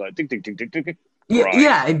 it's just like tick, tick, tick, tick, tick, tick.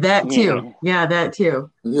 Yeah, that too. Yeah, that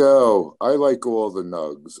too. Yo, I like all the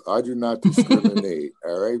nugs. I do not discriminate.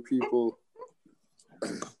 All right, people.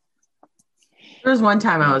 There was one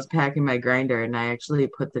time I was packing my grinder and I actually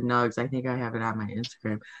put the nugs. I think I have it on my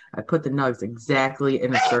Instagram. I put the nugs exactly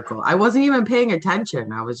in a circle. I wasn't even paying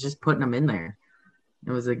attention. I was just putting them in there.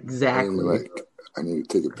 It was exactly. I need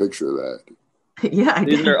to take a picture of that. Yeah,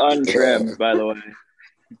 these are untrimmed, by the way.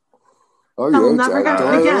 Oh yeah, I'll never have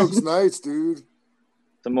it again. Looks nice, dude.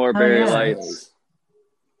 Some more berry lights.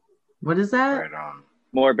 What is that? Right on.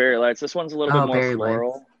 More berry lights. This one's a little bit more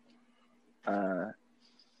floral.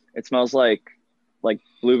 It smells like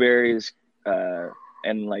blueberries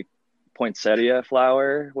and like poinsettia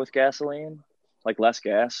flower with gasoline, like less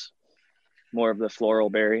gas, more of the floral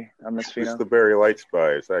berry on this pheno. Who's the Berry Lights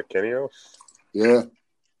by? Is that Kenios? Yeah.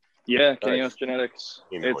 Yeah, Kenios Genetics.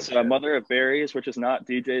 It's a mother of berries, which is not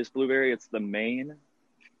DJ's blueberry. It's the main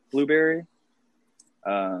blueberry.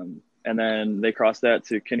 And then they cross that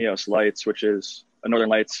to Kenios Lights, which is a Northern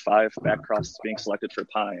Lights 5 back cross being selected for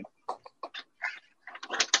pine.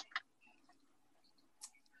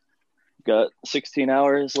 Got 16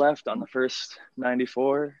 hours left on the first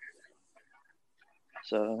 94.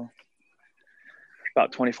 So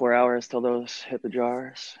about 24 hours till those hit the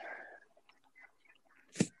jars.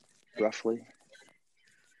 Roughly.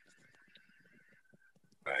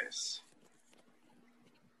 Nice.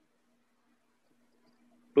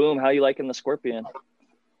 Boom, how you liking the Scorpion?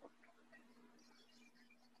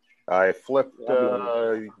 I flipped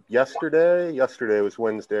yesterday. Yesterday was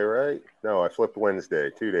Wednesday, right? No, I flipped Wednesday,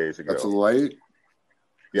 2 days ago. That's a light?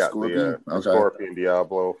 Yeah, Scorpion? the Scorpion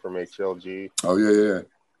Diablo from HLG. Oh, yeah.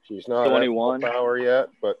 She's not 21 at power yet,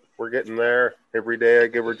 but we're getting there. Every day I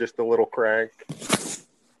give her just a little crank.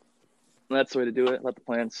 That's the way to do it. Let the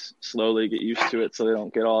plants slowly get used to it so they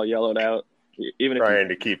don't get all yellowed out. Even trying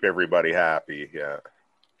to keep everybody happy, yeah.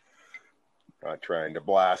 Not trying to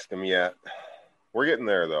blast them yet. We're getting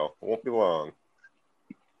there, though. It won't be long.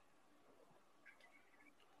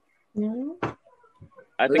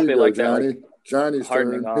 I think they like Johnny. that. Like, Johnny's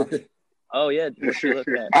hardening turn. off. Oh, yeah. What you look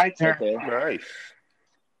at? My turn. Okay. Nice.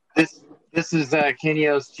 This is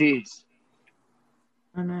Kenios cheese.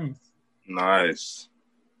 Oh, nice. Nice.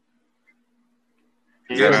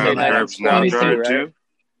 Is that out of the herbs now dryer too?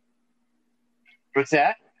 What's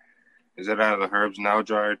that? Is that out of the herbs now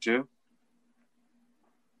dryer too?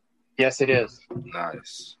 Yes, it is.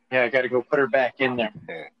 Nice. Yeah, I got to go put her back in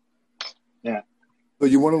there. Yeah. But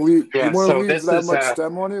you want to leave? Yeah, you want to so leave this that is, much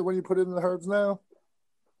stem on it when you put it in the herbs now?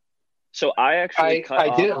 So I actually cut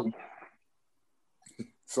off. do.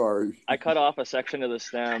 Sorry. I cut off a section of the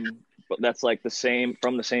stem, but that's like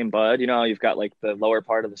from the same bud. You know how you've got like the lower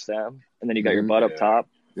part of the stem, and then you got your bud up top.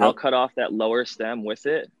 Yep. I'll cut off that lower stem with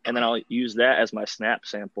it, and then I'll use that as my snap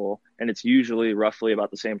sample. And it's usually roughly about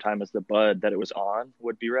the same time as the bud that it was on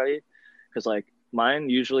would be ready. Because like mine,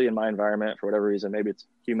 usually in my environment, for whatever reason, maybe it's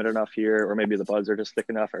humid enough here, or maybe the buds are just thick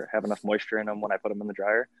enough or have enough moisture in them when I put them in the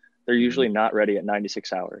dryer. They're usually not ready at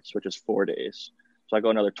 96 hours, which is 4 days. So I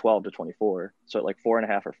go another 12 to 24. So at like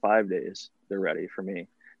 4.5 or 5 days, they're ready for me.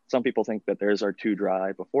 Some people think that theirs are too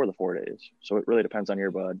dry before the 4 days. So it really depends on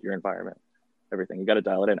your bud, your environment, everything. You got to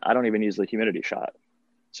dial it in. I don't even use the humidity shot.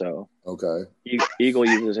 So okay, Eagle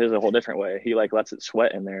uses his a whole different way. He like lets it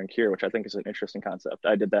sweat in there and cure, which I think is an interesting concept.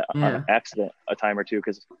 I did that on accident a time or two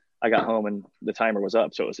because I got home and the timer was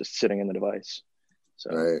up, so it was just sitting in the device.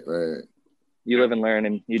 So right. You live and learn,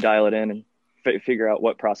 and you dial it in and figure out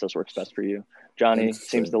what process works best for you. Johnny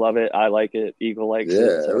seems to love it. I like it. Eagle likes it.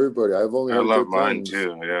 Yeah, so. everybody. I love mine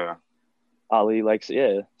too. Yeah. Ali likes it.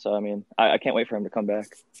 Yeah. So I mean, I can't wait for him to come back.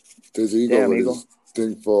 There's Eagle with his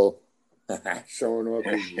thing full, showing off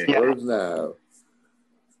his herbs now.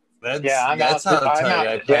 That's how tight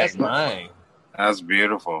I packed mine. That's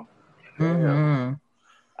beautiful. Mm-hmm.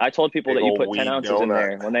 I told people that you put 10 ounces in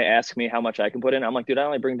there. When they ask me how much I can put in, I'm like, dude, I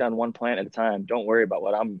only bring down one plant at a time. Don't worry about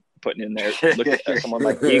what I'm putting in there. Look at someone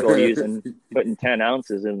like Eagle putting 10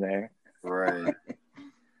 ounces in there. Right.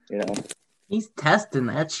 You know, he's testing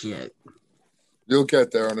that shit. You'll get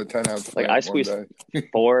there on a 10-ounce. Like I squeeze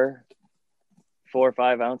 4 or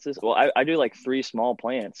 5 ounces. Well, I do like 3 small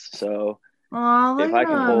plants. So if I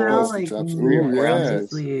can pull like 3 or 4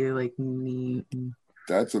 ounces, like neat.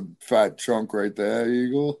 That's a fat chunk right there,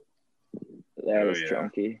 Eagle. That is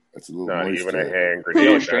chunky. That's a little not moisture. even a hand grenade. You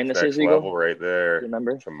know what strain this is, Eagle? Level right there.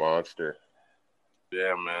 Remember? It's a monster.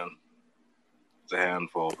 Yeah, man. It's a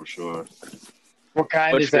handful for sure. What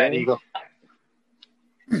kind is that, Eagle?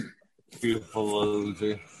 Beautiful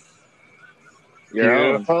loser.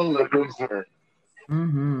 Beautiful loser.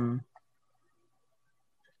 Mm-hmm.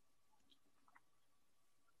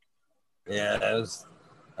 Yeah, that was.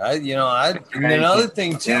 And another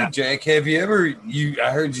thing too, Jack. Have you ever?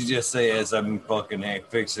 I heard you just say, as I'm fucking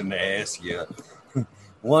fixing to ask you,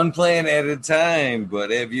 one plant at a time. But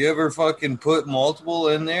have you ever fucking put multiple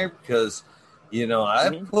in there? Because,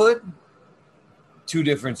 I put 2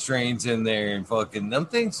 different strains in there, and fucking them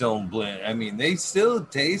things don't blend. I mean, they still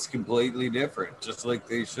taste completely different, just like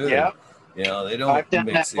they should. Yeah. They don't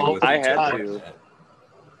mix it with each other.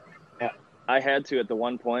 I had to at the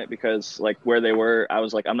one point because like where they were, I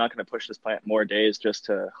was like, I'm not going to push this plant more days just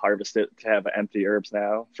to harvest it to have empty herbs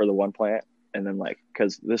now for the one plant. And then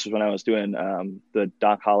because this is when I was doing the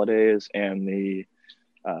Doc Holidays and the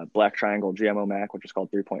Black Triangle GMO Mac, which is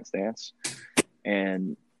called 3 Point Stance.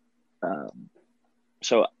 And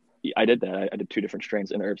so I did that. I did 2 different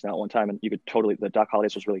strains in herbs now at one time. And you could the Doc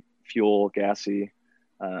Holidays was really fuel, gassy,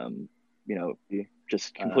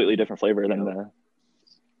 just completely different flavor than the,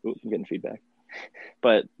 I'm getting feedback.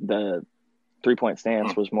 But the 3 Point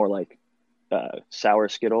Stance was more like sour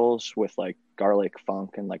Skittles with like garlic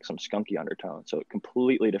funk and like some skunky undertone. So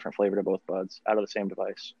completely different flavor to both buds out of the same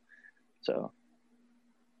device. So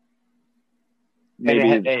maybe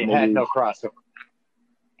it had no crossover.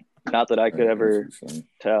 Not that I could ever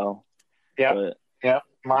tell. Yeah. Yeah.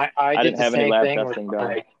 I did the same thing with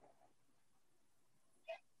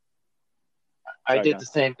I did the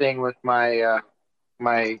same thing with my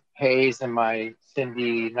my Haze and my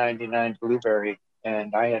Cindy 99 Blueberry,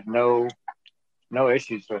 and I had no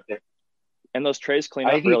issues with it. And those trays clean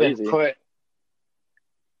up real easy.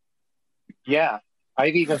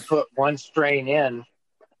 I've even put one strain in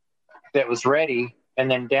that was ready, and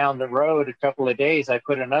then down the road a couple of days I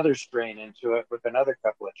put another strain into it with another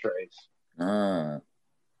couple of trays.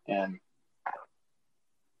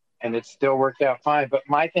 And it still worked out fine. But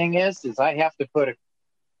my thing is I have to put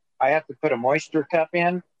a moisture cup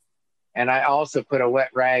in, and I also put a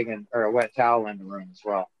wet rag or a wet towel in the room as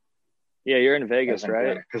well. Yeah, you're in Vegas,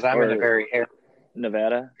 right? Because I'm in a very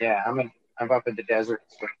Nevada. Yeah, I'm up in the desert.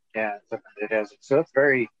 So, yeah, it's up in the desert. So it's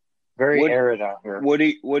very, very arid out here. What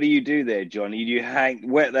do you do there, Johnny? Do you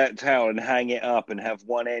wet that towel and hang it up and have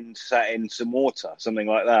one end sat in some water, something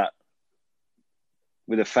like that,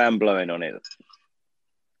 with a fan blowing on it?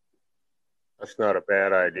 That's not a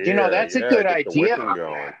bad idea. That's a good idea.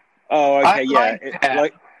 Oh, okay,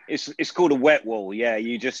 it's called a wet wall. Yeah,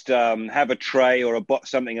 you just have a tray or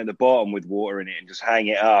something at the bottom with water in it and just hang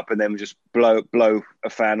it up, and then just blow a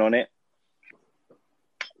fan on it.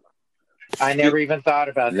 I never even thought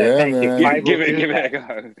about that. Thank you. Give it a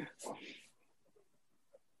go.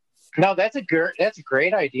 No, that's a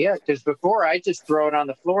great idea, because before I just throw it on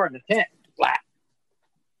the floor in the tent, flat.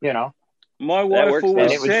 My wife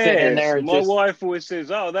always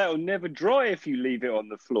says, "Oh, that'll never dry if you leave it on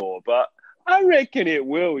the floor," but I reckon it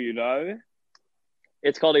will.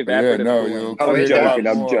 It's called evaporative cooling.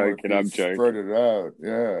 I'm joking. Spread it out,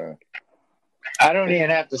 yeah. I don't even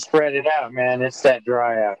have to spread it out, man. It's that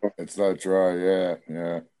dry out. It's that dry,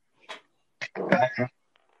 yeah.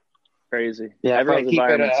 Crazy. Yeah, everyone's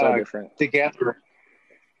environment's so different. Together.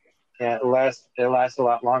 Yeah, it lasts a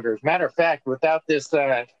lot longer. As a matter of fact, without this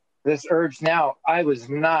urge now, I was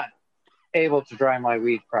not able to dry my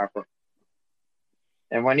weed properly.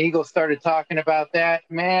 And when Eagle started talking about that,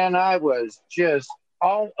 man, I was just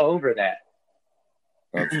all over that.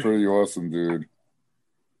 That's pretty awesome, dude.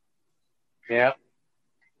 Yeah.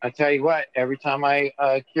 I tell you what, every time I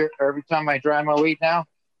dry my weed now,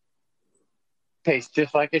 tastes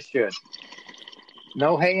just like it should.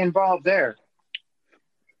 No hay involved there.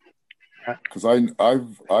 Because I've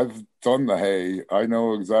done the hay. I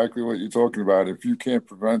know exactly what you're talking about. If you can't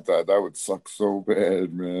prevent that would suck so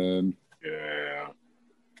bad, man. Yeah.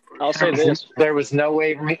 I'll say this. There was no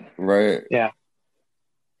way for me. Right. Yeah.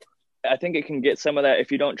 I think it can get some of that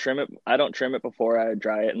if you don't trim it. I don't trim it before I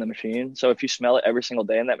dry it in the machine. So if you smell it every single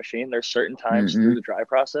day in that machine, there's certain times through the dry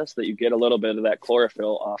process that you get a little bit of that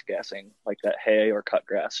chlorophyll off gassing, like that hay or cut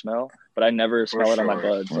grass smell. But I never smell it on my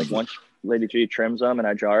buds. Like once Lady G trims them and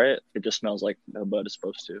I jar it, it just smells like the bud is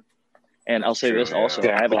supposed to. And I'll say this also,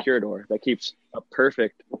 I have a Curador that keeps a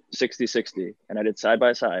perfect 60-60. And I did side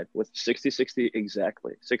by side with 60-60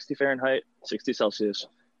 exactly. 60 Fahrenheit, 60 Celsius,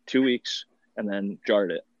 2 weeks, and then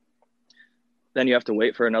jarred it. Then you have to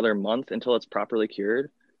wait for another month until it's properly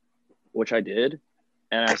cured, which I did.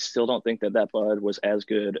 And I still don't think that bud was as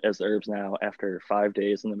good as the herbs now after 5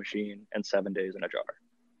 days in the machine and 7 days in a jar.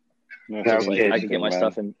 I could get my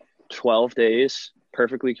stuff in 12 days,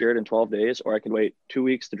 perfectly cured in 12 days, or I could wait 2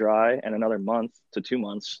 weeks to dry and another month to 2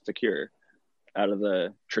 months to cure out of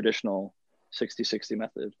the traditional 60-60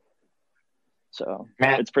 method. So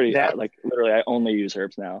it's pretty, literally I only use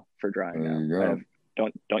herbs now for drying now.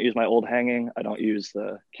 Don't use my old hanging. I don't use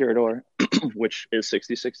the Curador, which is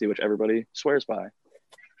 60/60, which everybody swears by.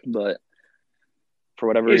 But for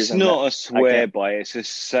whatever reason, it's not a swear by. It's a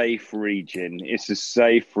safe region. It's a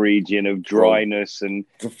safe region of dryness and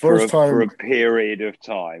for a period of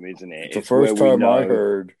time, isn't it? The first time I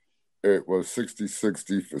heard it was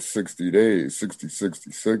 60/60 for 60 days,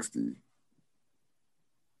 60/60/60.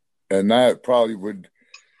 And that probably would.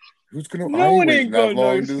 Who's gonna? I ain't waiting that long.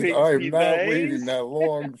 I am not waiting that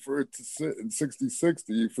long for it to sit in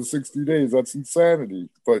 60/60 for 60 days. That's insanity.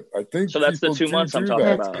 But I think so. That's the 2 months I'm talking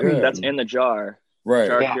about. Yeah. That's in the jar, right?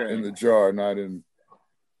 In the jar, not in.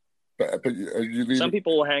 But some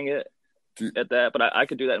people will hang it at that, but I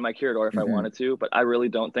could do that in my Curador if I wanted to. But I really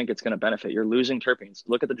don't think it's going to benefit. You're losing terpenes.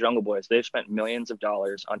 Look at the Jungle Boys. They've spent millions of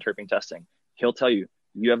dollars on terpene testing. He'll tell you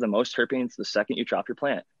you have the most terpenes the second you drop your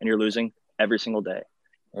plant, and you're losing every single day.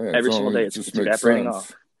 Yeah, every single day, it's evaporating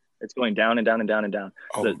off. It's going down and down and down and down.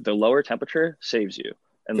 Oh. The lower temperature saves you,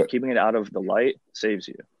 and keeping it out of the light saves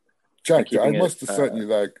you. Jack, I must have sent you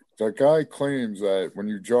that guy claims that when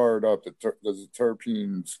you jar it up, the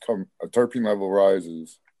terpene level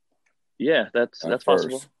rises. Yeah, that's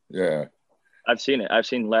possible. Yeah, I've seen it. I've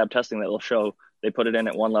seen lab testing that will show they put it in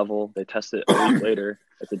at one level, they test it a week later,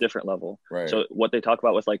 it's a different level. Right. So what they talk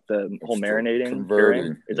about with like the whole marinating,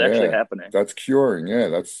 curing, is actually happening. That's curing. Yeah,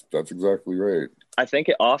 that's exactly right. I think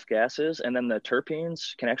it off gases, and then the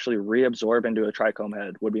terpenes can actually reabsorb into a trichome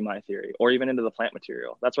head, would be my theory, or even into the plant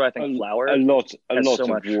material. That's why I think flour. A lot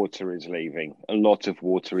of water is leaving. A lot of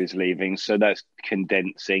water is leaving, so that's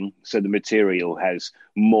condensing. So the material has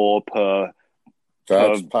more per.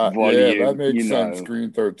 That's volume, that makes sense.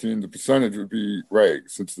 Green 13, the percentage would be right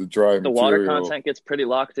since the dry material. The water content gets pretty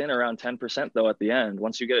locked in around 10% though at the end.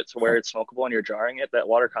 Once you get it to where it's smokable and you're jarring it, that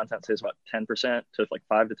water content stays about 10% to like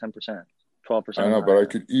 5 to 10%, 12%. I know, but I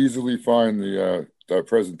could easily find the that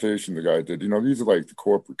presentation the guy did. These are like the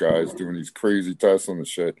corporate guys doing these crazy tests on the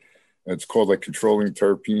shit. And it's called like controlling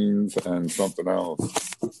terpenes and something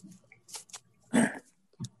else.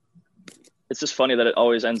 It's just funny that it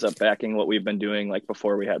always ends up backing what we've been doing like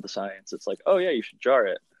before we had the science. It's like, oh yeah, you should jar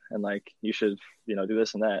it, and like you should, do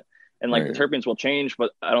this and that. And like the terpenes will change,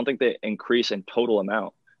 but I don't think they increase in total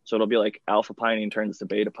amount. So it'll be like alpha pinene turns to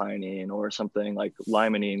beta pinene, or something like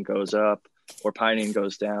limonene goes up or pinene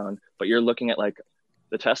goes down. But you're looking at like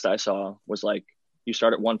the test I saw was like you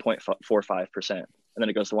start at 1.45%, and then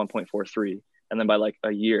it goes to 1.43, and then by like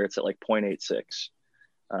a year it's at like 0.86.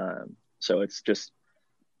 So it's just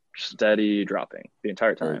steady dropping the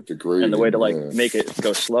entire time. And the way to make it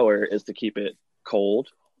go slower is to keep it cold,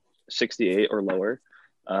 68 or lower,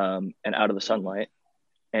 and out of the sunlight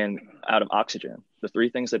and out of oxygen. The three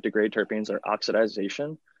things that degrade terpenes are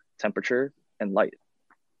oxidization, temperature, and light.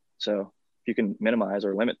 So if you can minimize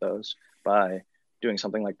or limit those by doing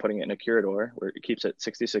something like putting it in a Curador where it keeps it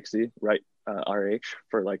 60/60, right RH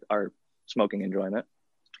for like our smoking enjoyment,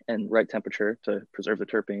 and right temperature to preserve the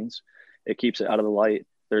terpenes, it keeps it out of the light.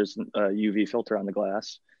 There's a UV filter on the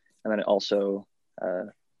glass. And then it also,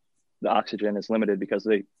 the oxygen is limited because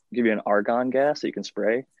they give you an argon gas that you can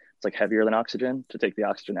spray. It's like heavier than oxygen to take the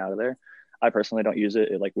oxygen out of there. I personally don't use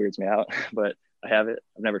it. It like weirds me out, but I have it.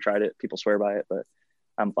 I've never tried it. People swear by it, but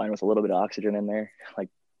I'm fine with a little bit of oxygen in there. Like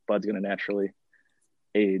bud's going to naturally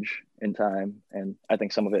age in time. And I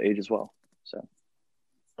think some of it ages well. So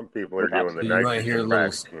some people are doing the nitrogen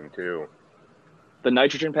packaging too. The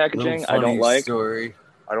nitrogen packaging, I don't like. Story.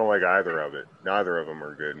 I don't like either of it. Neither of them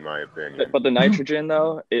are good in my opinion. But the nitrogen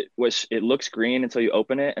though, it looks green until you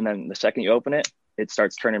open it, and then the second you open it, it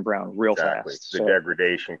starts turning brown real fast. The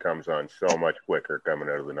degradation comes on so much quicker coming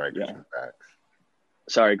out of the nitrogen packs.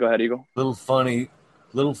 Sorry, go ahead, Eagle. Little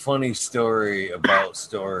funny story about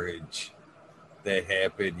storage that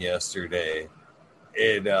happened yesterday.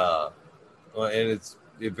 And it's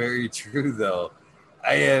very true though.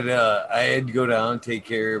 I had to go down,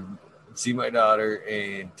 see my daughter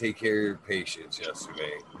and take care of patients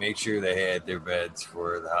yesterday. Make sure they had their beds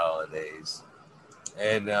for the holidays.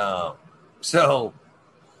 And so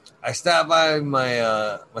I stopped by my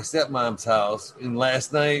stepmom's house, and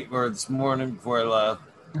last night or this morning before I left,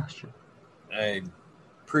 I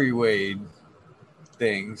pre-weighed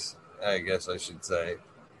things, I guess I should say.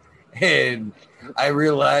 And I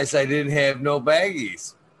realized I didn't have no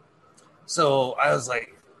baggies. So I was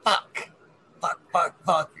like, fuck.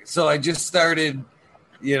 So I just started,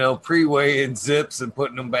 pre-weighing zips and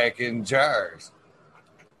putting them back in jars.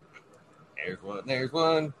 There's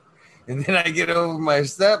one. And then I get over to my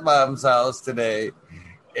stepmom's house today,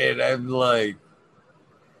 and I'm like,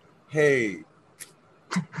 hey,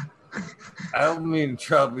 I don't mean to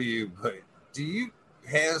trouble you, but do you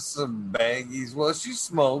have some baggies. Well, she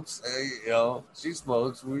smokes. She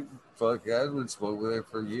smokes. I would smoke with her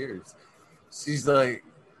for years. She's like,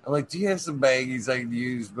 I'm like, do you have some baggies I can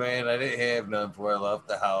use, man? I didn't have none before I left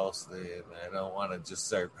the house. Then I don't want to just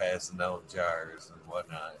start passing out jars and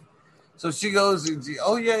whatnot. So she goes and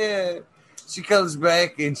yeah. She comes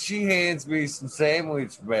back and she hands me some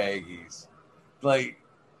sandwich baggies, like,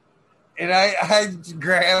 and I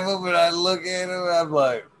grab them and I look at them and I'm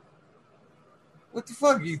like, what the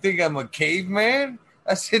fuck? You think I'm a caveman?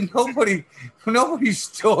 I said, nobody's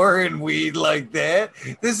storing weed like that.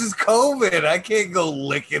 This is COVID. I can't go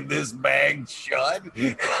licking this bag shut.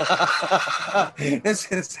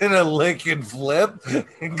 It's in a lick and flip.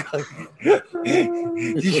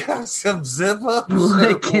 You got some zip ups?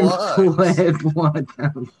 Lick and flip. What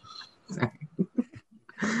the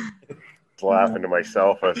Laughing to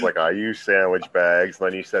myself. I was like, I use sandwich bags. And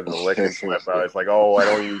then you said the lick and flip. I was like, oh, I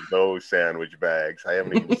don't use those sandwich bags. I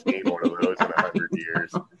haven't even seen one of those in 100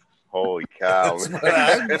 years. Holy cow.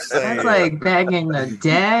 That's like bagging the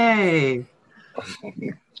day.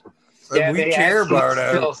 We care about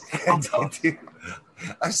our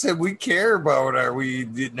I said we care about our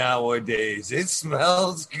weed nowadays. It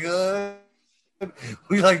smells good.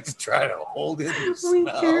 We like to try to hold it. We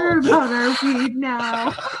care about our weed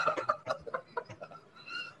now.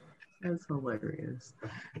 That's hilarious.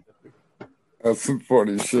 That's some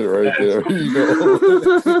funny shit right there.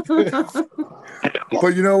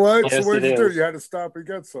 But you know what? Yes, so what did you it do? is. You had to stop and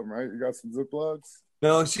get some, right? You got some Ziplocs?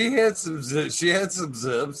 No, she had some zips. She's like,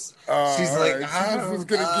 right. She just was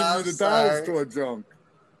going to give me the dollar store junk.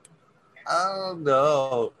 I don't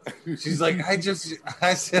know. She's like,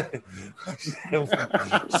 she's like, well,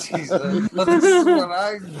 this is what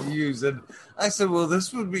I use. And I said, well,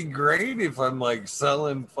 this would be great if I'm like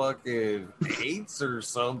selling fucking eights or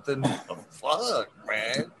something. Fuck,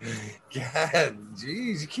 man. God,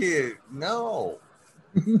 geez, you can't, no.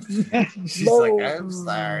 She's like, I'm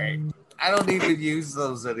sorry. I don't even use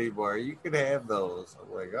those anymore. You can have those.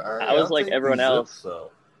 I'm like, all right. I was like everyone else.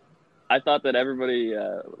 So. I thought that everybody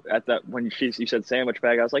at that when you said sandwich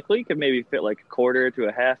bag, I was like, well, you could maybe fit like a quarter to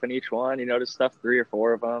a half in each one. Just stuff 3 or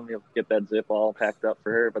 4 of them. You'll get that zip all packed up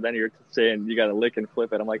for her. But then you're saying you got to lick and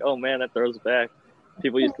flip it. I'm like, oh man, that throws it back.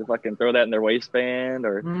 People used to fucking throw that in their waistband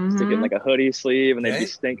or stick it in like a hoodie sleeve, and they'd be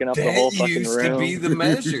stinking up the whole fucking room. That used to be the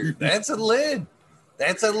measure. That's a lid.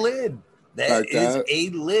 That is a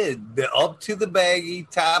lid. Up to the baggie,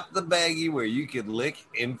 top of the baggie, where you could lick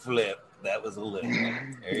and flip. That was a lid.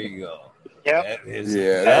 There you go. Yep.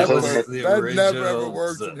 That was the original. That never ever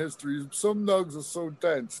worked in history. Some nugs are so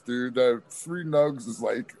dense, dude, that 3 nugs is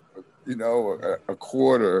like, a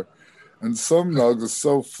quarter. And some nugs are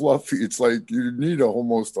so fluffy, it's like you need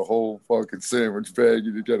almost a whole fucking sandwich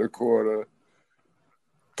baggie to get a quarter.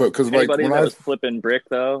 But because anybody that was flipping brick,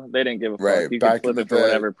 though, they didn't give a fuck. You could flip it for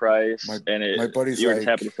whatever price, my buddy's you were just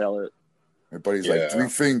happy to sell it. My buddy's like, 3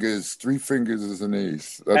 fingers is an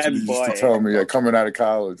ace. That's what he used to tell me coming out of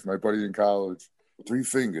college. My buddy in college, 3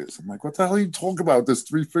 fingers. I'm like, what the hell are you talking about, this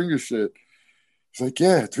 3 finger shit? He's like,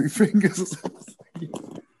 yeah, 3 fingers.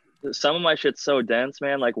 Some of my shit's so dense,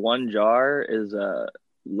 man. Like 1 jar is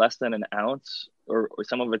less than an ounce, or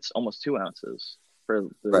some of it's almost 2 ounces for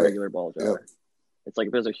the regular ball jar. Yep. It's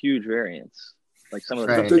like there's a huge variance. Like some of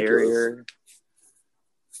the stuff airier.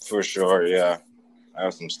 For sure, yeah. I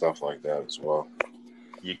have some stuff like that as well.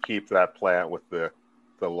 You keep that plant with the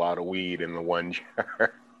lot of weed in the 1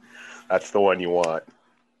 jar. That's the one you want.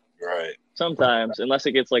 Right. Sometimes, unless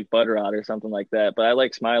it gets like bud rot or something like that. But I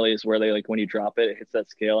like Smileys where they like when you drop it, it hits that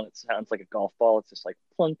scale and it sounds like a golf ball. It's just like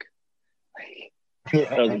plunk.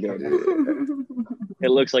 That was good. It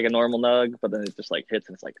looks like a normal nug, but then it just like hits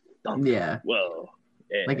and it's like thump. Yeah. Whoa.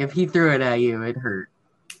 Yeah. Like if he threw it at you, it hurt.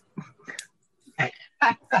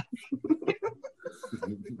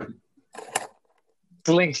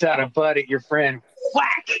 Slingshot a bud at your friend.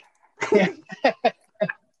 Whack!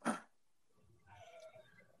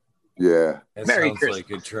 Yeah. That Merry sounds Christmas. like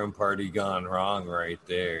a trim party gone wrong right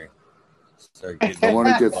there. Start getting bud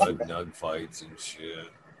nug fights and shit.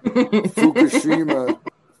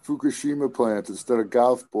 Fukushima plant, instead of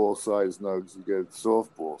golf ball size nugs, you get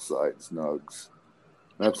softball size nugs.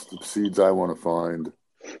 That's the seeds I want to find.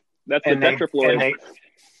 That's the tetraploid.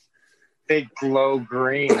 They glow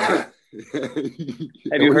green. Have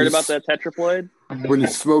you heard about that tetraploid? When you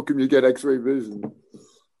smoke them, you get X-ray vision.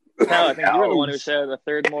 No, I think you were the one who said a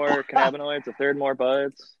third more cannabinoids, a third more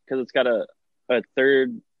buds, because it's got a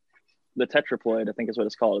third, the tetraploid, I think is what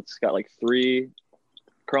it's called. It's got like 3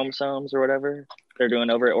 chromosomes or whatever. They're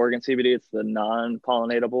doing over at Oregon CBD. It's the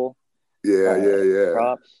non-pollinatable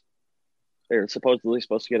crops. they're supposedly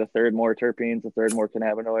supposed to get a third more terpenes, a third more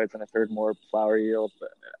cannabinoids, and a third more flower yield. But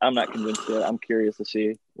I'm not convinced yet. I'm curious to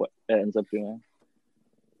see what it ends up doing.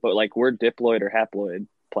 But like we're diploid or haploid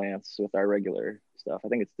plants with our regular stuff. I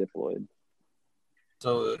think it's diploid.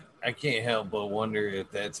 So I can't help but wonder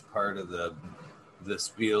if that's part of the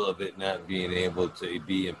spiel of it not being able to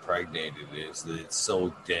be impregnated, is that it's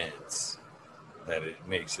so dense that it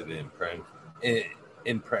makes it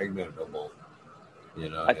impregnable. You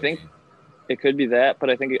know, I think it could be that, but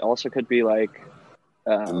I think it also could be like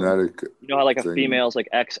genetic. You know how like a female's like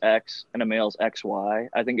XX and a male's XY?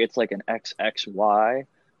 I think it's like an XXY.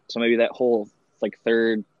 So maybe that whole like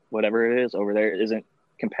third whatever it is over there isn't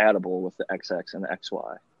compatible with the XX and the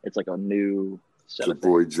XY. It's like a new set of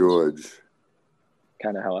Boy George.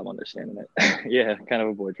 Kind of how I'm understanding it. Yeah, kind of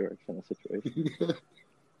a Boy George kind of situation.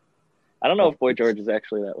 I don't know if Boy George is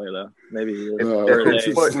actually that way though. Maybe he is. I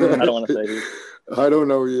don't want to say he. I don't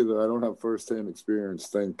know either. I don't have firsthand experience.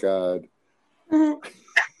 Thank God. And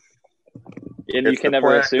you can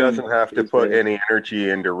never assume. It doesn't have to put any energy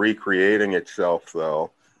into recreating itself,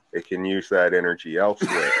 though. It can use that energy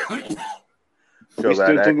elsewhere. So we're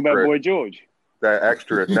still talking about Boy George. That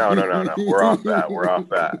extra. No. We're off that.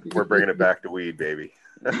 We're bringing it back to weed, baby.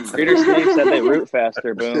 Breeder Steve said they root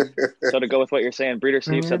faster, boom. So to go with what you're saying, Breeder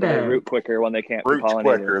Steve said that they root quicker when they can't root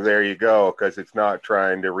quicker. There you go, because it's not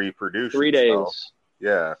trying to reproduce. 3 days.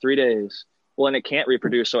 Yeah. 3 days. Well, and it can't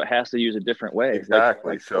reproduce, so it has to use a different way.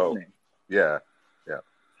 Exactly. Like so, yeah.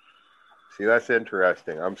 See, that's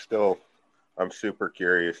interesting. I'm super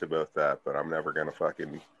curious about that, but I'm never gonna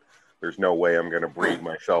there's no way I'm going to breed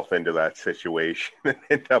myself into that situation and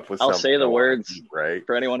end up with I'll say the words right?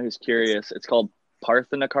 For anyone who's curious. It's called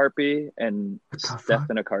parthenocarpy and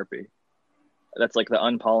stephanocarpy. That's like the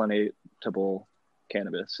unpollinatable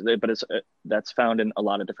cannabis, but that's found in a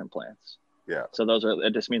lot of different plants. Yeah. So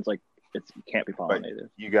it just means like it can't be pollinated.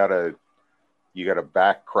 But you gotta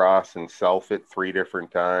back cross and self it 3 different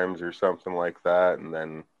times or something like that, and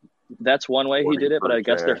then that's one way he did it. But I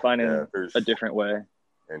guess they're finding a different way.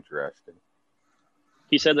 Interesting.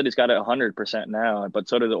 He said that he's got it 100% now, but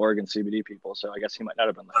so do the Oregon CBD people. So I guess he might not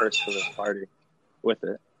have been the first for this party with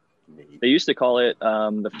it. They used to call it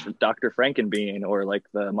the Dr. Frankenbean or like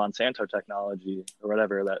the Monsanto technology or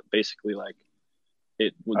whatever. That basically like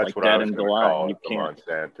it would like deaden the line. You can't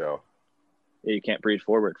Monsanto. Yeah, you can't breed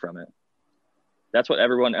forward from it. That's what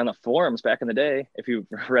everyone on the forums back in the day. If you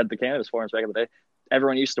read the cannabis forums back in the day,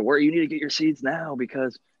 everyone used to worry. You need to get your seeds now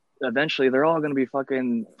because eventually they're all going to be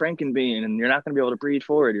fucking Frankenbean and you're not going to be able to breed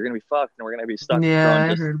forward. You're going to be fucked and we're going to be stuck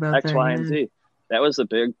growing just X, Y, and Z. That was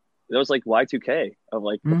that was like Y2K of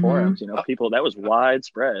like the forums, you know, people, that was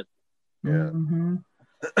widespread. Yeah. Mm-hmm.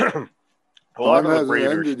 A lot of the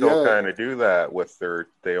breeders still kind of do that with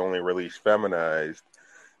they only release feminized.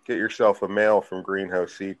 Get yourself a male from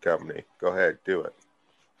Greenhouse Seed Company. Go ahead, do it.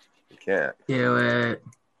 You can't. Do it.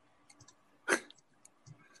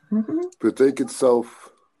 But they could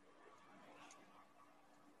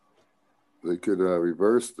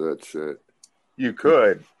reverse that shit. You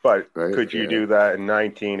could, but could you do that in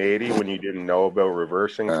 1980 when you didn't know about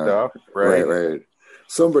reversing stuff? Right.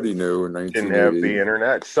 Somebody knew in 1980. Didn't have the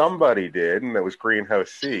internet. Somebody did, and it was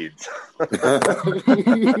Greenhouse Seeds. And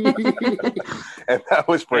that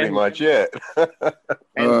was pretty much it.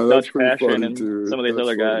 And Dutch Passion and some of these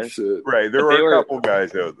other guys. Right, there were a couple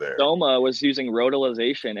guys out there. Soma was using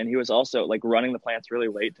rhodolization, and he was also like running the plants really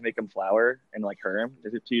late to make them flower and like herm,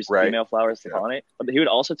 to use female flowers to pollinate. But he would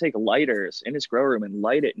also take lighters in his grow room and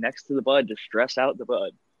light it next to the bud to stress out the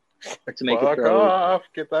bud. To make it grow off.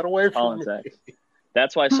 Get that away from me.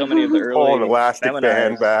 That's why so many of the early an elastic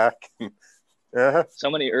band back. So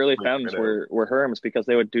many early femmes were herms because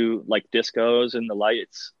they would do like discos and the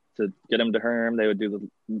lights to get them to herm. They would do the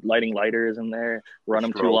lighting lighters in there, run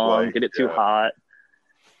them too long, get it too hot.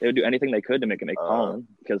 They would do anything they could to make it make pollen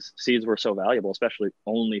because seeds were so valuable, especially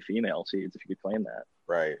only female seeds, if you could claim that.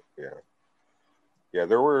 Right, yeah,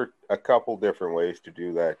 there were a couple different ways to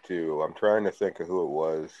do that too. I'm trying to think of who it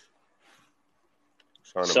was.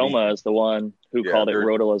 Soma is the one who called it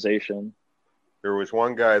rhodolization. There was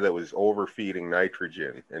one guy that was overfeeding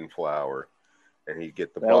nitrogen in flower, and he'd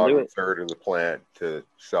get the bottom third of the plant to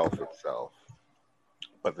self itself.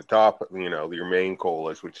 But the top, your main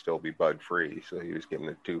colas would still be bud free, so he was getting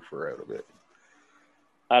a twofer out of it.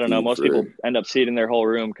 I don't know. Most people end up seeding their whole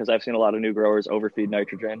room because I've seen a lot of new growers overfeed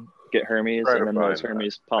nitrogen, get Hermes, and then those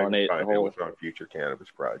Hermes pollinate the whole. It was on Future Cannabis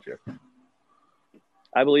Project.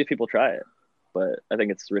 I believe people try it, but I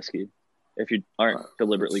think it's risky if you aren't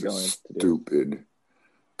deliberately going to do it. Stupid.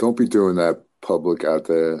 Don't be doing that public out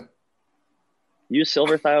there. Use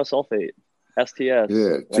silver thiosulfate. STS.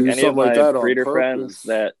 Yeah, like any of my that breeder friends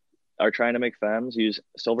that are trying to make femmes use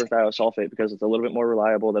silver thiosulfate because it's a little bit more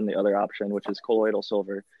reliable than the other option, which is colloidal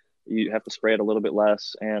silver. You have to spray it a little bit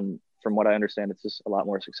less, and from what I understand, it's just a lot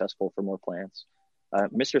more successful for more plants.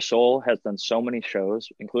 Mr. Soul has done so many shows,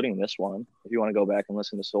 including this one. If you want to go back and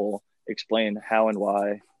listen to Soul explain how and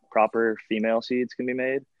why proper female seeds can be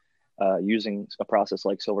made using a process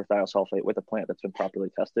like silver thiosulfate with a plant that's been properly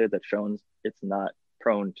tested that shows it's not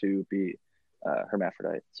prone to be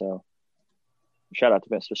hermaphrodite. So shout out to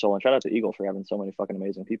Mr. Soul and shout out to Eagle for having so many fucking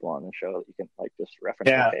amazing people on the show that you can like just reference.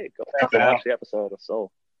 Yeah. Like, hey, go watch the episode of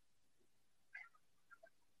Soul.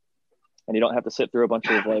 And you don't have to sit through a bunch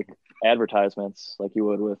of like advertisements like you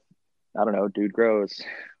would with, I don't know, Dude Grows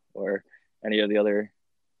or any of the other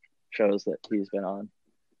shows that he's been on.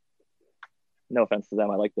 No offense to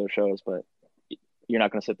them, I like those shows, but you're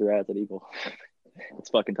not going to sit through ads at Eagle. It's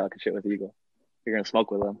fucking talking shit with Eagle. You're going to smoke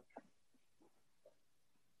with them.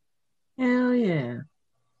 Hell yeah.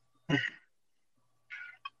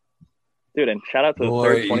 Dude, and shout out to the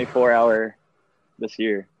third 24-hour this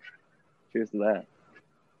year. Cheers to that.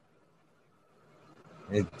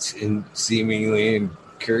 It's seemingly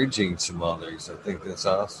encouraging some others. I think that's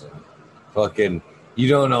awesome. Fucking, you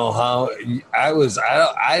don't know how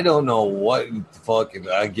I don't know what fucking,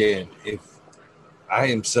 again, if I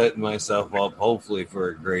am setting myself up hopefully for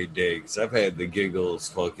a great day because I've had the giggles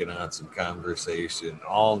fucking on some conversation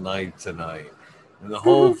all night tonight. And the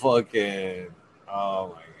whole fucking, oh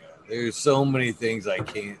my God. There's so many things I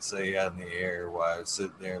can't say on the air while I'm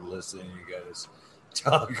sitting there listening to you guys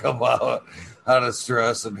talk about how to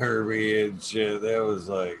stress and Herbie and shit. That was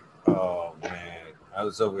like, oh man, I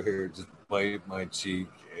was over here just biting my cheek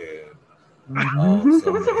and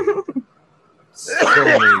so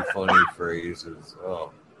many funny phrases.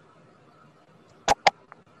 Oh,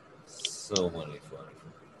 so many funny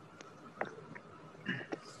phrases.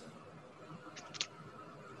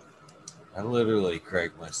 I literally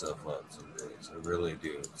crack myself up some days. I really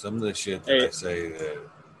do. Some of the shit that I say that.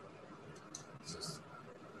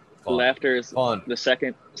 Fun. Laughter is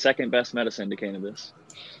the second best medicine to cannabis,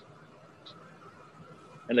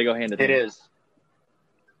 and they go hand in hand. It is.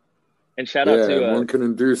 And shout out to one can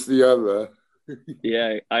induce the other.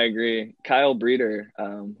 Yeah, I agree. Kyle Breeder,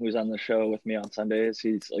 who's on the show with me on Sundays,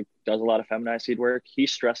 he's like does a lot of feminized seed work. He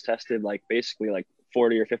stress tested like basically like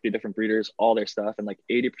 40 or 50 different breeders, all their stuff, and like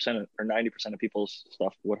 80% or 90% of people's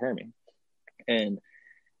stuff would Hermy. And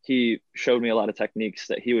he showed me a lot of techniques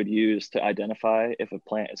that he would use to identify if a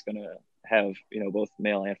plant is going to have, you know, both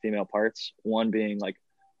male and female parts. One being like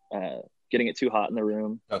getting it too hot in the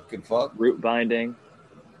room, root binding.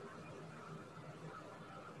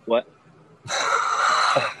 What?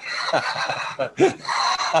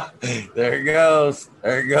 There it goes.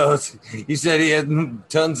 There it goes. He said he had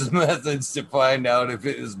tons of methods to find out if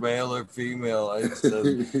it is male or female. I said,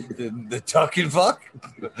 the tuck and fuck?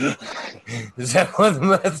 Is that one of the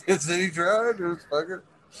methods that he tried?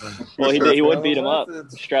 Well, he would beat him up,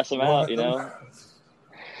 stress him out, you know?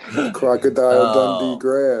 Crocodile Dundee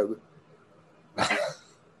grab.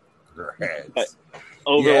 But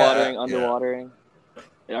overwatering, underwatering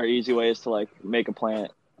are easy ways to like make a plant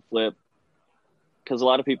flip. Because a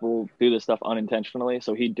lot of people do this stuff unintentionally,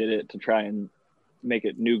 so he did it to try and make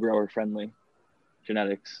it new grower friendly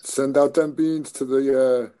genetics. Send out them beans to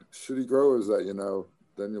the shitty growers that you know,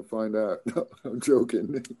 then you'll find out. No, I'm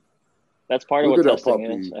joking. That's part of what testing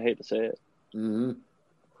is. I hate to say it. Mm-hmm.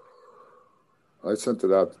 I sent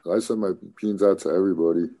it out. I sent my beans out to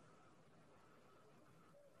everybody.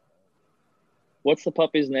 What's the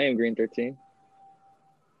puppy's name, Green 13?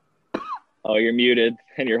 Oh, you're muted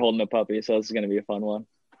and you're holding a puppy, so this is going to be a fun one.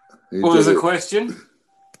 What was the question?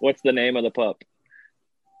 What's the name of the pup?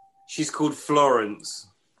 She's called Florence.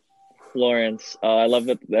 Florence. I love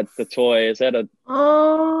that. That's the toy. Is that a...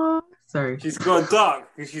 Oh, sorry. She's got a duck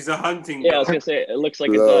because she's a hunting dog. I was going to say, it looks like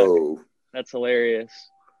a duck. That's hilarious.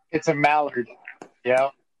 It's a mallard. Yeah.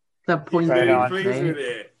 The point. Right pleased with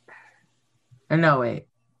it. Or no, wait.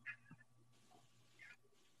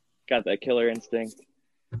 Got that killer instinct.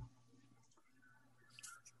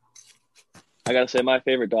 I gotta say, my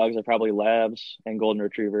favorite dogs are probably Labs and Golden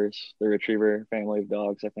Retrievers. The Retriever family of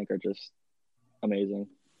dogs, I think, are just amazing.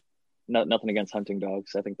 Nothing against hunting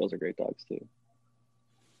dogs. I think those are great dogs, too.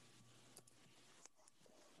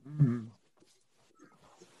 Mm-hmm.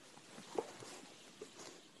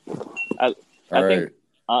 I think,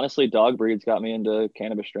 honestly, dog breeds got me into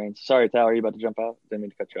cannabis strains. Sorry, Tal, are you about to jump out? Didn't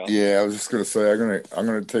mean to cut you off. Yeah, I was just gonna say I'm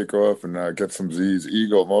gonna take off and get some Z's.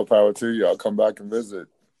 Eagle, more power to you. I'll come back and visit.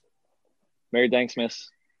 Merry Danksmas.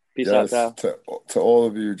 Peace out, Tal. To all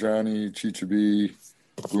of you, Johnny, Chicha B,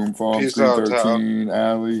 Boom Farm Peace out, 313,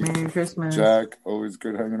 Allie, Merry Christmas. Jack, always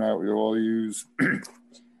good hanging out with all yous.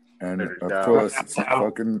 And of course, it's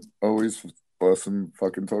fucking always awesome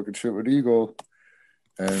fucking talking shit with Eagle.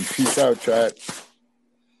 And peace out, chat.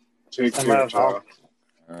 Take care, Tal. All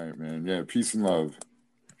right, man. Yeah, peace and love.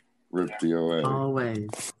 Rip DOA.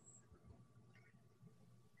 Always.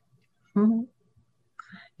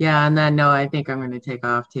 Yeah, on that note, I think I'm going to take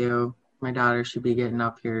off too. My daughter should be getting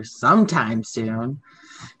up here sometime soon.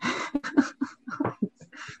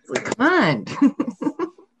 Come on.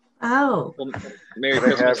 Oh. Well, Merry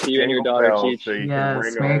Christmas to you and your daughter, Cheech. So you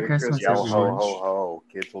Yes, can Merry Christmas, Yell, ho, everyone. ho, ho.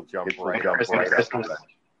 Kids will jump right up.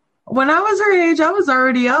 When I was her age, I was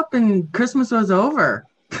already up and Christmas was over.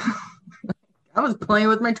 I was playing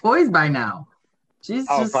with my toys by now. She's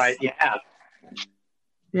just... Right, yeah.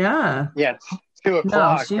 Yeah. Yeah, 2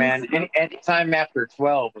 o'clock, she's... man. Any time after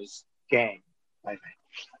 12 was game, I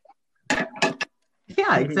think.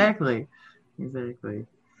 Yeah, exactly. Exactly.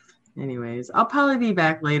 Anyways, I'll probably be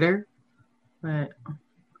back later. But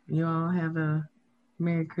you all have a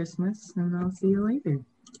Merry Christmas, and I'll see you later.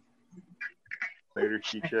 Later,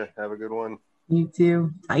 Chicha. Have a good one. You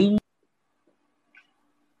too. Bye.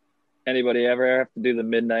 Anybody ever have to do the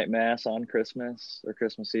midnight mass on Christmas or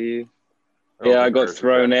Christmas Eve? Yeah, I got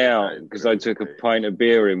thrown out because I took a pint of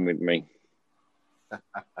beer in with me.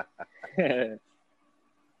 The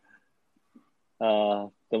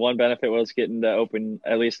one benefit was getting to open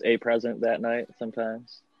at least a present that night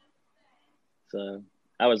sometimes. So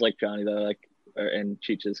I was like Johnny though, and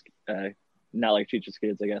Cheech's, not like Cheech's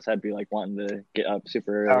kids, I guess. I'd be like wanting to get up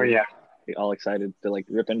super early. Oh yeah, be all excited to like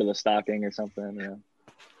rip into the stocking or something. You know,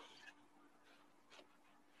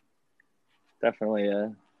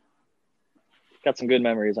 definitely got some good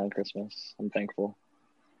memories on Christmas. I'm thankful.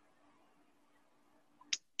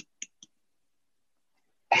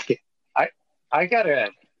 I got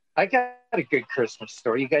a good Christmas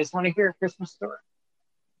story. You guys want to hear a Christmas story?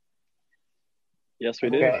 Yes, we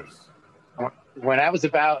do. Okay. When I was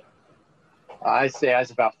about, I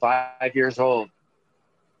was about 5 years old.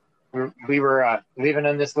 We were living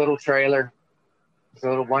in this little trailer, this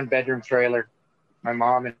little 1-bedroom trailer. My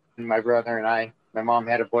mom and my brother and I. My mom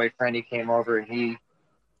had a boyfriend. He came over and he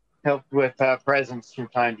helped with presents from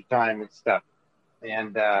time to time and stuff.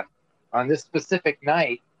 And on this specific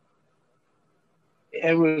night,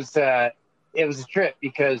 it was a trip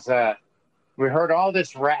because we heard all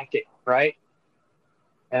this racket, right?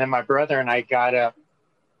 And then my brother and I got up,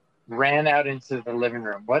 ran out into the living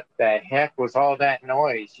room. What the heck was all that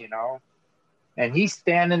noise, you know? And he's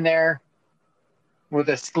standing there with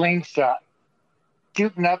a slingshot,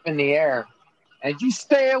 shooting up in the air. And you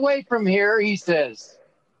stay away from here, he says.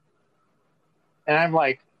 And I'm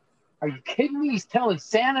like, are you kidding me? He's telling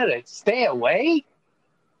Santa to stay away?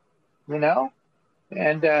 You know?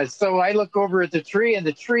 And so I look over at the tree, and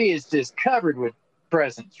the tree is just covered with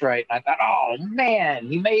presents, right? I thought, oh, man,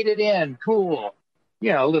 he made it in. Cool.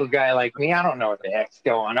 You know, a little guy like me, I don't know what the heck's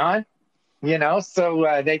going on. You know,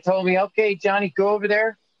 so they told me, okay, Johnny, go over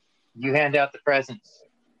there. You hand out the presents.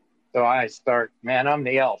 So I start, man, I'm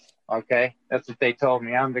the elf, okay? That's what they told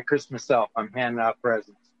me. I'm the Christmas elf. I'm handing out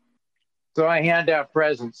presents. So I hand out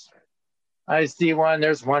presents. I see one.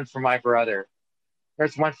 There's one for my brother.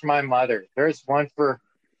 There's one for my mother. There's one for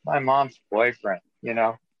my mom's boyfriend, you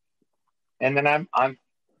know. And then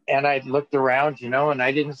and I looked around, you know, and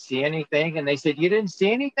I didn't see anything. And they said, you didn't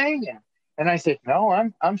see anything? And I said, no,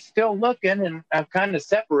 I'm still looking, and I'm kind of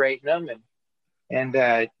separating them.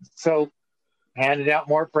 And so handed out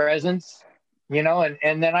more presents, you know,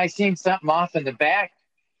 and then I seen something off in the back,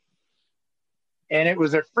 and it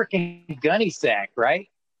was a freaking gunny sack, right?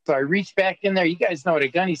 So I reached back in there. You guys know what a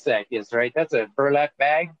gunny sack is, right? That's a burlap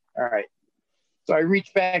bag. All right. So I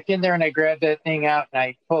reached back in there and I grabbed that thing out and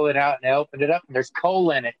I pull it out and I opened it up and there's coal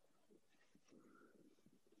in it.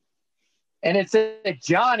 And it said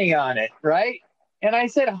Johnny on it, right? And I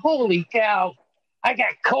said, holy cow, I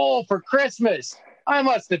got coal for Christmas. I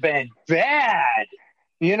must have been bad.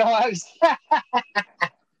 You know,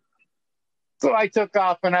 So I took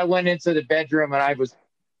off and I went into the bedroom and I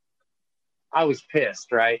was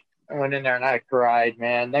pissed, right? I went in there and I cried,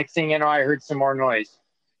 man. Next thing you know, I heard some more noise.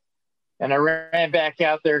 And I ran back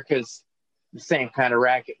out there because the same kind of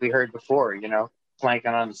racket we heard before, you know,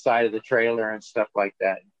 flanking on the side of the trailer and stuff like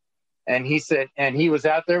that. And he said, and he was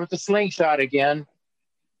out there with the slingshot again.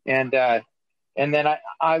 And then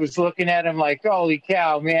I was looking at him like, holy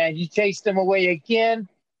cow, man, you chased him away again?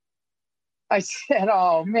 I said,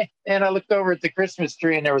 oh, man. And I looked over at the Christmas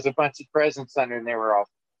tree and there was a bunch of presents under and they were all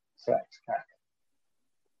sex.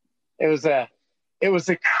 It was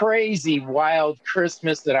a crazy, wild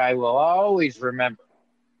Christmas that I will always remember.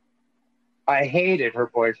 I hated her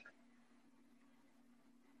boyfriend.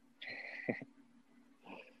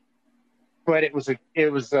 But it was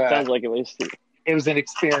sounds like at least it was an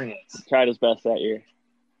experience. Tried his best that year.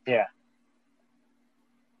 Yeah.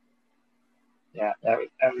 Yeah,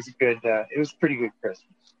 that was a good. It was a pretty good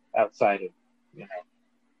Christmas outside of,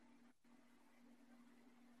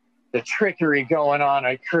 the trickery going on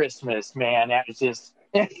at Christmas, man. That was just.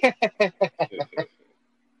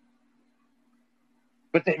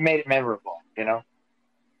 But they made it memorable,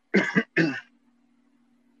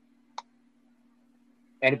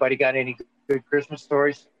 Anybody got any good Christmas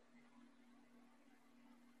stories?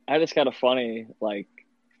 I just got a funny,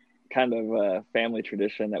 kind of family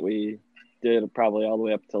tradition that we did probably all the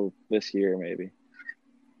way up till this year, maybe.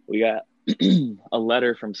 We got a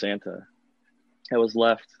letter from Santa. It was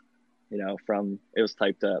left, it was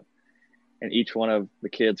typed up. And each one of the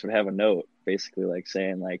kids would have a note, basically,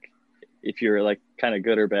 saying, if you're, kind of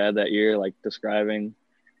good or bad that year, describing.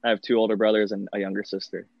 I have 2 older brothers and a younger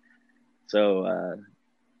sister. So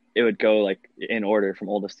it would go, in order from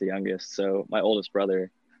oldest to youngest. So my oldest brother,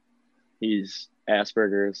 he's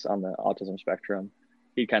Asperger's on the autism spectrum.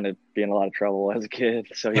 He'd kind of be in a lot of trouble as a kid,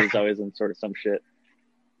 so he was always in sort of some shit.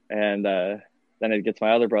 And then it gets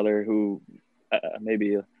my other brother, who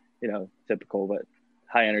maybe, typical, but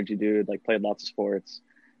high energy dude, played lots of sports,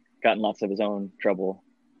 got in lots of his own trouble.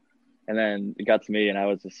 And then it got to me, and I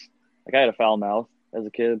was just, I had a foul mouth as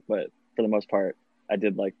a kid, but for the most part, I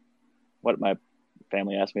did, what my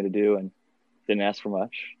family asked me to do and didn't ask for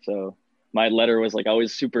much. So my letter was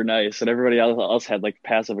always super nice, and everybody else had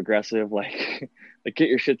passive aggressive, get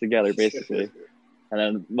your shit together, basically. And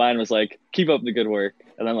then mine was keep up the good work.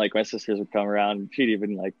 And then my sisters would come around, and she'd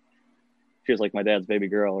even she was my dad's baby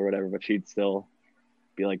girl or whatever, but she'd still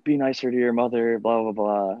be be nicer to your mother, blah, blah,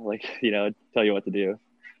 blah. Tell you what to do.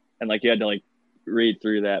 And you had to read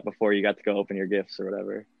through that before you got to go open your gifts or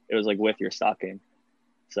whatever. It was with your stocking.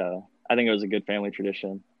 So I think it was a good family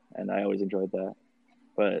tradition, and I always enjoyed that.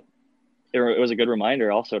 But it was a good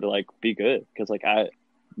reminder also to be good, because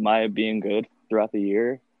my being good throughout the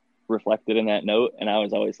year reflected in that note, and I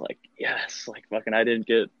was always yes, fucking I didn't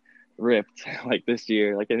get ripped this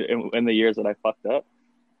year. In the years that I fucked up,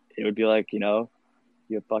 it would be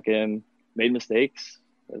you fucking made mistakes.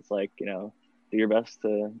 It's do your best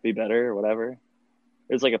to be better or whatever.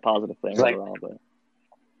 It was a positive thing overall, but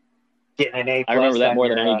getting an A+. I remember that more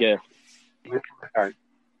than any gift.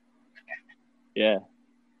 Yeah.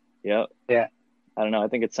 Yep. Yeah. I don't know. I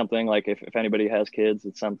think it's something if anybody has kids,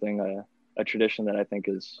 it's something, a tradition that I think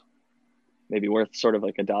is maybe worth sort of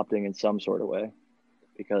adopting in some sort of way,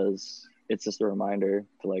 because it's just a reminder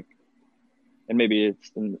to and maybe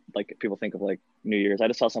it's people think of New Year's. I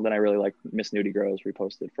just saw something I really like. Miss Nudie Grows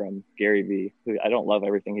reposted from Gary Vee, who I don't love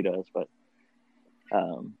everything he does, but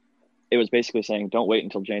it was basically saying, don't wait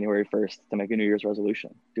until January 1st to make a New Year's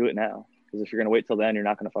resolution. Do it now. Because if you're going to wait till then, you're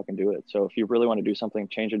not going to fucking do it. So if you really want to do something,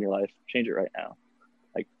 change in your life, change it right now.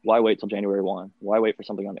 Why wait till January 1? Why wait for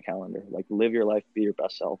something on the calendar? Live your life, be your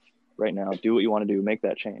best self right now. Do what you want to do, make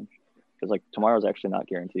that change. Because tomorrow's actually not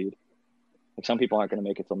guaranteed. Some people aren't going to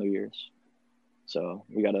make it till New Year's. So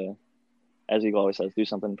we got to, as Eagle always says, do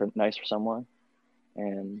something nice for someone.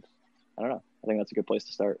 And I don't know. I think that's a good place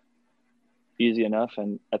to start. Easy enough,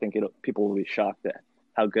 and I think people will be shocked at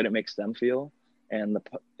how good it makes them feel and the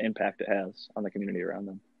impact it has on the community around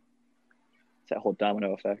them. It's that whole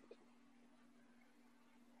domino effect.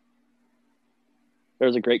 There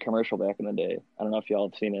was a great commercial back in the day. I don't know if y'all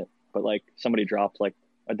have seen it, but somebody dropped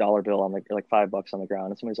a dollar bill on $5 on the ground,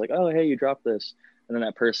 and somebody's oh, hey, you dropped this. And then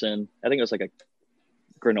that person, I think it was a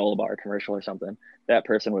granola bar commercial or something. That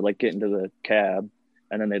person would get into the cab,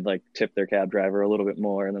 and then they'd tip their cab driver a little bit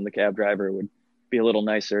more, and then the cab driver would be a little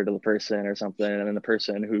nicer to the person or something, and then the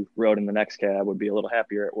person who rode in the next cab would be a little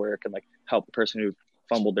happier at work and help the person who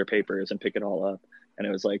fumbled their papers and pick it all up. And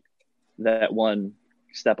it was that one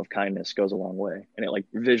step of kindness goes a long way, and it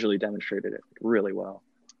visually demonstrated it really well.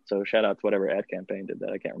 So shout out to whatever ad campaign did that.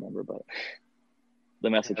 I can't remember, but the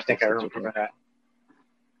message. I think I remember that.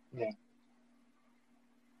 Yeah.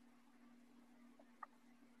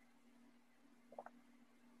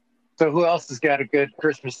 So who else has got a good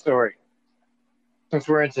Christmas story? Since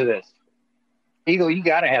we're into this, Eagle, you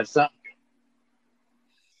got to have something.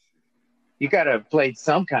 You got to have played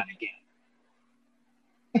some kind of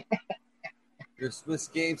game. Christmas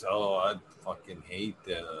games? Oh, I fucking hate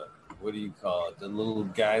the, what do you call it? The little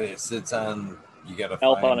guy that sits on, you got to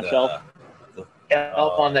Elf find on a shelf.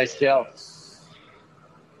 Elf on the shelf.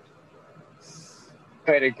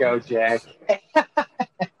 Way to go, Jack.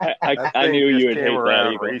 I knew you would hate came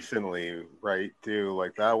around that recently, right? Too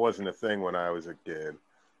that wasn't a thing when I was a kid.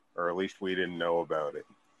 or at least we didn't know about it.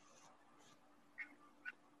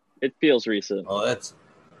 It feels recent. Oh, it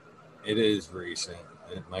is recent.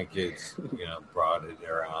 My kids, brought it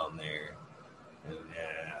around there,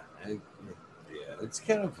 and it's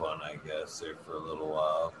kind of fun, I guess, there for a little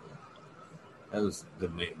while. That was the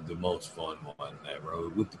most fun one, that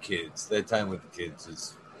road with the kids. That time with the kids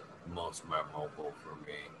is the most memorable for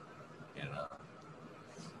me.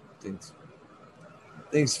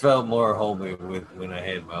 Things felt more homey when I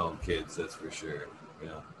had my own kids, that's for sure.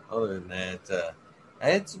 Other than that, I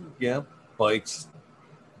had some bikes.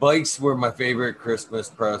 Bikes were my favorite Christmas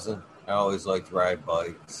present. I always liked to ride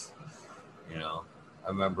bikes. I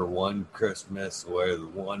remember one Christmas where the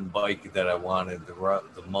one bike that I wanted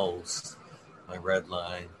the most, my Red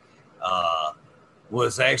Line,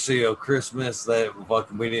 was actually a Christmas that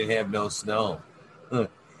we didn't have no snow.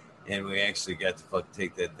 And we actually got to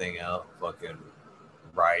take that thing out,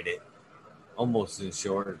 ride it almost in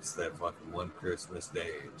shorts that one Christmas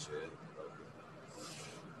day and shit.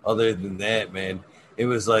 Other than that, man, it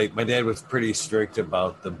was like my dad was pretty strict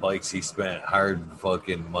about the bikes he spent hard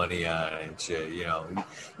money on and shit.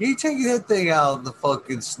 You take that thing out in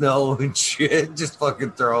the snow and shit, just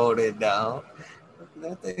throwing it down.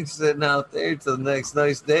 That thing's sitting out there till the next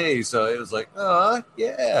nice day. So it was like, oh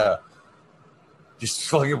yeah,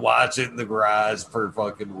 just watch it in the garage for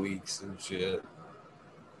weeks and shit.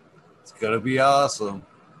 It's gonna be awesome.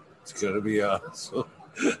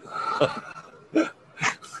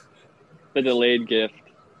 The delayed gift.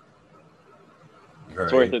 Right.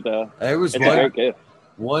 It's worth it though. It was a great gift.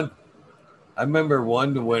 I remember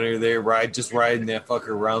one winter there, just riding that fucker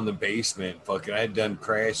around the basement. I had done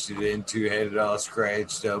crashed it into, had it all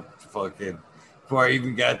scratched up, before I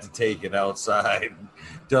even got to take it outside.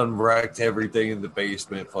 Done wrecked everything in the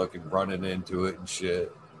basement, running into it and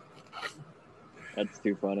shit. That's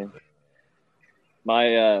too funny.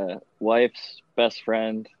 My wife's best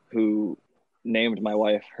friend, who named my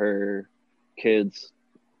wife her kid's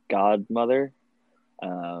godmother,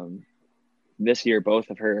 this year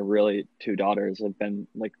both of her two daughters have been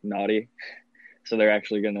naughty, so they're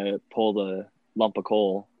actually gonna pull the lump of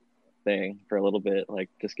coal thing for a little bit,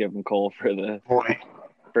 just give them coal for the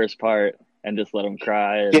first part and just let them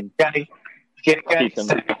cry and get a gunny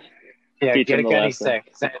sack. Yeah, get a gunny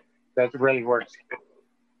sack. That really works.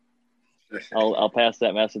 I'll pass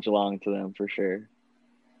that message along to them for sure.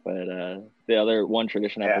 But the other one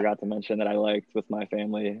tradition I forgot to mention that I liked with my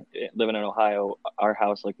family, living in Ohio, our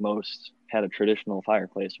house, like most, had a traditional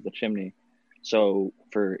fireplace with a chimney. So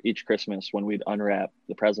for each Christmas, when we'd unwrap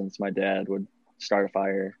the presents, my dad would start a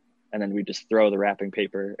fire, and then we'd just throw the wrapping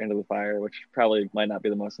paper into the fire, which probably might not be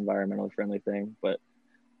the most environmentally friendly thing, but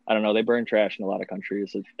I don't know. They burn trash in a lot of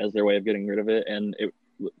countries as their way of getting rid of it, and it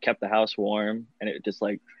kept the house warm, and it just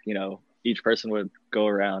each person would go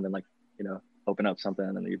around and open up something,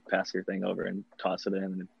 and then you pass your thing over and toss it in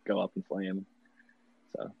and go up in flame.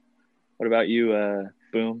 So what about you,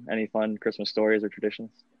 Boom? Any fun Christmas stories or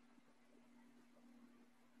traditions?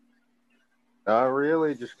 Not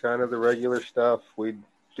really, just kind of the regular stuff. We'd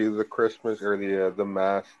do the Christmas or the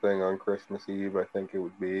mass thing on Christmas Eve, I think it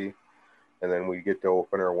would be. And then we get to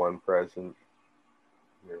open our one present.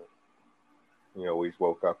 We always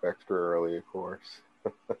woke up extra early, of course.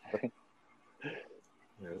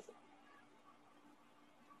 Yeah.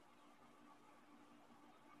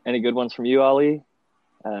 Any good ones from you, Ali?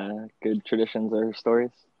 Good traditions or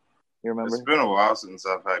stories you remember? It's been a while since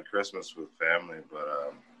I've had Christmas with family,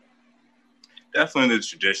 but definitely the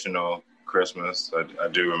traditional Christmas. I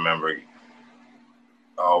do remember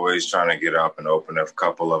always trying to get up and open a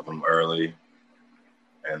couple of them early,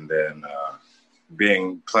 and then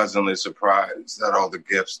being pleasantly surprised at all the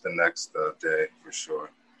gifts the next day, for sure.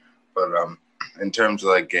 But in terms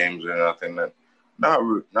of games or nothing,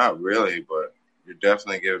 not really, but you're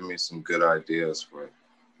definitely giving me some good ideas for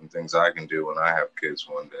some things I can do when I have kids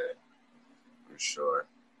one day, for sure.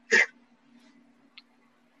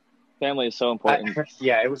 Family is so important.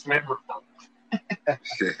 It was memorable.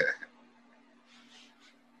 Yeah.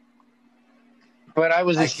 But I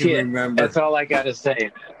was a kid. Remember. That's all I got to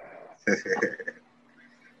say.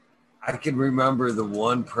 I can remember the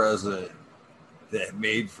one present that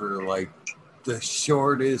made for the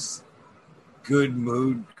shortest good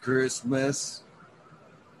mood Christmas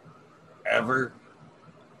ever,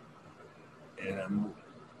 and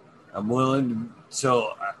I'm willing to.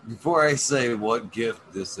 So before I say what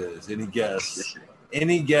gift this is,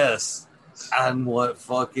 any guess on what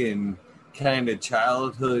fucking kind of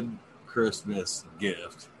childhood Christmas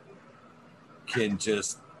gift can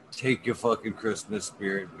just take your fucking Christmas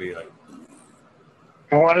spirit and be like,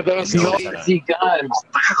 One of those noisy guns.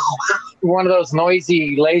 One of those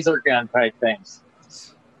noisy laser gun type things.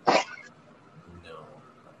 No.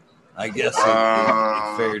 I guess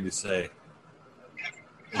it's fair to say.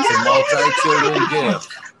 It's a multi-children gift.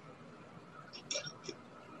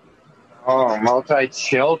 Oh,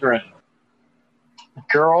 multi-children.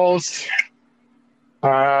 Girls.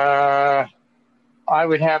 I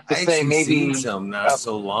would have to say maybe seen some not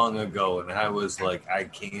so long ago, and I was like, I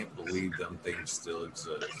can't believe them things still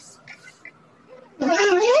exist.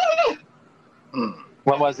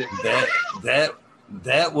 What was it?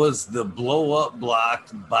 That was the blow up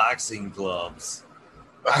blocked boxing gloves.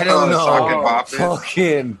 I don't know.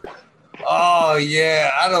 Fucking. Oh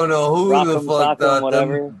yeah, I don't know who the fuck thought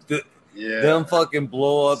them fucking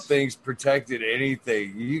blow up things protected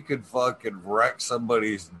anything. You could fucking wreck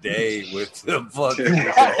somebody's day with them fucking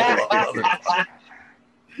blow up.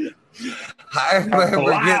 I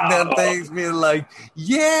remember getting them things being like,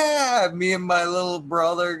 yeah, me and my little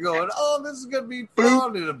brother going, oh, this is going to be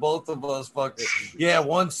fun. And both of us fucking, yeah,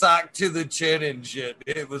 one sock to the chin and shit.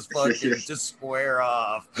 It was fucking just square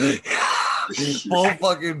off. Both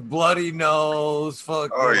fucking bloody nose.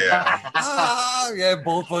 Fucking, oh, yeah. Yeah,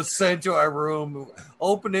 both of us sent to our room,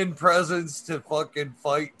 opening presents to fucking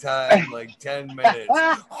fight time, like 10 minutes.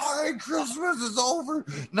 All right, Christmas is over.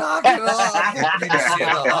 Knock it off. Fucking shit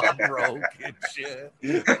off. Broken shit.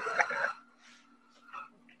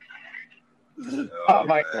 Oh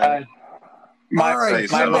my god! All right,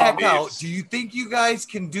 come back out. Do you think you guys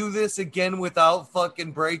can do this again without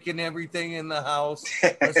fucking breaking everything in the house?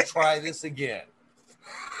 Let's try this again.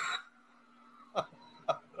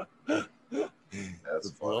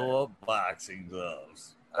 That's blow up boxing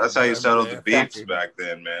gloves. That's how you settled the beefs back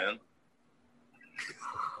then, man.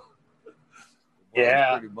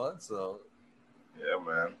 Yeah, pretty much so. Yeah,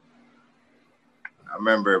 man. I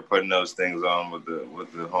remember putting those things on with the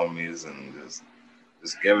homies and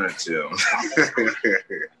just giving it to them.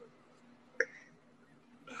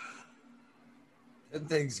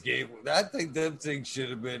 I think them things should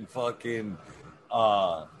have been fucking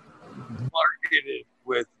marketed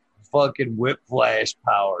with fucking whiplash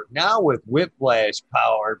power. Now with whiplash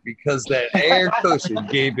power, because that air cushion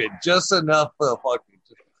gave it just enough to fucking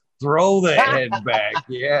throw the head back.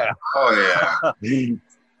 Yeah. Oh yeah.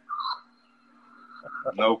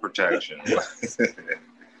 No protection.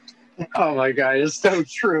 Oh my god, it's so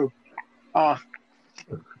true. Probably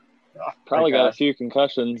got a few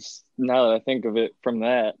concussions now that I think of it from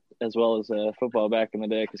that, as well as football back in the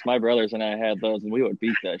day, because my brothers and I had those, and we would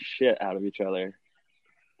beat the shit out of each other.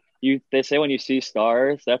 They say when you see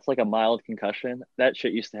stars, that's like a mild concussion. That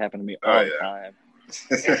shit used to happen to me all the time.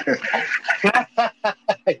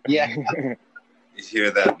 Yeah. You hear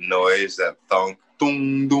that noise, that thunk,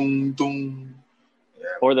 dong, dong, dong. Yeah.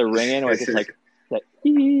 Or the ringing, or it's like that.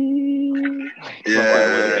 Yeah.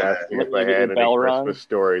 If I had any Christmas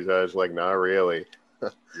stories, I was like, not really.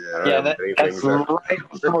 Yeah, that's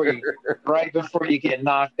right before you get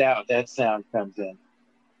knocked out. That sound comes in.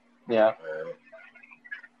 Yeah.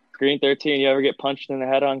 Green 13, you ever get punched in the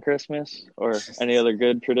head on Christmas or any other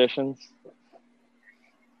good traditions?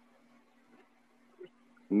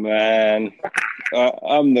 Man,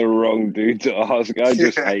 I'm the wrong dude to ask. I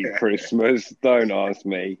just hate Christmas. Don't ask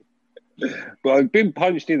me. But I've been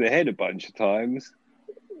punched in the head a bunch of times.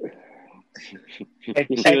 You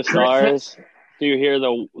see the stars? Do you hear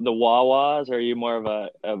the wah-wahs, or are you more of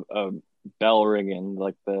a bell ringing,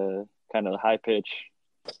 like the kind of high pitch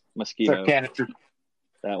mosquito?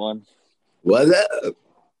 That one. What's up?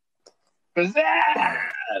 What's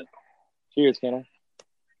that? Cheers, Kenna.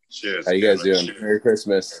 Cheers. How you guys doing? Cheers. Merry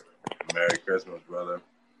Christmas. Merry Christmas, brother.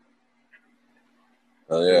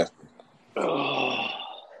 Oh yeah. Oh.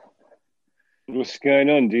 What's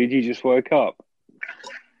going on, dude? You just woke up.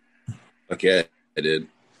 Okay, I did.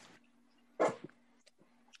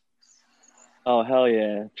 Oh hell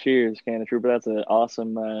yeah! Cheers, Cannon Trooper. That's an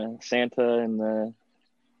awesome Santa and the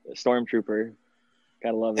Stormtrooper.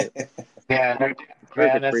 Gotta love it. Yeah,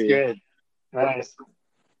 man, that's good. Nice.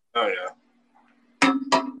 Oh yeah.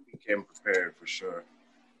 Came prepared for sure.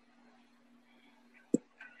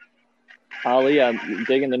 Ali, I'm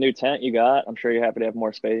digging the new tent you got. I'm sure you're happy to have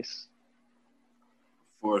more space.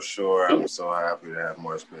 For sure. I'm so happy to have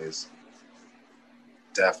more space.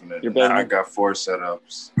 Definitely. You're building, I got 4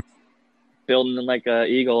 setups. Building like a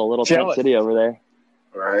eagle, a little tent city over there.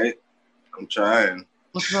 Right? I'm trying.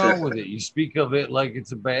 What's wrong with it? You speak of it like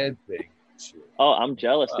it's a bad thing. Oh, I'm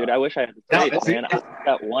jealous, dude. I wish I had the space, man. I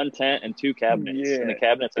got 1 tent and 2 cabinets, and the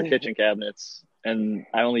cabinets are kitchen cabinets. And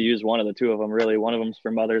I only use one of the 2 of them, really. One of them's for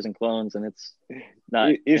mothers and clones, and it's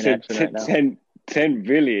not it's in action right now. tent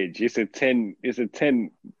village. It's a tent.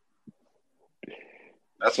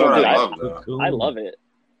 That's what I love, though. I love it.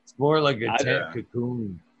 It's more like a tent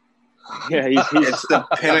cocoon. Yeah, it's the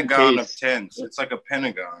Pentagon of tents. It's like a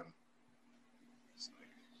pentagon.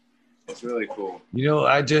 It's really cool. You know,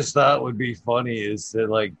 I just thought would be funny is to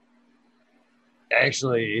like,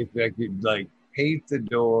 actually, if I could like paint the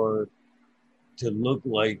door to look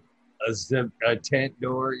like a tent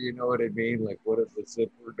door, you know what I mean? Like one of the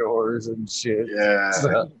zipper doors and shit. Yeah.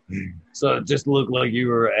 So it just looked like you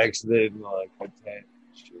were exiting like a tent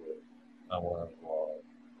and shit. I want to wall.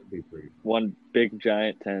 It'd be pretty cool. One big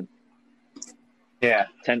giant tent. Yeah.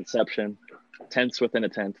 Tentception. Tents within a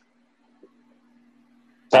tent.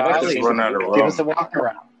 So Ali, give us a walk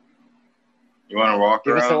around. You want to walk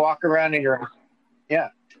around? Give us a walk around in your. Yeah.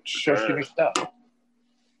 Sure. Show us your stuff.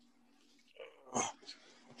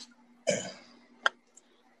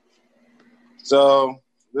 So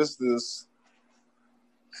this is.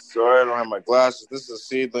 Sorry, I don't have my glasses. This is a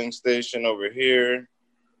seedling station over here.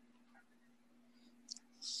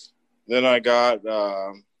 Then I got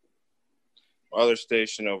other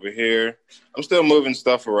station over here. I'm still moving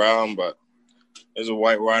stuff around, but there's a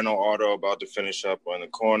white rhino auto about to finish up on the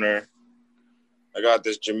corner. I got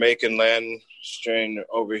this Jamaican land strain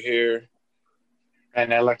over here.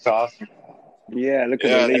 And that looks awesome. Yeah, look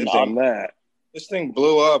at the leaves on that. This thing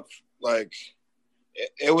blew up. Like,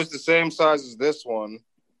 it was the same size as this one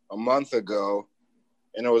a month ago.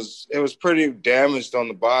 And it was pretty damaged on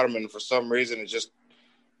the bottom. And for some reason, it just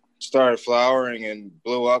started flowering and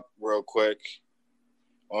blew up real quick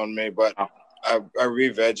on me. But I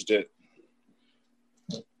re-vegged it.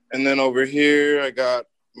 And then over here, I got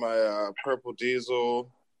my purple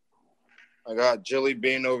diesel. I got Jelly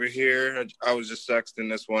Bean over here. I was just sexting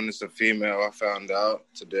this one. It's a female, I found out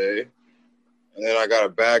today. And then I got a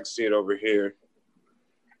bag seat over here.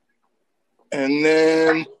 And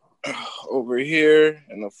then over here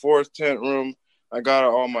in the fourth tent room, I got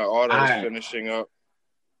all my autos finishing up.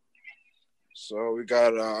 So we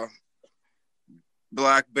got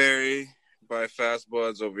Blackberry by Fast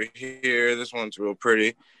Buds over here. This one's real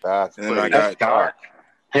pretty. That's and then I got dark.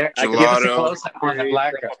 Yeah, Gelato. give us a close-up on the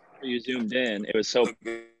black. You zoomed in. It was so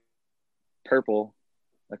purple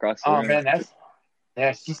across the room.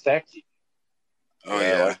 Man, she's sexy. Oh yeah.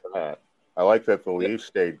 I like that. I like that the leaves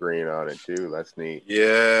stayed green on it too. That's neat.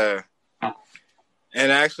 Yeah.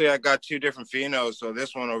 And actually, I got two different phenos. So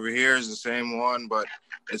this one over here is the same one, but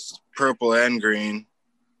it's purple and green.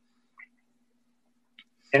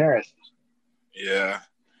 Interesting. Yeah.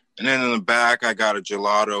 And then in the back, I got a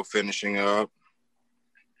Gelato finishing up.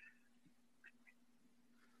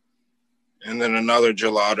 And then another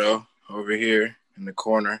Gelato over here in the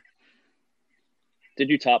corner. Did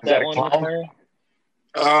you top that one with her?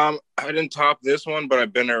 I didn't top this one, but I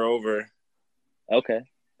bent her over. Okay.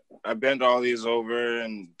 I bent all these over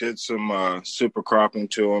and did some super cropping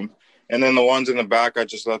to them. And then the ones in the back, I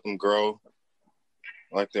just let them grow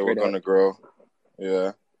like they were going to grow.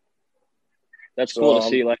 Yeah. That's cool to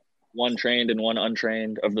see, like, one trained and one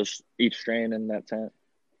untrained of each strain in that tent.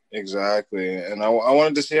 Exactly. And I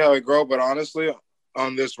wanted to see how it grow, but honestly,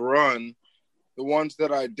 on this run, the ones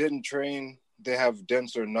that I didn't train, they have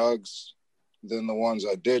denser nugs than the ones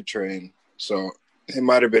I did train. So it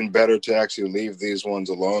might have been better to actually leave these ones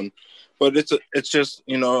alone. But it's just,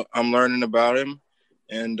 you know, I'm learning about him,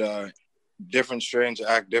 and different strains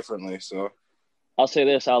act differently. So I'll say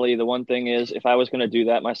this, Ali. The one thing is, if I was going to do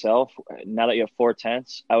that myself, now that you have 4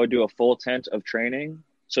 tents, I would do a full tent of training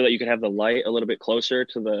so that you could have the light a little bit closer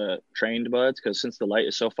to the trained buds. Because since the light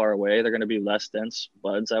is so far away, they're going to be less dense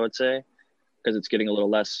buds, I would say, because it's getting a little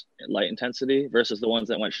less light intensity versus the ones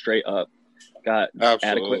that went straight up, got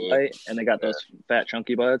adequate light, and they got those fat,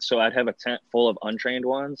 chunky buds. So I'd have a tent full of untrained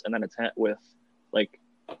ones and then a tent with, like,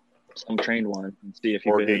 some trained one and see if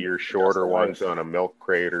you could get your shorter ones on a milk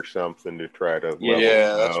crate or something to try to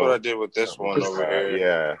that's what I did with this one over here.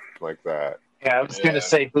 Yeah, like that. Yeah, I was going to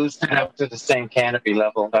say boost it up to the same canopy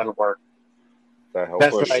level. That'll work. That helps.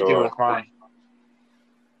 That's what I do with mine.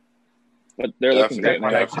 But they're looking great,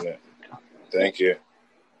 man. Thank you.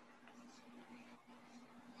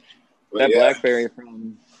 That Blackberry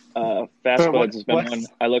from Fast Buds has been one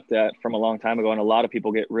I looked at from a long time ago, and a lot of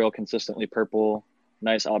people get real consistently purple,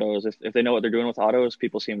 nice autos. If they know what they're doing with autos,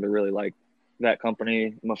 people seem to really like that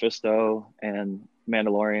company. Mephisto and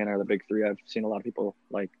Mandalorian are the big 3 I've seen a lot of people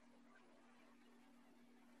like.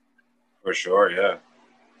 For sure, yeah.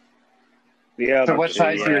 Yeah. So what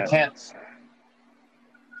size are your tents?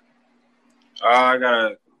 I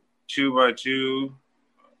got a 2x2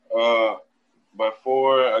 by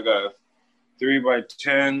 4. I got a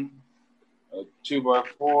 3x10, a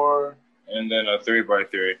 2x4, and then a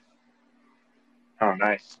 3x3. Oh,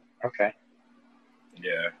 nice. Okay.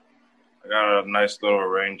 Yeah, I got a nice little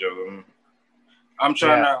range of them. I'm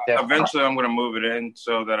trying to. Definitely. Eventually, I'm going to move it in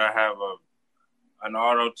so that I have an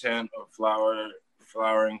auto tint, a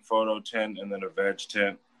flowering photo tint, and then a veg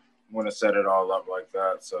tint. I'm going to set it all up like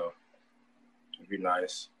that, so it'd be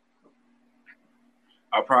nice.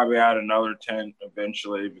 I'll probably add another tint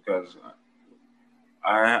eventually because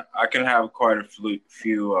I can have quite a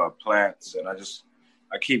few plants, and I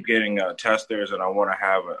keep getting testers, and I want to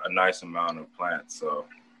have a nice amount of plants, so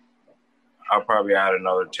I'll probably add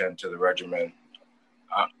another tint to the regimen.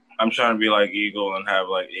 I'm trying to be like Eagle and have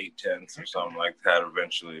like 8 tints or something like that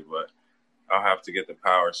eventually, but I'll have to get the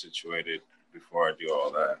power situated before I do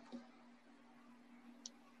all that.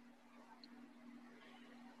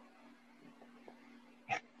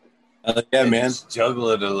 Yeah, man. Just juggle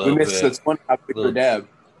it a little bit. We missed this one topic for Deb.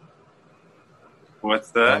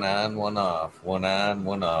 What's that? One on, one off. One on,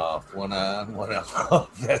 one off. One on, one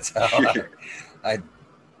off. That's how you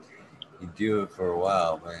do it for a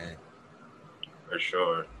while, man. For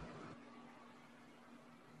sure.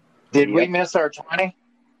 Did we miss our 20?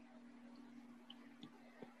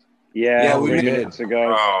 Yeah, we 3 did. minutes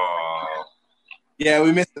ago. Oh. Yeah,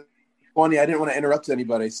 we missed the 20. I didn't want to interrupt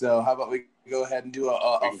anybody, so how about we go ahead and do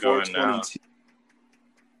a 422?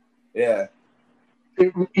 Yeah.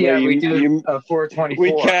 Yeah, we do a 424.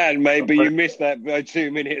 We can, mate, but you missed that by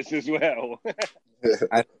 2 minutes as well. It's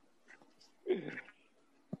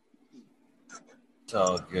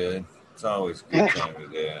all good. It's always a good time to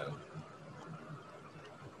do.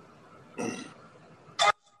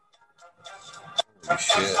 Holy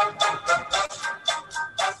shit.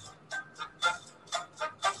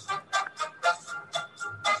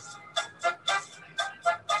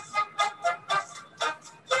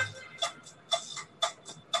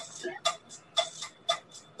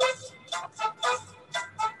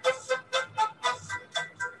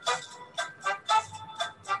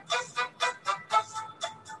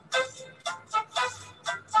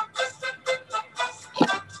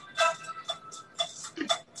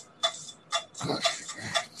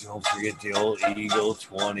 Don't forget the old Eagle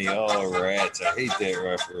 20. Oh, rats. I hate that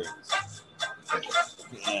reference.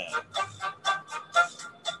 Yeah.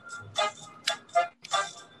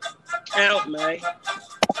 Out, mate.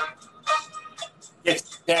 Get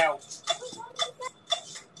out.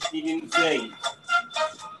 You didn't see.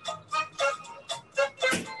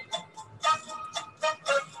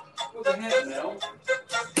 What the heck, Mel?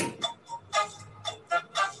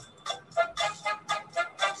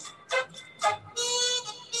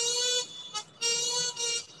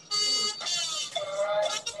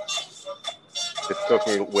 It took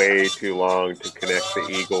me way too long to connect the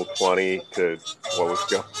Eagle 20 to what was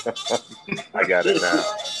going on. I got it now.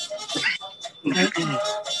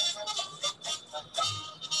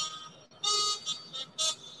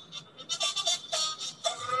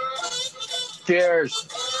 Cheers.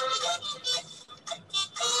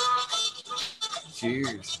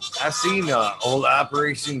 Cheers. I seen old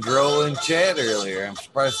Operation Grow in chat earlier. I'm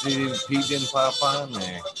surprised Pete didn't pop on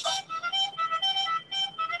there.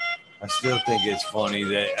 I still think it's funny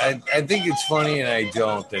that I think it's funny, and I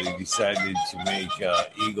don't, that he decided to make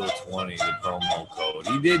Eagle 20 the promo code.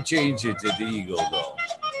 He did change it to the Eagle though,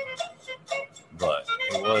 but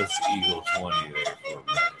it was Eagle 20 there for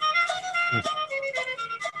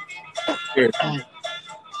a minute.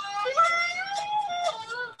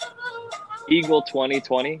 Eagle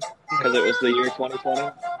 2020 because it was the year 2020.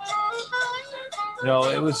 No,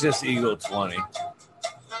 it was just Eagle 20.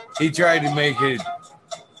 He tried to make it.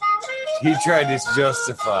 He tried to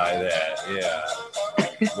justify that, yeah.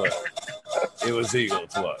 But it was Eagle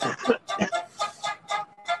 20.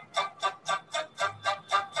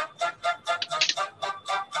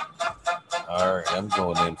 All right, I'm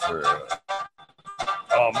going in for.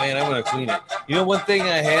 Oh man, I'm gonna clean it. You know, one thing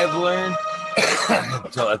I have learned.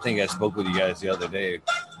 So I think I spoke with you guys the other day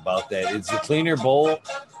about that. It's the cleaner bowl,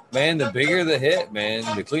 man. The bigger the hit, man.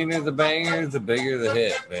 The cleaner the banger, the bigger the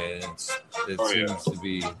hit, man. Seems to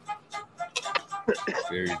be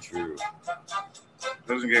very true.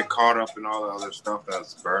 Doesn't get caught up in all the other stuff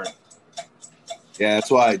that's burnt. Yeah,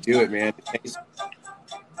 that's why I do it, man. It tastes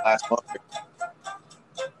last month.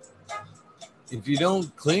 If you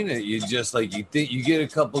don't clean it, you just like you think you get a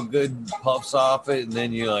couple good puffs off it, and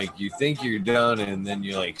then you think you're done, and then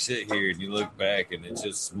you sit here and you look back and it's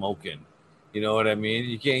just smoking. You know what I mean?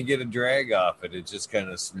 You can't get a drag off it. It's just kind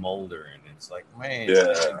of smoldering. It's like, man,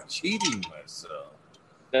 I'm cheating myself.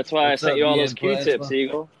 That's why I sent you all those Q-tips,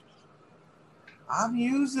 Eagle. I'm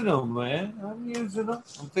using them, man. I'm using them.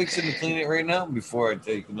 I'm fixing to clean it right now before I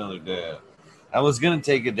take another dab. I was gonna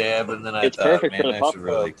take a dab, and then I It's thought, perfect man, for the I Puffco. should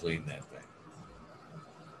really clean that thing.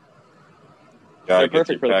 Gotta They're get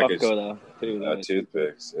perfect for your the package. Puffco though, too. Like,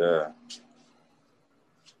 Toothpicks, yeah.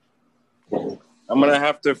 I'm gonna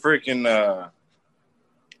have to freaking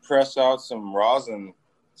press out some rosin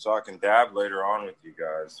so I can dab later on with you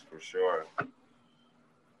guys for sure.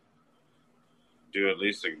 Do at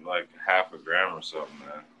least like half a gram or something,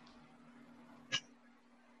 man.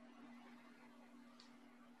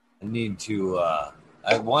 I need to.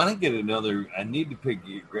 I want to get another. I need to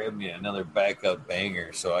grab me another backup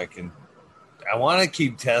banger so I can. I want to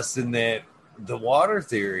keep testing the water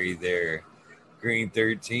theory there, Green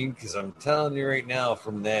 13, because I'm telling you right now,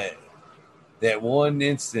 from that one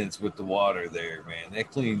instance with the water there, man,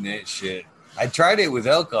 that cleaned that shit. I tried it with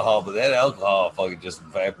alcohol, but that alcohol fucking just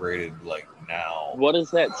evaporated like now. what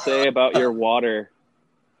does that say about your water?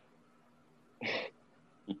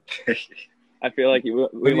 I feel like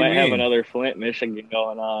we might have another Flint, Michigan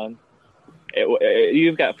going on.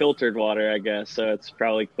 You've got filtered water, I guess, so it's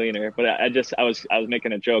probably cleaner. But I was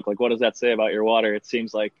making a joke. Like, what does that say about your water? It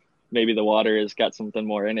seems like maybe the water has got something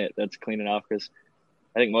more in it that's cleaning off. Because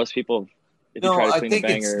I think most people, if you try to clean a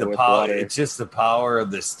banger with water, it's just the power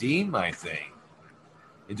of the steam. I think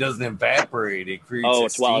it doesn't evaporate; it creates a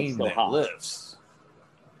steam that lifts.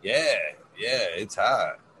 Yeah, it's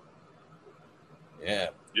hot. Yeah,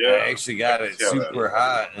 I actually got it super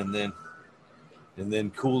hot, and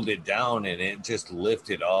then cooled it down, and it just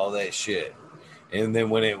lifted all that shit. And then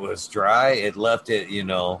when it was dry, it left it,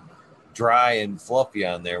 dry and fluffy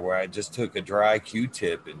on there, where I just took a dry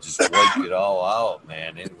Q-tip and just wiped it all out,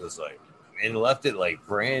 man. It was like, and left it like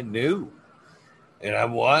brand new. And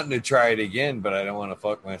I'm wanting to try it again, but I don't want to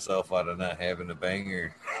fuck myself out of not having a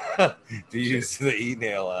banger to use the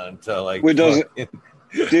e-nail on until like.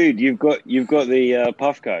 Dude, you've got the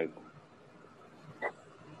Puffco.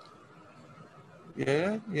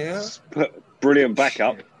 Yeah. Brilliant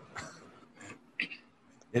backup.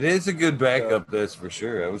 It is a good backup, that's for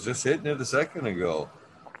sure. I was just hitting it a second ago,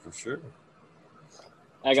 for sure.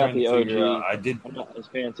 I got the OG. I'm not as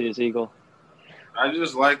fancy as Eagle. I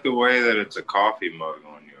just like the way that it's a coffee mug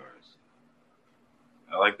on yours.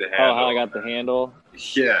 I like the handle. Oh, how I got the handle?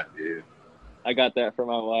 Yeah, dude. I got that for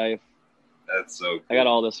my wife. That's so cool. I got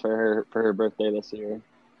all this for her birthday this year.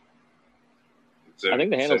 I think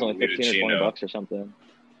the handle's only $15 or $20 or something.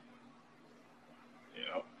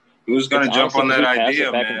 Yeah. Who's gonna jump on that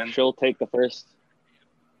idea, man? She'll take the first.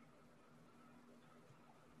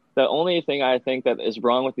 The only thing I think that is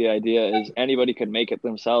wrong with the idea is anybody could make it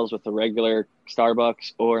themselves with a regular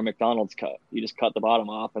Starbucks or McDonald's cut. You just cut the bottom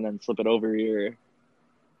off and then slip it over your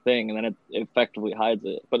thing, and then it effectively hides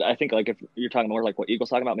it. But I think like if you're talking more like what Eagle's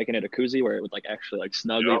talking about, making it a koozie where it would like actually like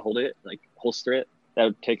snugly hold it, like holster it, that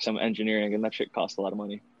would take some engineering, and that shit costs a lot of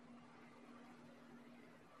money.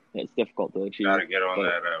 It's difficult to achieve. Gotta get on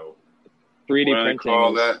that 3D what printing.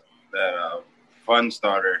 Call that fun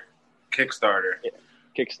starter, Kickstarter. Yeah.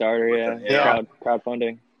 Kickstarter, yeah.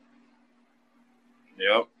 Crowdfunding.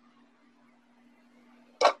 Yep.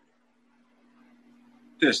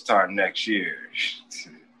 This time next year.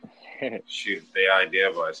 Shoot, the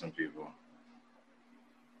idea by some people.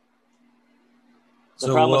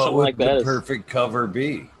 So what would the perfect cover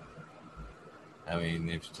be? I mean,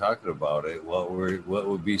 if you're talking about it, what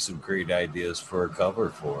would be some great ideas for a cover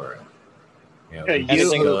for it? Like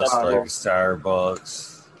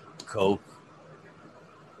Starbucks, Coke.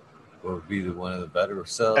 What would be one of the better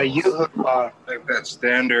sellers? Like that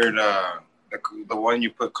standard, the one you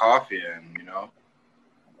put coffee in, You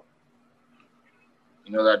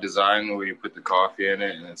know that design where you put the coffee in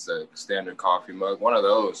it and it's a standard coffee mug? One of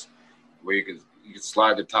those where you could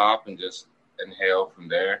slide the top and just inhale from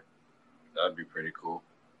there. That'd be pretty cool.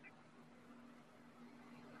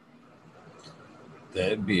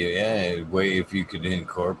 That'd be a way if you could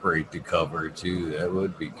incorporate the cover too. That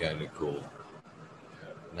would be kind of cool.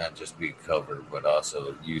 Not just be covered, but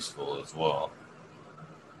also useful as well.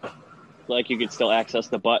 Like you could still access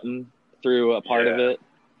the button through a part of it,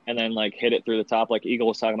 and then like hit it through the top. Like Eagle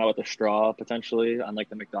was talking about with the straw potentially on like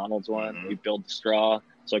the McDonald's one. You build the straw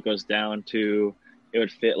so it goes down to, it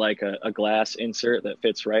would fit like a glass insert that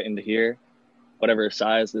fits right into here. Whatever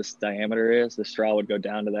size this diameter is, the straw would go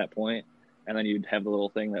down to that point, and then you'd have the little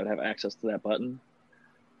thing that would have access to that button.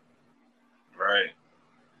 Right.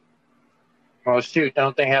 Well, shoot,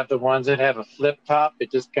 don't they have the ones that have a flip top?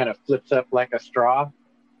 It just kind of flips up like a straw.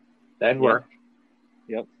 That'd work.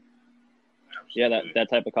 Yep. Yeah,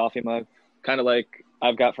 that type of coffee mug. Kind of like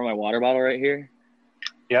I've got for my water bottle right here.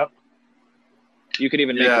 Yep. You could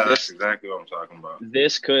even make this. That's exactly what I'm talking about.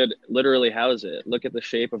 This could literally house it. Look at the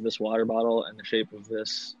shape of this water bottle and the shape of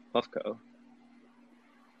this Puffco.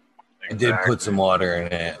 I did put some water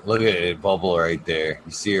in it. Look at it bubble right there.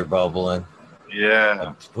 You see her bubbling?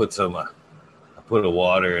 Yeah. I put a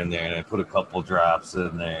water in there and I put a couple drops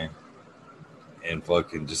in there and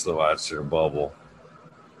fucking just to watch her bubble.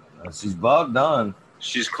 She's about done.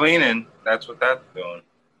 She's cleaning. That's what that's doing.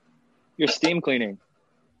 You're steam cleaning.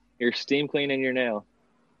 You're steam cleaning your nail.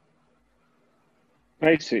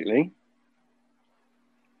 Basically.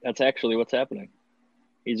 That's actually what's happening.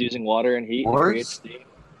 He's using water and heat to create steam.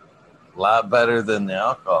 A lot better than the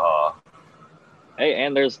alcohol. Hey,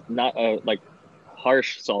 and there's not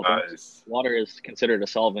harsh solvent. Nice. Water is considered a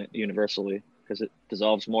solvent universally because it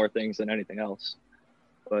dissolves more things than anything else.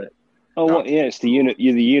 But it's the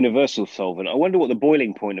universal solvent. I wonder what the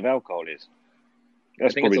boiling point of alcohol is.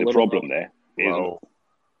 That's probably the problem there. Low.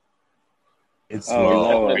 It's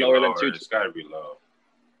lower than 2. It's got to be low.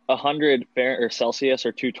 100 Fahrenheit or Celsius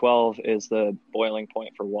or 212 is the boiling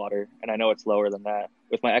point for water, and I know it's lower than that.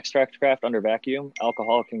 With my extract craft under vacuum,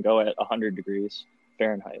 alcohol can go at 100 degrees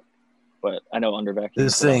Fahrenheit, but I know under vacuum.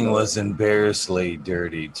 This thing was embarrassingly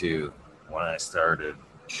dirty too when I started.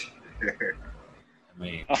 I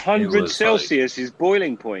mean, 100 Celsius is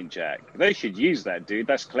boiling point, Jack. They should use that, dude.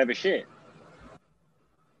 That's clever shit.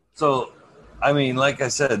 So, I mean, like I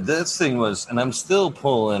said, this thing was, and I'm still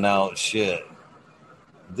pulling out shit.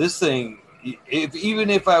 This thing, even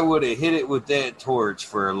if I would have hit it with that torch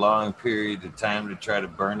for a long period of time to try to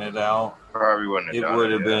burn it out, probably wouldn't have done it. It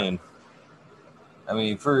would have been. I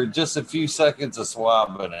mean, for just a few seconds of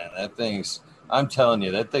swabbing it, I'm telling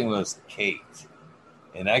you, that thing was caked.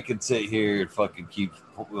 And I could sit here and fucking keep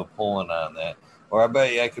pulling on that. Or I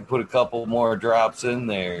bet you I could put a couple more drops in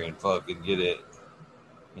there and fucking get it,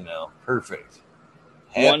 perfect.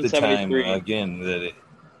 Half the time, again, that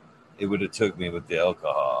it would have took me with the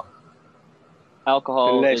alcohol.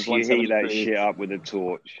 Unless you heat that shit up with a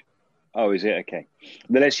torch. Oh, is it? Okay.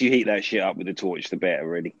 The less you heat that shit up with a torch, the better,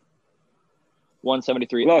 really.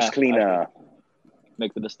 173. Glass cleaner.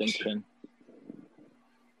 Make the distinction.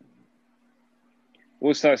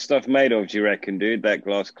 What's that stuff made of, do you reckon, dude? That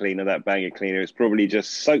glass cleaner, that banger cleaner, it's probably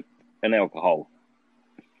just soap and alcohol.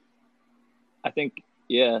 I think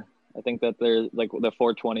that there's like the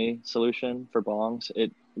 420 solution for bongs.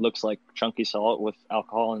 It looks like chunky salt with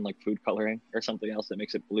alcohol and like food coloring or something else that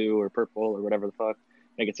makes it blue or purple or whatever the fuck.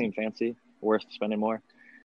 Make it seem fancy, worth spending more.